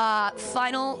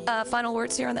 Final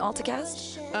words here on the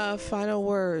Alta-Cast? Final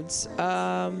words.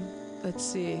 Let's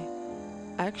see.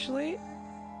 Actually,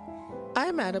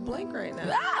 I'm at a blank right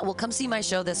now. Well, come see my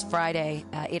show this Friday,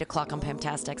 8 o'clock on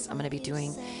Pamtastics. I'm going to be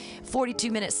doing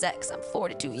 42-minute sex. I'm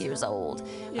 42 years old.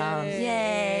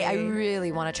 Yay. I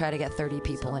really want to try to get 30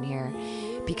 people in here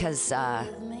because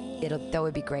that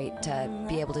would be great to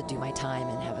be able to do my time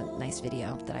and have a nice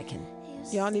video that I can.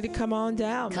 Y'all need to come on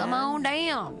down. Come on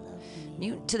down.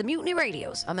 To the Mutiny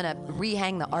Radios. I'm going to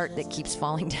rehang the art that keeps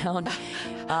falling down.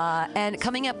 And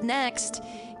coming up next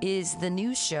is the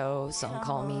news show, Some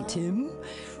Call Me Tim,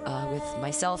 with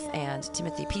myself and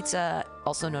Timothy Pizza,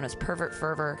 also known as Pervert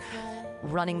Fervor,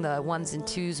 running the ones and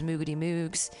twos Moogity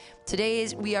Moogs. Today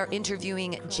we are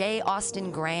interviewing J.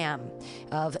 Austin Graham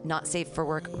of Not Safe for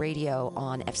Work Radio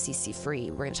on FCC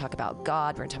Free. We're going to talk about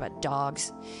God. We're going to talk about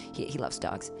dogs. He loves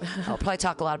dogs. I'll probably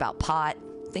talk a lot about pot,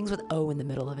 things with O in the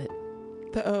middle of it.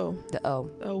 The O. The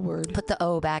O. O word. Put the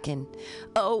O back in.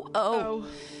 O.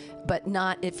 But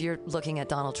not if you're looking at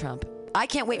Donald Trump. I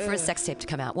can't wait for his sex tape to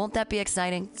come out. Won't that be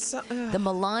exciting? The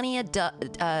Melania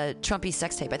Trumpy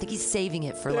sex tape. I think he's saving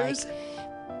it for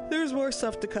There's more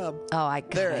stuff to come. Oh, I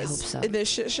hope so. In this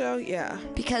shit show, yeah.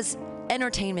 Because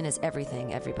entertainment is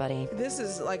everything, everybody. This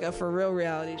is like a for real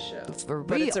reality show. For real.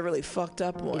 But it's a really fucked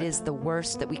up one. It is the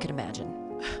worst that we could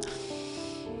imagine.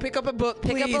 Pick up a book,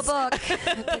 please. Pick up a book.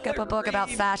 Pick up a book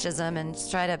about fascism and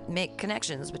try to make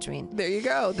connections between. There you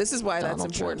go. This is why Donald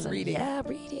that's important. Reading. Yeah,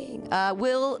 reading.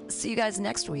 We'll see you guys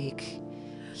next week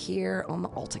here on the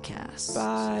Alta-Cast.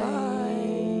 Bye.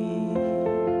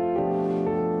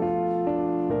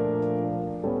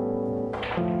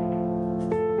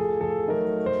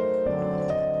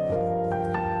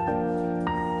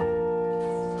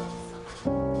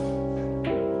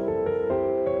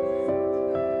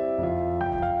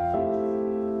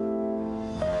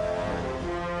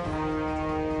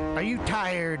 Are you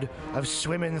tired of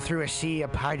swimming through a sea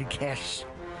of podcasts?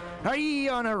 Are ye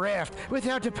on a raft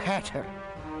without a paddle?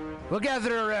 Well,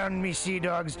 gather around me, sea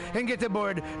dogs, and get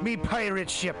aboard me pirate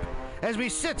ship as we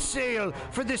set sail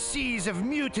for the seas of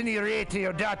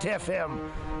MutinyRadio.fm.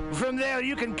 From there,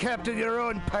 you can captain your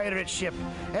own pirate ship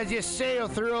as you sail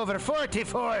through over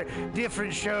 44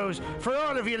 different shows for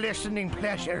all of your listening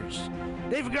pleasures.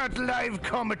 They've got live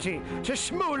comedy to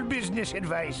small business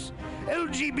advice,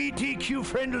 LGBTQ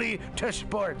friendly to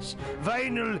sports,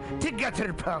 vinyl to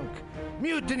gutter punk.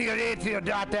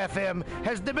 MutinyRadio.fm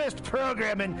has the best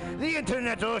programming the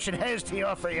internet ocean has to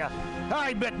offer you.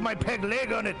 I bet my peg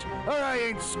leg on it, or I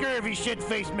ain't scurvy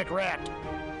shit-faced McRat.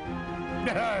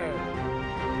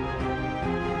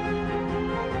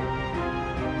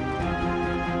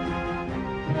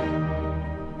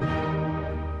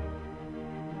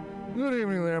 Good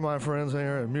evening there, my friends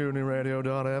here at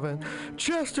MutinyRadio.fm.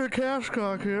 Chester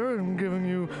Cashcock here, and giving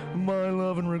you my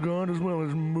love and regard as well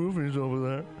as movies over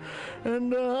there.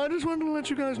 And I just wanted to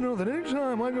let you guys know that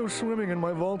anytime I go swimming in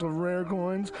my vault of rare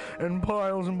coins and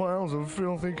piles of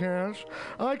filthy cash,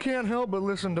 I can't help but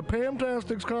listen to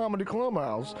Pamtastic's Comedy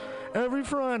Clubhouse every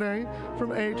Friday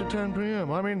from 8 to 10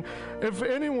 p.m. I mean, if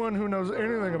anyone who knows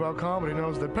anything about comedy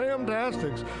knows that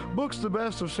Pamtastic's books the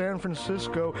best of San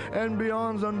Francisco and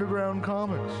beyond's underground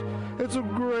comics. It's a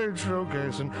great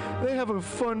showcase, and they have a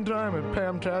fun time at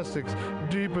Pamtastic's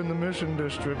deep in the Mission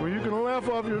District, where you can laugh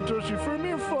off your tushy for a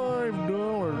mere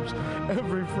 $5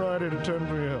 every Friday to 10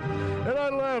 p.m. And I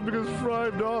laugh because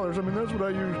 $5, I mean, that's what I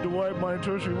use to wipe my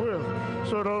tushy with.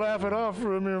 So to laugh it off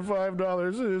for a mere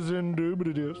 $5 is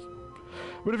indubitious.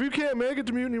 But if you can't make it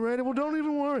to Mutiny Radio, well, don't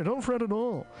even worry. Don't fret at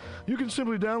all. You can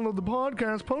simply download the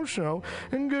podcast post-show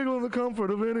and giggle in the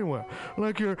comfort of anywhere,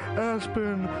 like your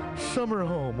Aspen summer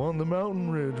home on the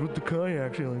mountain ridge with the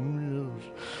kayak feeling.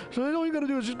 So all you got to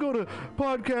do is just go to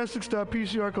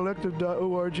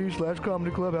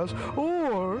podcastics.pcrcollective.org/comedy clubhouse,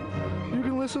 or you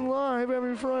can listen live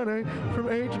every Friday from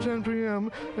 8 to 10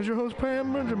 p.m. as your host,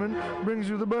 Pam Benjamin, brings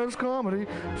you the best comedy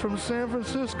from San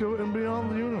Francisco and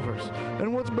beyond the universe.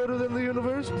 And what's better than the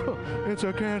universe? It's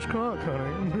a cash cock,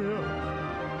 honey. Yeah.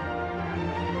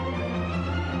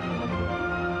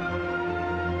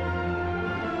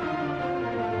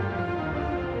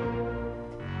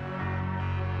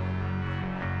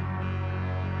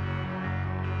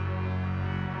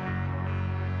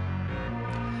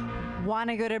 Want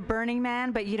to go to Burning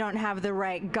Man, but you don't have the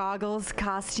right goggles,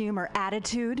 costume, or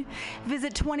attitude?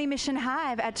 Visit 20 Mission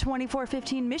Hive at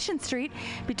 2415 Mission Street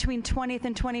between 20th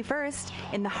and 21st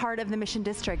in the heart of the Mission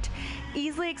District.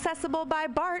 Easily accessible by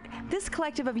BART, this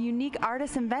collective of unique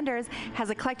artists and vendors has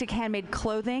eclectic handmade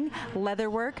clothing,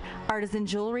 leatherwork, artisan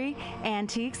jewelry,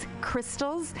 antiques,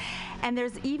 crystals, and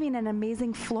there's even an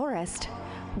amazing florist.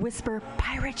 Whisper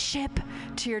pirate ship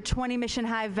to your 20 Mission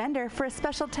Hive vendor for a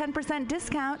special 10%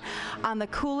 discount on the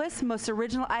coolest, most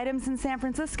original items in San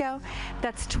Francisco.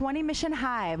 That's 20 Mission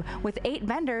Hive with 8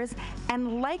 vendors,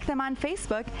 and like them on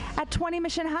Facebook at 20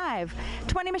 Mission Hive.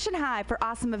 20 Mission Hive for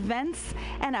awesome events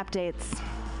and updates.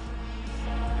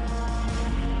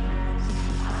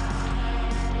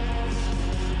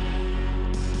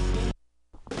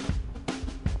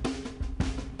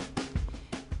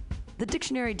 The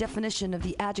dictionary definition of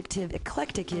the adjective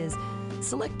eclectic is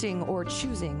selecting or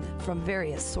choosing from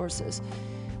various sources.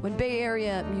 When Bay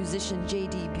Area musician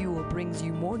J.D. Buell brings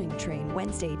you Morning Train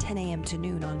Wednesday 10 a.m. to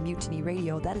noon on Mutiny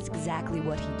Radio, that is exactly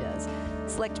what he does.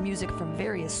 Select music from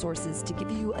various sources to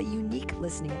give you a unique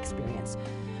listening experience.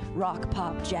 Rock,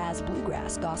 pop, jazz,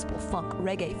 bluegrass, gospel, funk,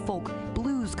 reggae, folk,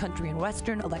 blues, country and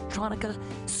western, electronica,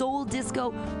 soul,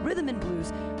 disco, rhythm and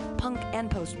blues, punk and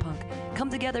post-punk come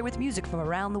together with music from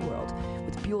around the world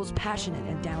with Buell's passionate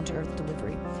and down-to-earth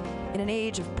delivery. In an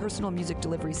age of personal music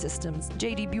delivery systems,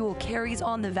 J.D. Buell carries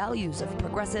on the values of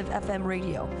progressive FM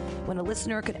radio when a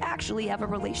listener could actually have a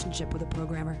relationship with a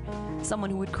programmer, someone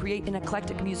who would create an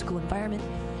eclectic musical environment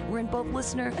wherein both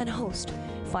listener and host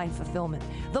find fulfillment.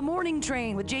 The Morning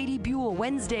Train with J.D. Buell,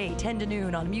 Wednesday, 10 to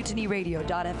noon on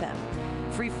MutinyRadio.fm.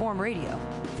 Freeform radio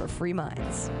for free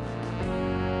minds.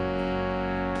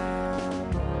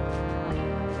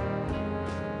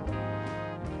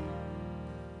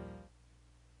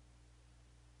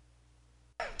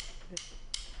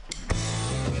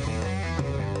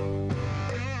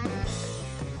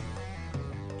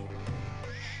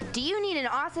 Do you need an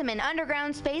awesome and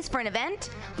underground space for an event?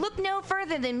 Look no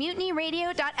further than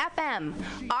MutinyRadio.fm.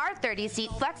 Our 30-seat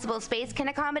flexible space can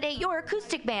accommodate your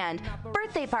acoustic band,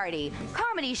 birthday party,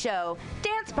 comedy show,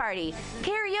 dance party,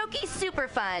 karaoke super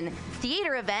fun,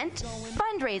 theater event,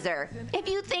 fundraiser. If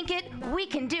you think it, we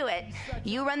can do it.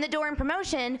 You run the door and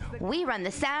promotion, we run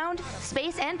the sound,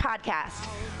 space, and podcast.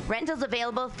 Rentals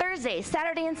available Thursday,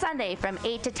 Saturday, and Sunday from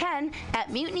 8 to 10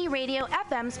 at Mutiny Radio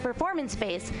FM's performance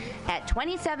space at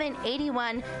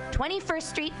 2781 21st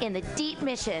Street in the Deep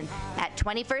Mission at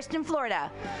 21st in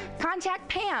Florida. Contact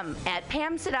Pam at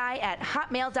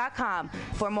pamsadai@hotmail.com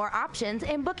for more options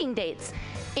and booking dates.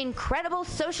 Incredible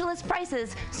socialist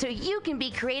prices so you can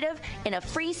be creative in a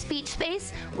free speech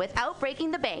space without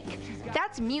breaking the bank.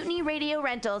 That's Mutiny Radio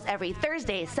Rentals every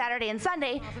Thursday, Saturday, and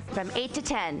Sunday from 8 to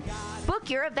 10. Book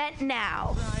your event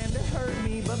now. Trying to hurt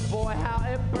me, but boy, how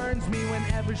it burns me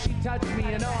whenever she touches me.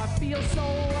 You know, I feel so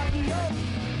lucky.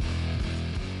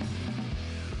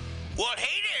 Well,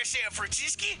 hey there, San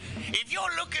Francisco. If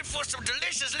you're looking for some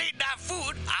delicious late-night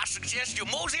food, I suggest you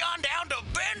mosey on down to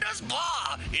Bender's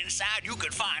Bar. Inside, you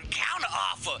can find counter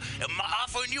offer,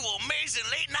 offering you amazing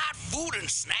late-night food food and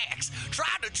snacks. Try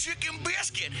the chicken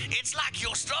biscuit. It's like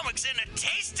your stomach's in a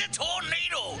tasty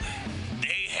tornado.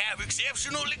 They have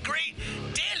exceptionally great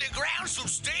daily ground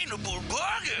sustainable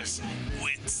burgers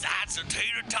with sides of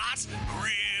tater tots,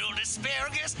 grilled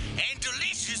asparagus, and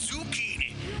delicious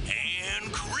zucchini,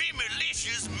 and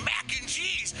creamy-licious mac and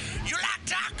cheese. You like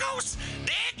tacos?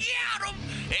 They got them.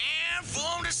 And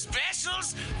from the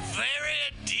specials,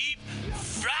 very deep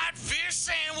fried fish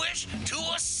sandwich to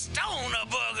a stoner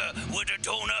burger with a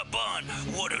donut bun.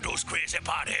 What are those crazy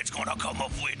potheads gonna come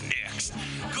up with next?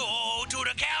 Go to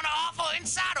the counter offer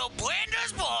inside of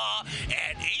Blender's Bar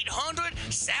at 800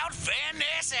 South Van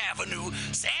Ness Avenue,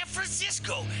 San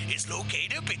Francisco. It's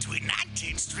located between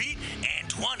 19th Street and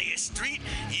 20th Street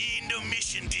in the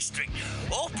Mission District.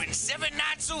 Open 7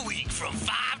 nights a week from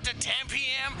 5 to 10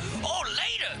 p.m. or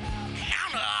later.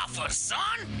 Counter offer,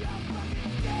 son.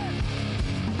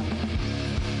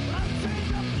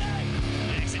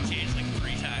 The accent changed like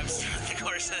 3 times throughout the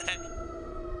course of that.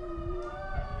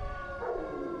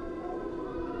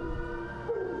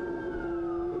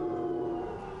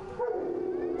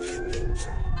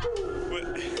 What?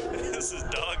 This is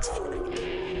dog's food.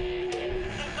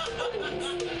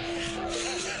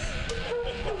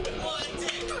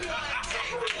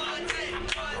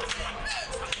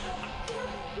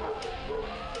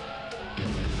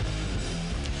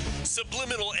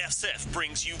 Subliminal SF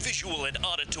brings you visual and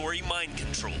auditory mind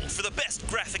control. For the best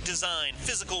graphic design,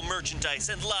 physical merchandise,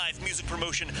 and live music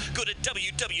promotion, go to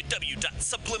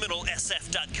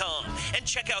www.subliminalsf.com and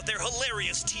check out their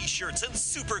hilarious t-shirts and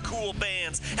super cool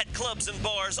bands at clubs and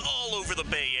bars all over the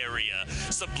Bay Area.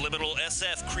 Subliminal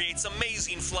SF creates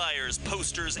amazing flyers,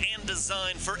 posters, and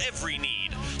design for every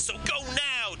need. So go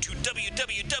now to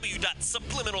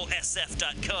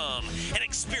www.subliminalsf.com and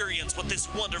experience what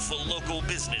this wonderful local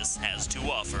business has to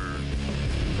offer.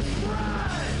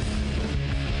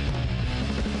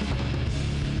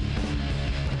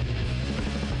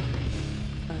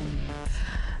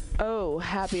 Oh,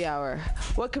 happy hour.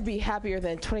 What could be happier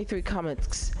than 23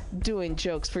 comics doing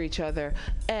jokes for each other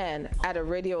and at a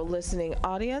radio listening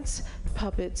audience?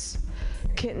 Puppets,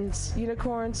 kittens,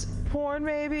 unicorns, porn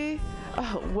maybe?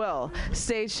 Oh, well,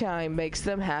 Stage Time makes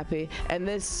them happy, and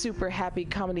this super happy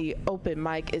comedy open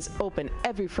mic is open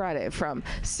every Friday from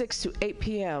 6 to 8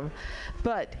 p.m.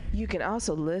 But you can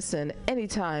also listen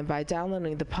anytime by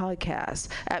downloading the podcast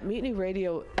at Mutiny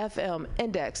Radio FM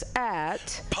Index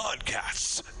at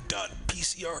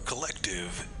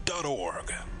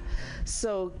podcasts.pcrcollective.org.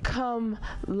 So come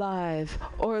live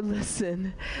or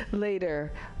listen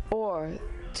later or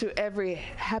to every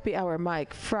happy hour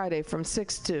mic Friday from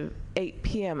 6 to 8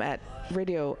 p.m. at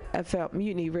Radio FM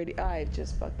Mutiny Radio. I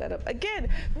just fucked that up again.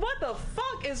 What the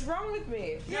fuck is wrong with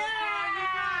me? Yeah!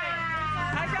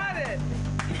 I got it.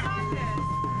 You got this.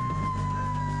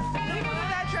 Leave it with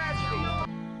that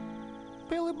tragedy.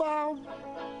 Billy Bob,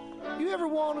 you ever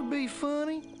want to be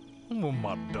funny? Well,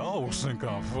 my dogs think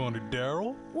I'm funny,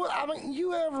 Daryl. Well, I mean,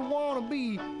 you ever want to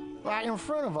be like in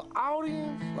front of an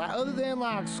audience, like other than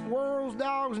like squirrels,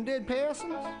 dogs, and dead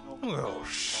peasants? Oh,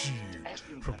 shit.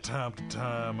 From time to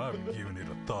time, I've given it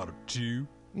a thought or two.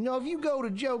 You know, if you go to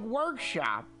Joke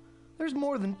Workshop, there's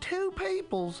more than 2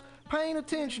 peoples paying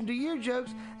attention to your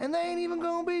jokes, and they ain't even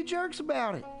gonna be jerks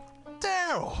about it.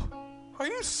 Daryl, are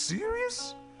you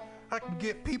serious? I can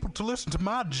get people to listen to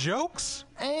my jokes?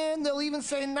 And they'll even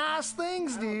say nice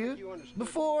things, dude,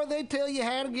 before they tell you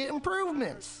how to get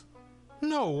improvements.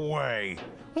 No way.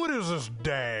 What is this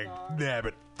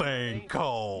dag-nabbit thing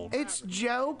called? It's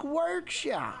Joke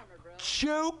Workshop.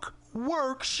 Joke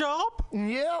Workshop?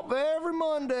 Yep, every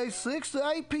Monday, 6 to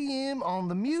 8 p.m. on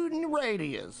the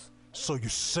MutinyRadio. So you're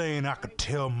saying I could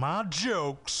tell my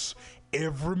jokes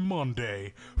every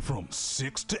Monday from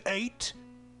 6 to 8?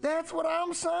 That's what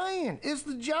I'm saying. It's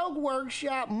the Joke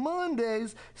Workshop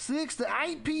Mondays, 6 to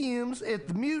 8 p.m. at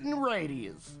the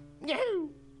MutinyRadio. Yahoo!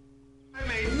 I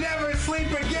may never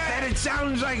sleep again. And it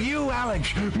sounds like you,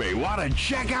 Alex, may want to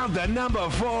check out the number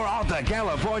 4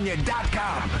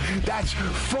 AltaCalifornia.com. That's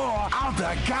 4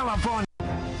 Alta California.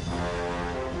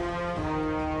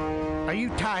 Are you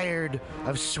tired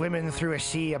of swimming through a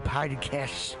sea of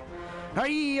podcasts? Are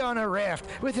ye on a raft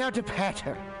without a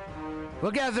paddle?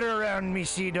 Well, gather around me,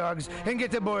 sea dogs, and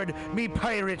get aboard me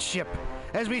pirate ship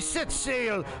as we set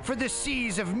sail for the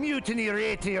seas of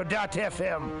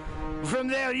MutinyRadio.fm. From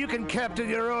there, you can captain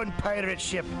your own pirate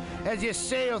ship as you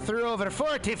sail through over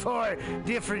 44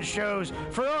 different shows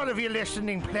for all of your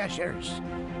listening pleasures.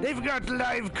 They've got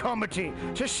live comedy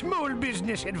to small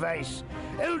business advice,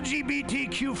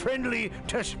 LGBTQ friendly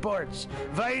to sports,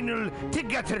 vinyl to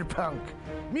gutter punk.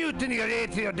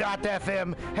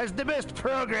 MutinyRadio.fm has the best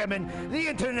programming the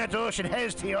internet ocean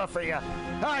has to offer you.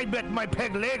 I bet my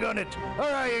peg leg on it, or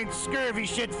I ain't scurvy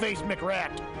shit-faced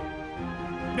McRat.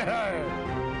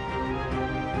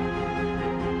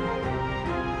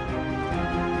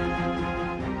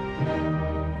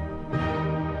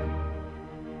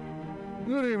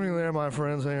 Good evening there, my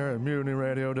friends here at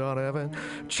MutinyRadio.fm.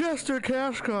 Chester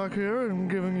Cashcock here, and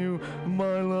giving you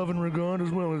my love and regard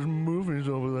as well as movies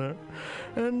over there.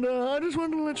 And I just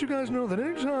wanted to let you guys know that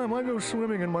anytime I go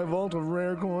swimming in my vault of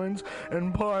rare coins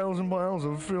and piles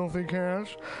of filthy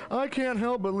cash, I can't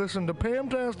help but listen to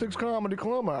Pamtastic's Comedy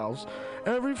Clubhouse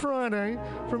every Friday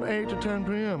from 8 to 10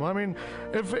 p.m. I mean,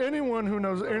 if anyone who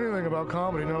knows anything about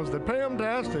comedy knows that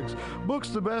Pamtastic's books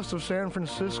the best of San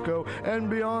Francisco and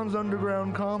beyond's underground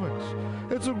comics.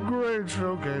 It's a great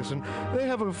showcase, and they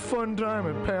have a fun time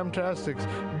at Pamtastic's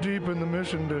deep in the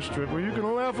Mission District, where you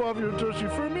can laugh off your tushy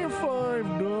for a mere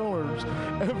 $5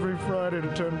 every Friday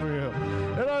to 10 p.m.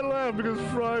 And I laugh because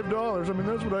 $5, I mean,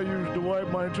 that's what I use to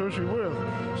wipe my tushy with.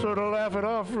 So to laugh it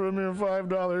off for a mere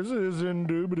 $5 is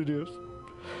indubitious.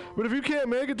 But if you can't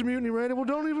make it to Mutiny Radio, well,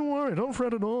 don't even worry. Don't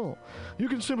fret at all. You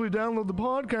can simply download the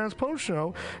podcast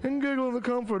post-show and giggle in the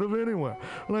comfort of anywhere,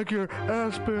 like your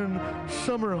Aspen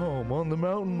summer home on the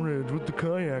mountain ridge with the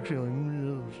kayak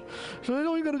feeling. So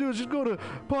all you got to do is just go to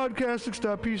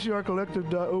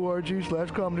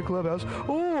podcastics.pcrcollective.org/comedy clubhouse,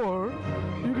 or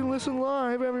you can listen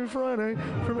live every Friday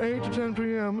from 8 to 10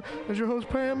 p.m. as your host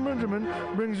Pam Benjamin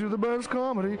brings you the best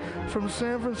comedy from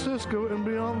San Francisco and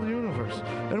beyond the universe.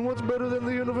 And what's better than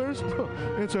the universe?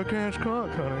 It's a cash cock,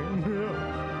 honey.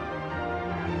 Yeah.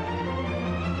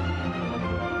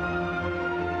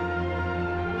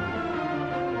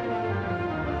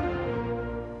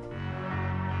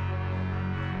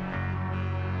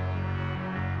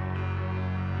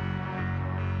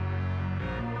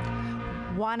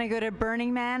 Want to go to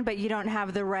Burning Man, but you don't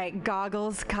have the right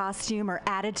goggles, costume, or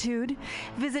attitude?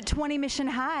 Visit 20 Mission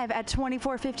Hive at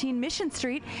 2415 Mission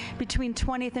Street between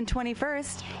 20th and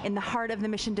 21st in the heart of the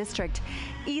Mission District.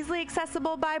 Easily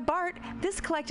accessible by BART, this collective